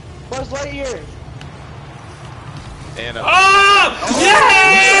 Buzz Lightyear. And a Oh!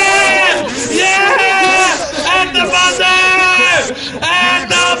 Yeah! Yeah! At the buzzer! At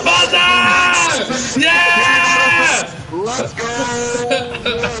the buzzer! Yeah! let's go!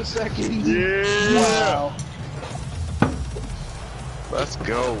 1 second. Yeah! Wow. Let's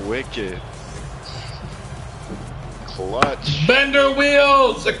go, Wicked. Clutch. Bender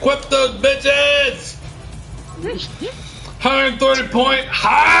wheels! Equip those bitches! 130 point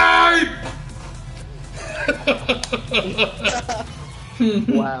hype!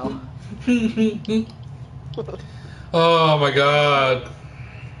 Wow. Oh my god.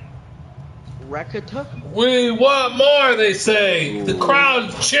 Rakata. We want more, they say. The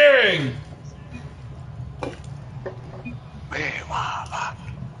crowd's cheering.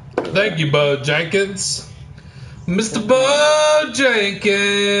 Thank you, Bo Jenkins. Mr. Bo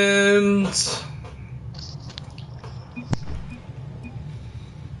Jenkins.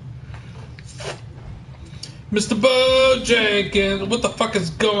 Mr. Bo Jenkins. What the fuck is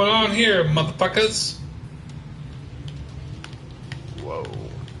going on here, motherfuckers? Whoa.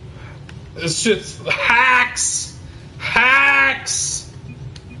 This shit's hacks! Hacks!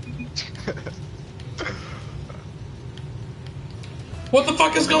 What the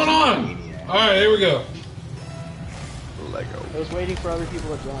fuck is going on? Alright, here we go. Lego. I was waiting for other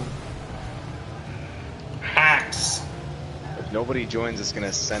people to join. Hacks. If nobody joins, it's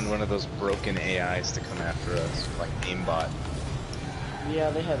gonna send one of those broken AIs to come after us, like aimbot. Yeah,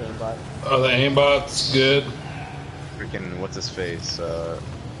 they have aimbot. Oh, the aimbot's good. Freaking what's his face? Oh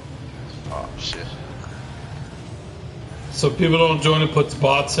shit. So people don't join and puts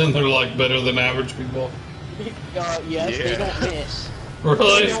bots in, they're like better than average people. Yes, they Yeah. don't miss.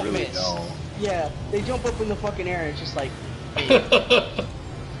 Really? They don't Really miss. don't. Yeah, they jump up in the fucking air and it's just like,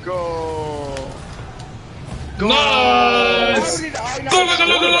 Go. Nice! how did I not Go, go, go, score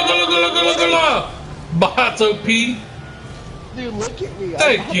go, go, that? go, go, go, go, go, go. Bots OP. Dude, look at me.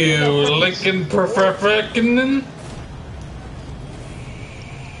 Thank you, Lincoln Perfection.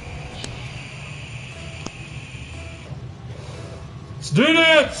 Let's do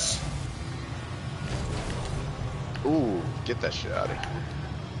this! Ooh, get that shit out of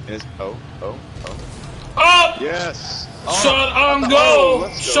here. Oh. Up! Yes. Shot on Oh, goal!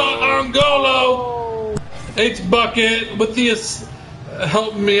 let's go. Shot on goal! H bucket with the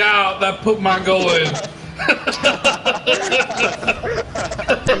helping me out. That put my goal in.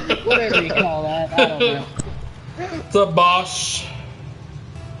 Whatever you call that, I don't know. What's up, Bosch?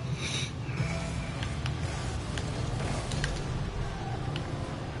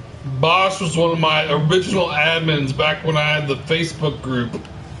 Bosch was one of my original admins back when I had the Facebook group.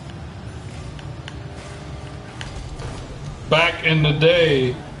 Back in the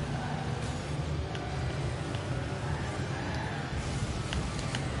day.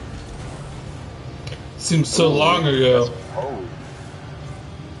 Seems so long ago. Oh.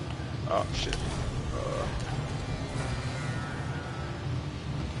 Oh shit.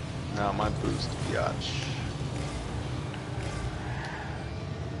 Now my boost, biatch.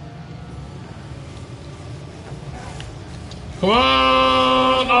 Come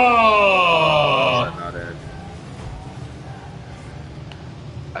on! Oh! Not in.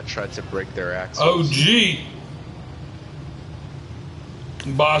 I tried to break their axles. OG.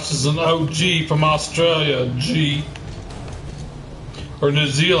 Bosch is an OG from Australia. G. Or New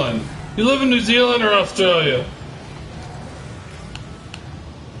Zealand. You live in New Zealand or Australia?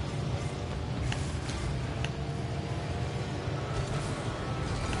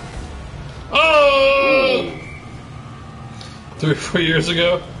 Oh! 3 or 4 years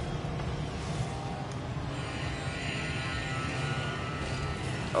ago.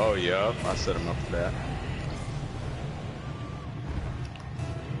 Oh yeah, I set him up for that.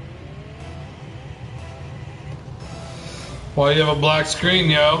 Why you have a black screen,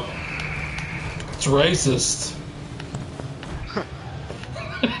 yo? It's racist.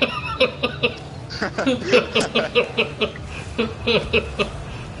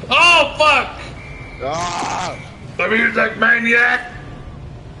 Oh fuck! Ah! The music maniac!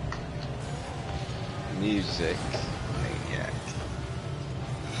 Music maniac.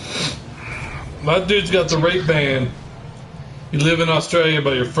 My dude's got the rape ban. You live in Australia,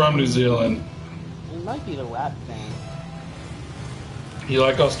 but you're from New Zealand. It might be the rap thing. You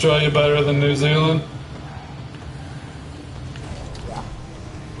like Australia better than New Zealand? Yeah.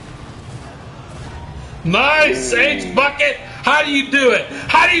 Nice, H Bucket. How do you do it?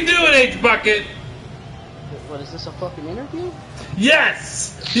 How do you do it, H Bucket? What, is this a fucking interview?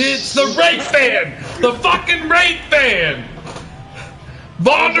 Yes, it's the rape fan. The fucking rape fan.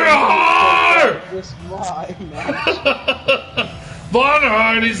 Vonderhaar. This my match.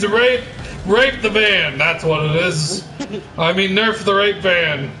 Vonderhaar needs to rape the van. That's what it is. I mean, nerf the rape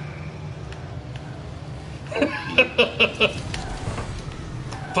van.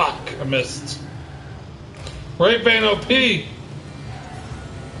 Fuck, I missed. Rape van OP. 2.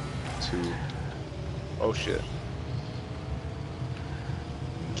 Oh shit.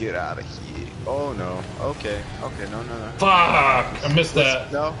 Get out of here. Oh no. Okay. Okay. No. Fuck, I missed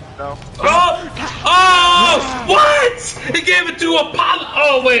that. No. Oh! What? He gave it to Apollo.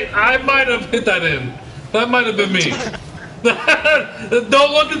 Oh wait, I might have hit that in. That might have been me.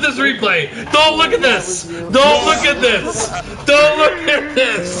 Don't look at this replay. Don't look at this. Don't look at this. Don't look at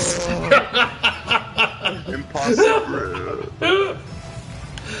this. Impossible.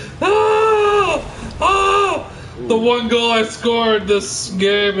 Oh, the one goal I scored this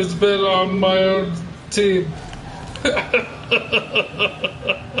game has been on my own team.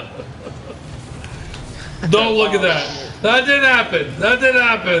 Don't look at that. That didn't happen. That didn't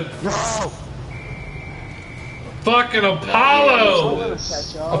happen. No. Fucking Apollo.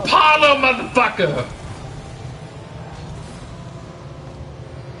 Apollo, motherfucker.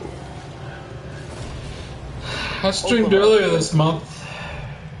 I streamed earlier this month.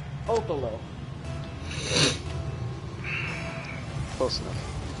 Opalo. Close enough.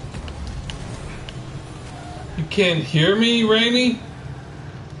 You can't hear me, Rainy?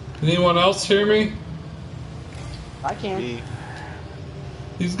 Can anyone else hear me? I can. Me.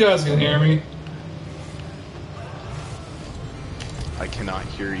 These guys can hear me. I cannot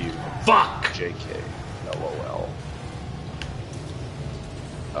hear you. Fuck! JK. LOL.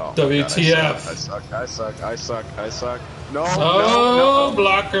 Oh, WTF. I suck. No, Oh,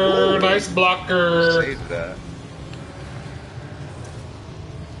 blocker. Nice blocker. Save that.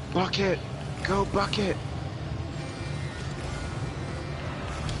 Bucket. Go, Bucket.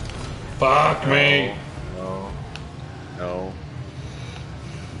 Fuck me. No.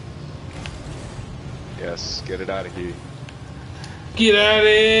 Yes, get it out of here. Get out of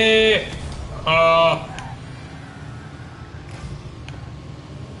here.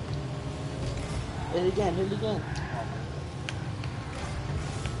 Hit it again.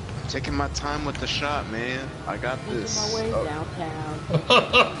 Taking my time with the shot, man. I got this. Making my way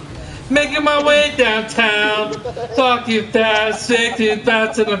downtown. Making my way downtown. Fuck you, fast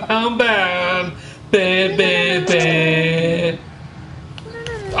 16,000 and homebound. Baby.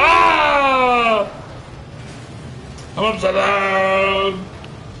 Ah! I'm upside down.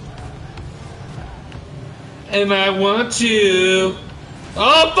 And I want you.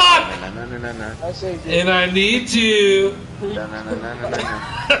 Oh, fuck! I saved you. And I need you.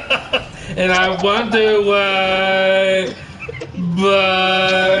 And I wonder why.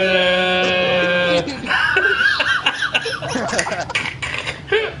 But.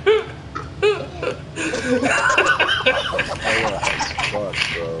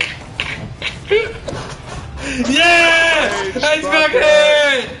 Yeah! Ice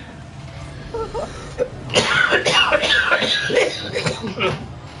bucket!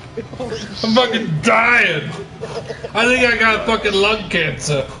 I'm fucking dying. I think I got fucking lung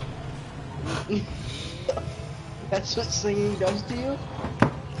cancer. That's what singing does to you?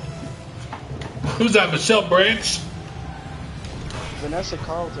 Who's that, Michelle Branch? Vanessa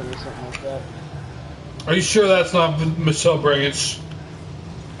Carlton or something like that. Are you sure that's not Michelle Branch?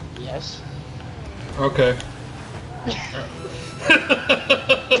 Yes. Okay.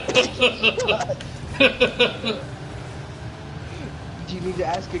 Do you need to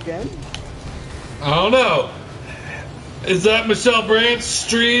ask again? I don't know. Is that Michelle Branch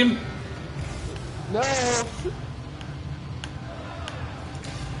stream? No.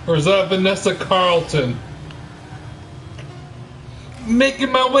 Or is that Vanessa Carlton?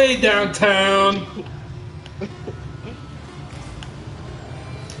 Making my way downtown.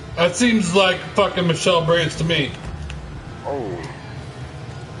 That seems like fucking Michelle Branch to me. Oh.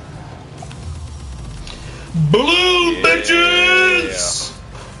 Blue bitches!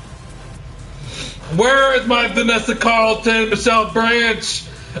 Where is my Vanessa Carlton, Michelle Branch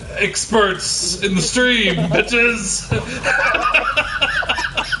experts in the stream, bitches?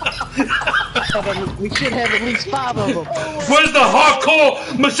 We should have at least 5 of them. Where's the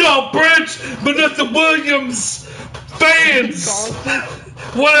hardcore Michelle Branch, Vanessa Williams fans?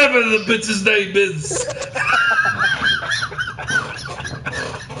 Whatever the bitch's name is.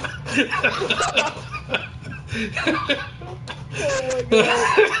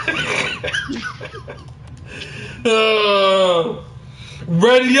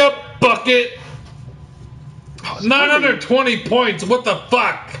 Ready up, Bucket. 920 points. What the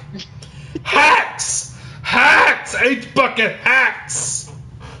fuck? Hacks! H-Bucket hacks!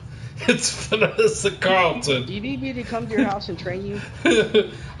 It's Vanessa Carlton. Do you need me to come to your house and train you?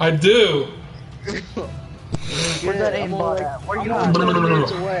 I do. Where's that I'm aimbot only at? Where you I'm going? 20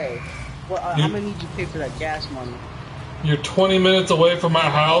 minutes away. Well, I'm gonna need you to pay for that gas money. You're 20 minutes away from my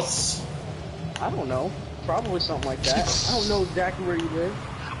house. I don't know. Probably something like that. I don't know exactly where you live.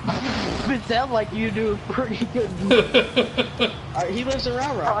 It sounds like you do pretty good. He lives in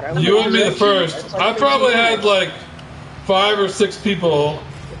Round Rock. I live You in and me the Round Rock. first. That's like I probably 15 had like 5 or 6 people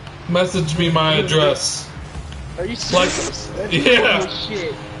message me my address. Are you serious? That's yeah.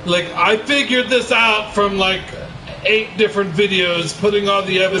 shit. Like, I figured this out from like 8 different videos, putting all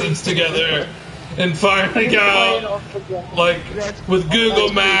the evidence together, and finding out, like, with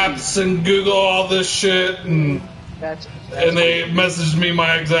Google Maps and Google all this shit, and they messaged me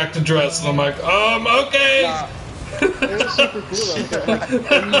my exact address, and I'm like, okay. It was super cool though. Like,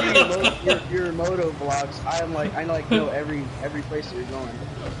 when you do your moto vlogs, I know every place that you're going.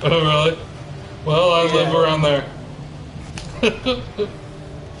 Oh, really? Well, I live around there.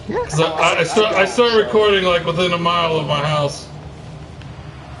 Cause I start recording like within a mile of my house.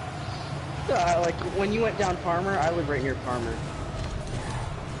 Like when you went down Palmer, I live right near Palmer.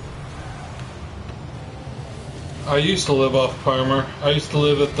 I used to live off Palmer. I used to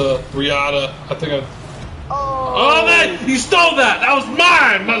live at the Riata. I think I. Oh man! You stole that! That was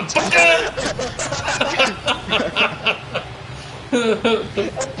mine, motherfucker! I'm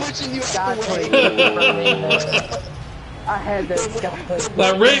pushing you God, out the way. I had that.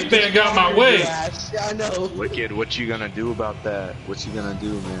 That rape band got my way. Yeah, I know. Wicked, what you gonna do about that? What you gonna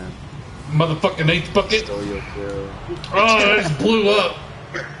do, man? Motherfucking H-Bucket. Stole your kill. Oh, I just blew up.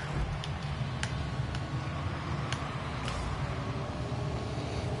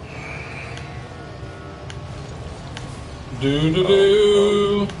 Do do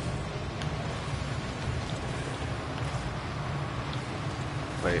do.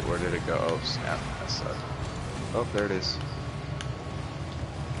 Wait, where did it go? Oh, snap. That's oh, there it is.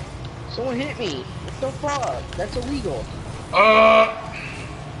 Someone hit me. What the fuck? That's illegal. Oh,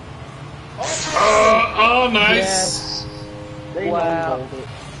 nice. Yes. They Wow. know it.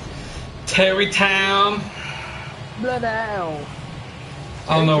 Terrytown. Blood out.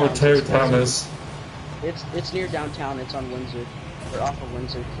 I don't know where Terrytown is. It's near downtown. It's on Windsor. Or off of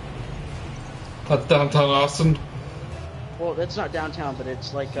Windsor. That's downtown Austin. Well, it's not downtown, but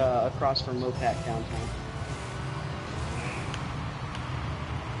it's like across from Mopac downtown.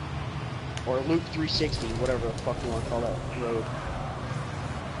 Or Loop 360, whatever the fuck you want to call that road.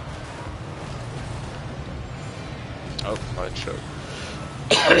 Oh, I choked.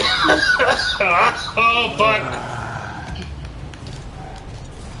 Oh, fuck.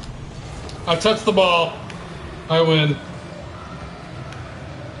 I touched the ball. I win.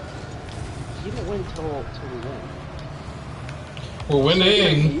 You don't win till we win. We're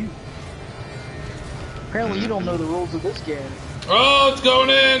winning. Apparently you don't know the rules of this game. Oh, it's going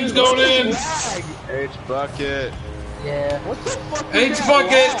in. It's going in. H bucket. Yeah. What the fuck? H is that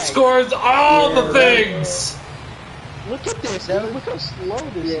bucket lag? scores all the things. Look at this, dude. Look how slow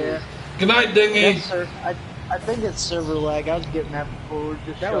this is. Good night, Dingy. Yes, sir. I think it's server lag. I was getting that before.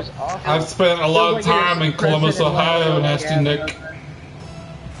 That was awful. I've spent a lot of time in Columbus, Ohio, Nasty Nick.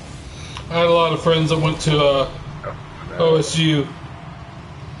 I had a lot of friends that went to OSU,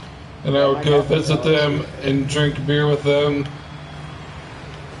 and I would go visit them and drink beer with them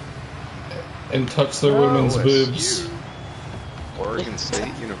and touch their women's boobs. Oregon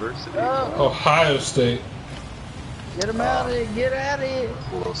State University. Ohio State. Get him out of here. Get out of here.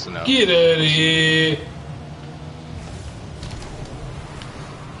 Close enough. Get out of here.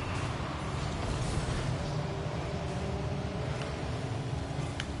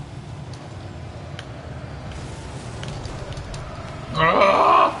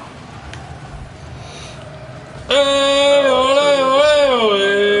 Ah!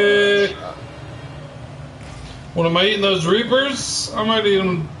 When am I eating those Reapers? I might eat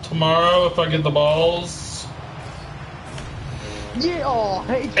them tomorrow if I get the balls. Yeah, oh,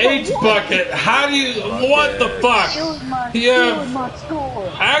 H bucket. How do you? What the fuck? Yeah. my score.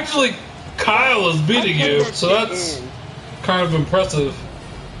 Actually, Kyle is beating you, so that's kind of impressive.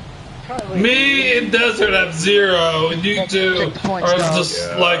 Me and Desert have 0, and you two are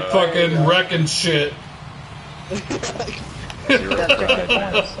just like fucking wrecking shit.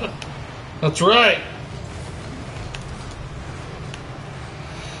 That's right.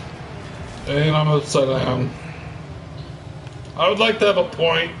 And I'm upside down. I would like to have a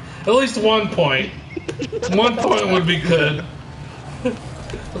point. At least 1 point. 1 point would be good.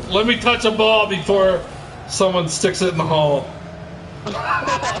 Let me touch a ball before someone sticks it in the hole.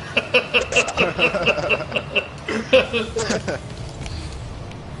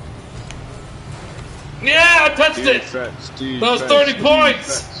 Yeah, I touched it! That was 30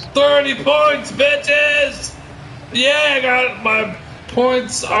 points! 30 points, bitches! Yeah, I got my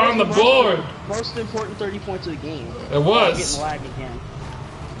points on the board. Most important 30 points of the game. It was. Getting lag again.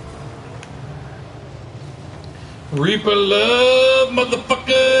 Reaper love,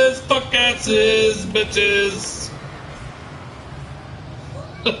 motherfuckers, fuck asses, bitches.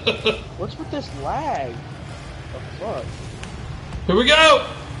 What's with this lag? What the fuck? Here we go!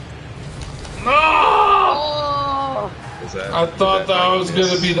 No! I thought that was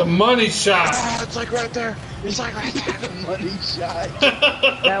gonna be the money shot. Oh, it's like right there. It's like right there. Money shot.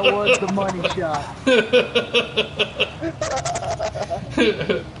 That was the money shot.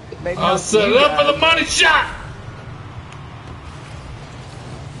 Maybe I'll not set you it up for guys. the money shot!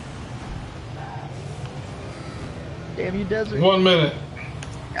 Damn you, Desert. 1 minute.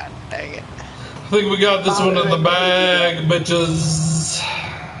 God dang it. I think we got this one in the bag, bitches.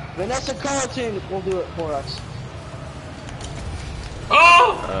 Vanessa Carlton will do it for us.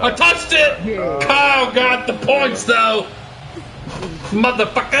 Oh! I touched it! Yeah. Kyle got the points, though.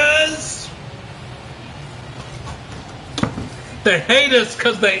 Motherfuckers! They hate us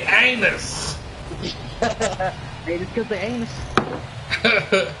because they ain't us. Hate us because they ain't us.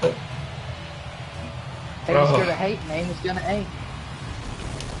 Hate Oh. us because they hate and ain't us gonna ain't. I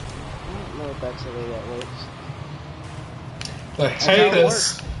don't know if that's the way that works. They hate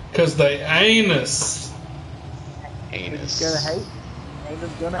us because they ain't us. Hate us Anus. gonna hate. Ain't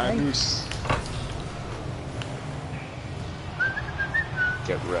us gonna ain't. Anus.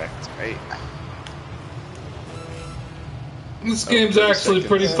 Get wrecked, right? This game's actually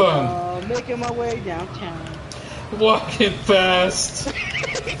pretty fun. Making my way downtown. Walking fast.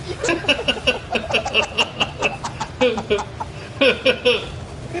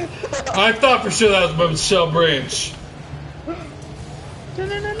 I thought for sure that was Michelle Branch.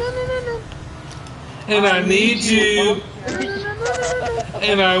 And I need you.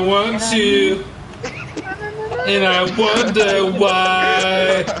 And I want you. And I wonder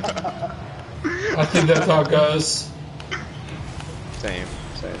why. I think that's how it goes. Same.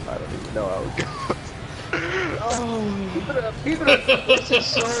 I don't even know how it goes. This is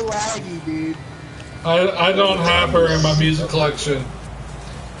so laggy, dude. I don't have her in my music collection.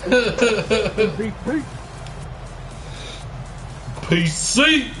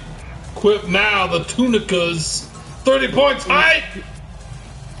 PC! Equip now the Tunicas. 30 points high!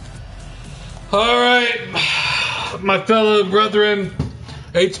 Alright, my fellow brethren,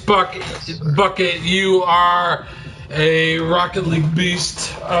 Bucket, you are a Rocket League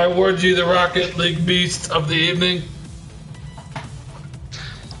beast. I award you the Rocket League beast of the evening.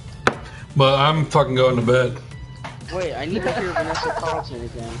 But I'm fucking going to bed. Wait, I need to hear Vanessa Carlton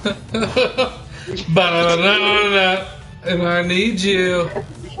again. And I need you.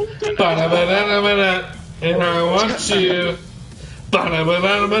 And I want you.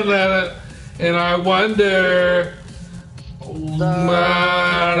 And I wonder.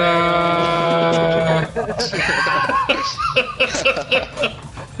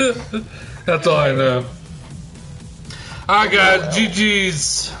 That's all I know. Alright guys,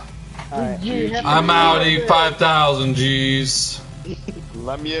 GG's. Right. I'm out, eat 5,000 G's.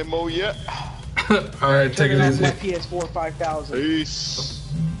 Alright, take it easy. My PS4 5000. Peace.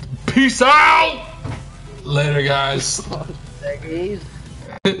 Peace out! Later guys. He's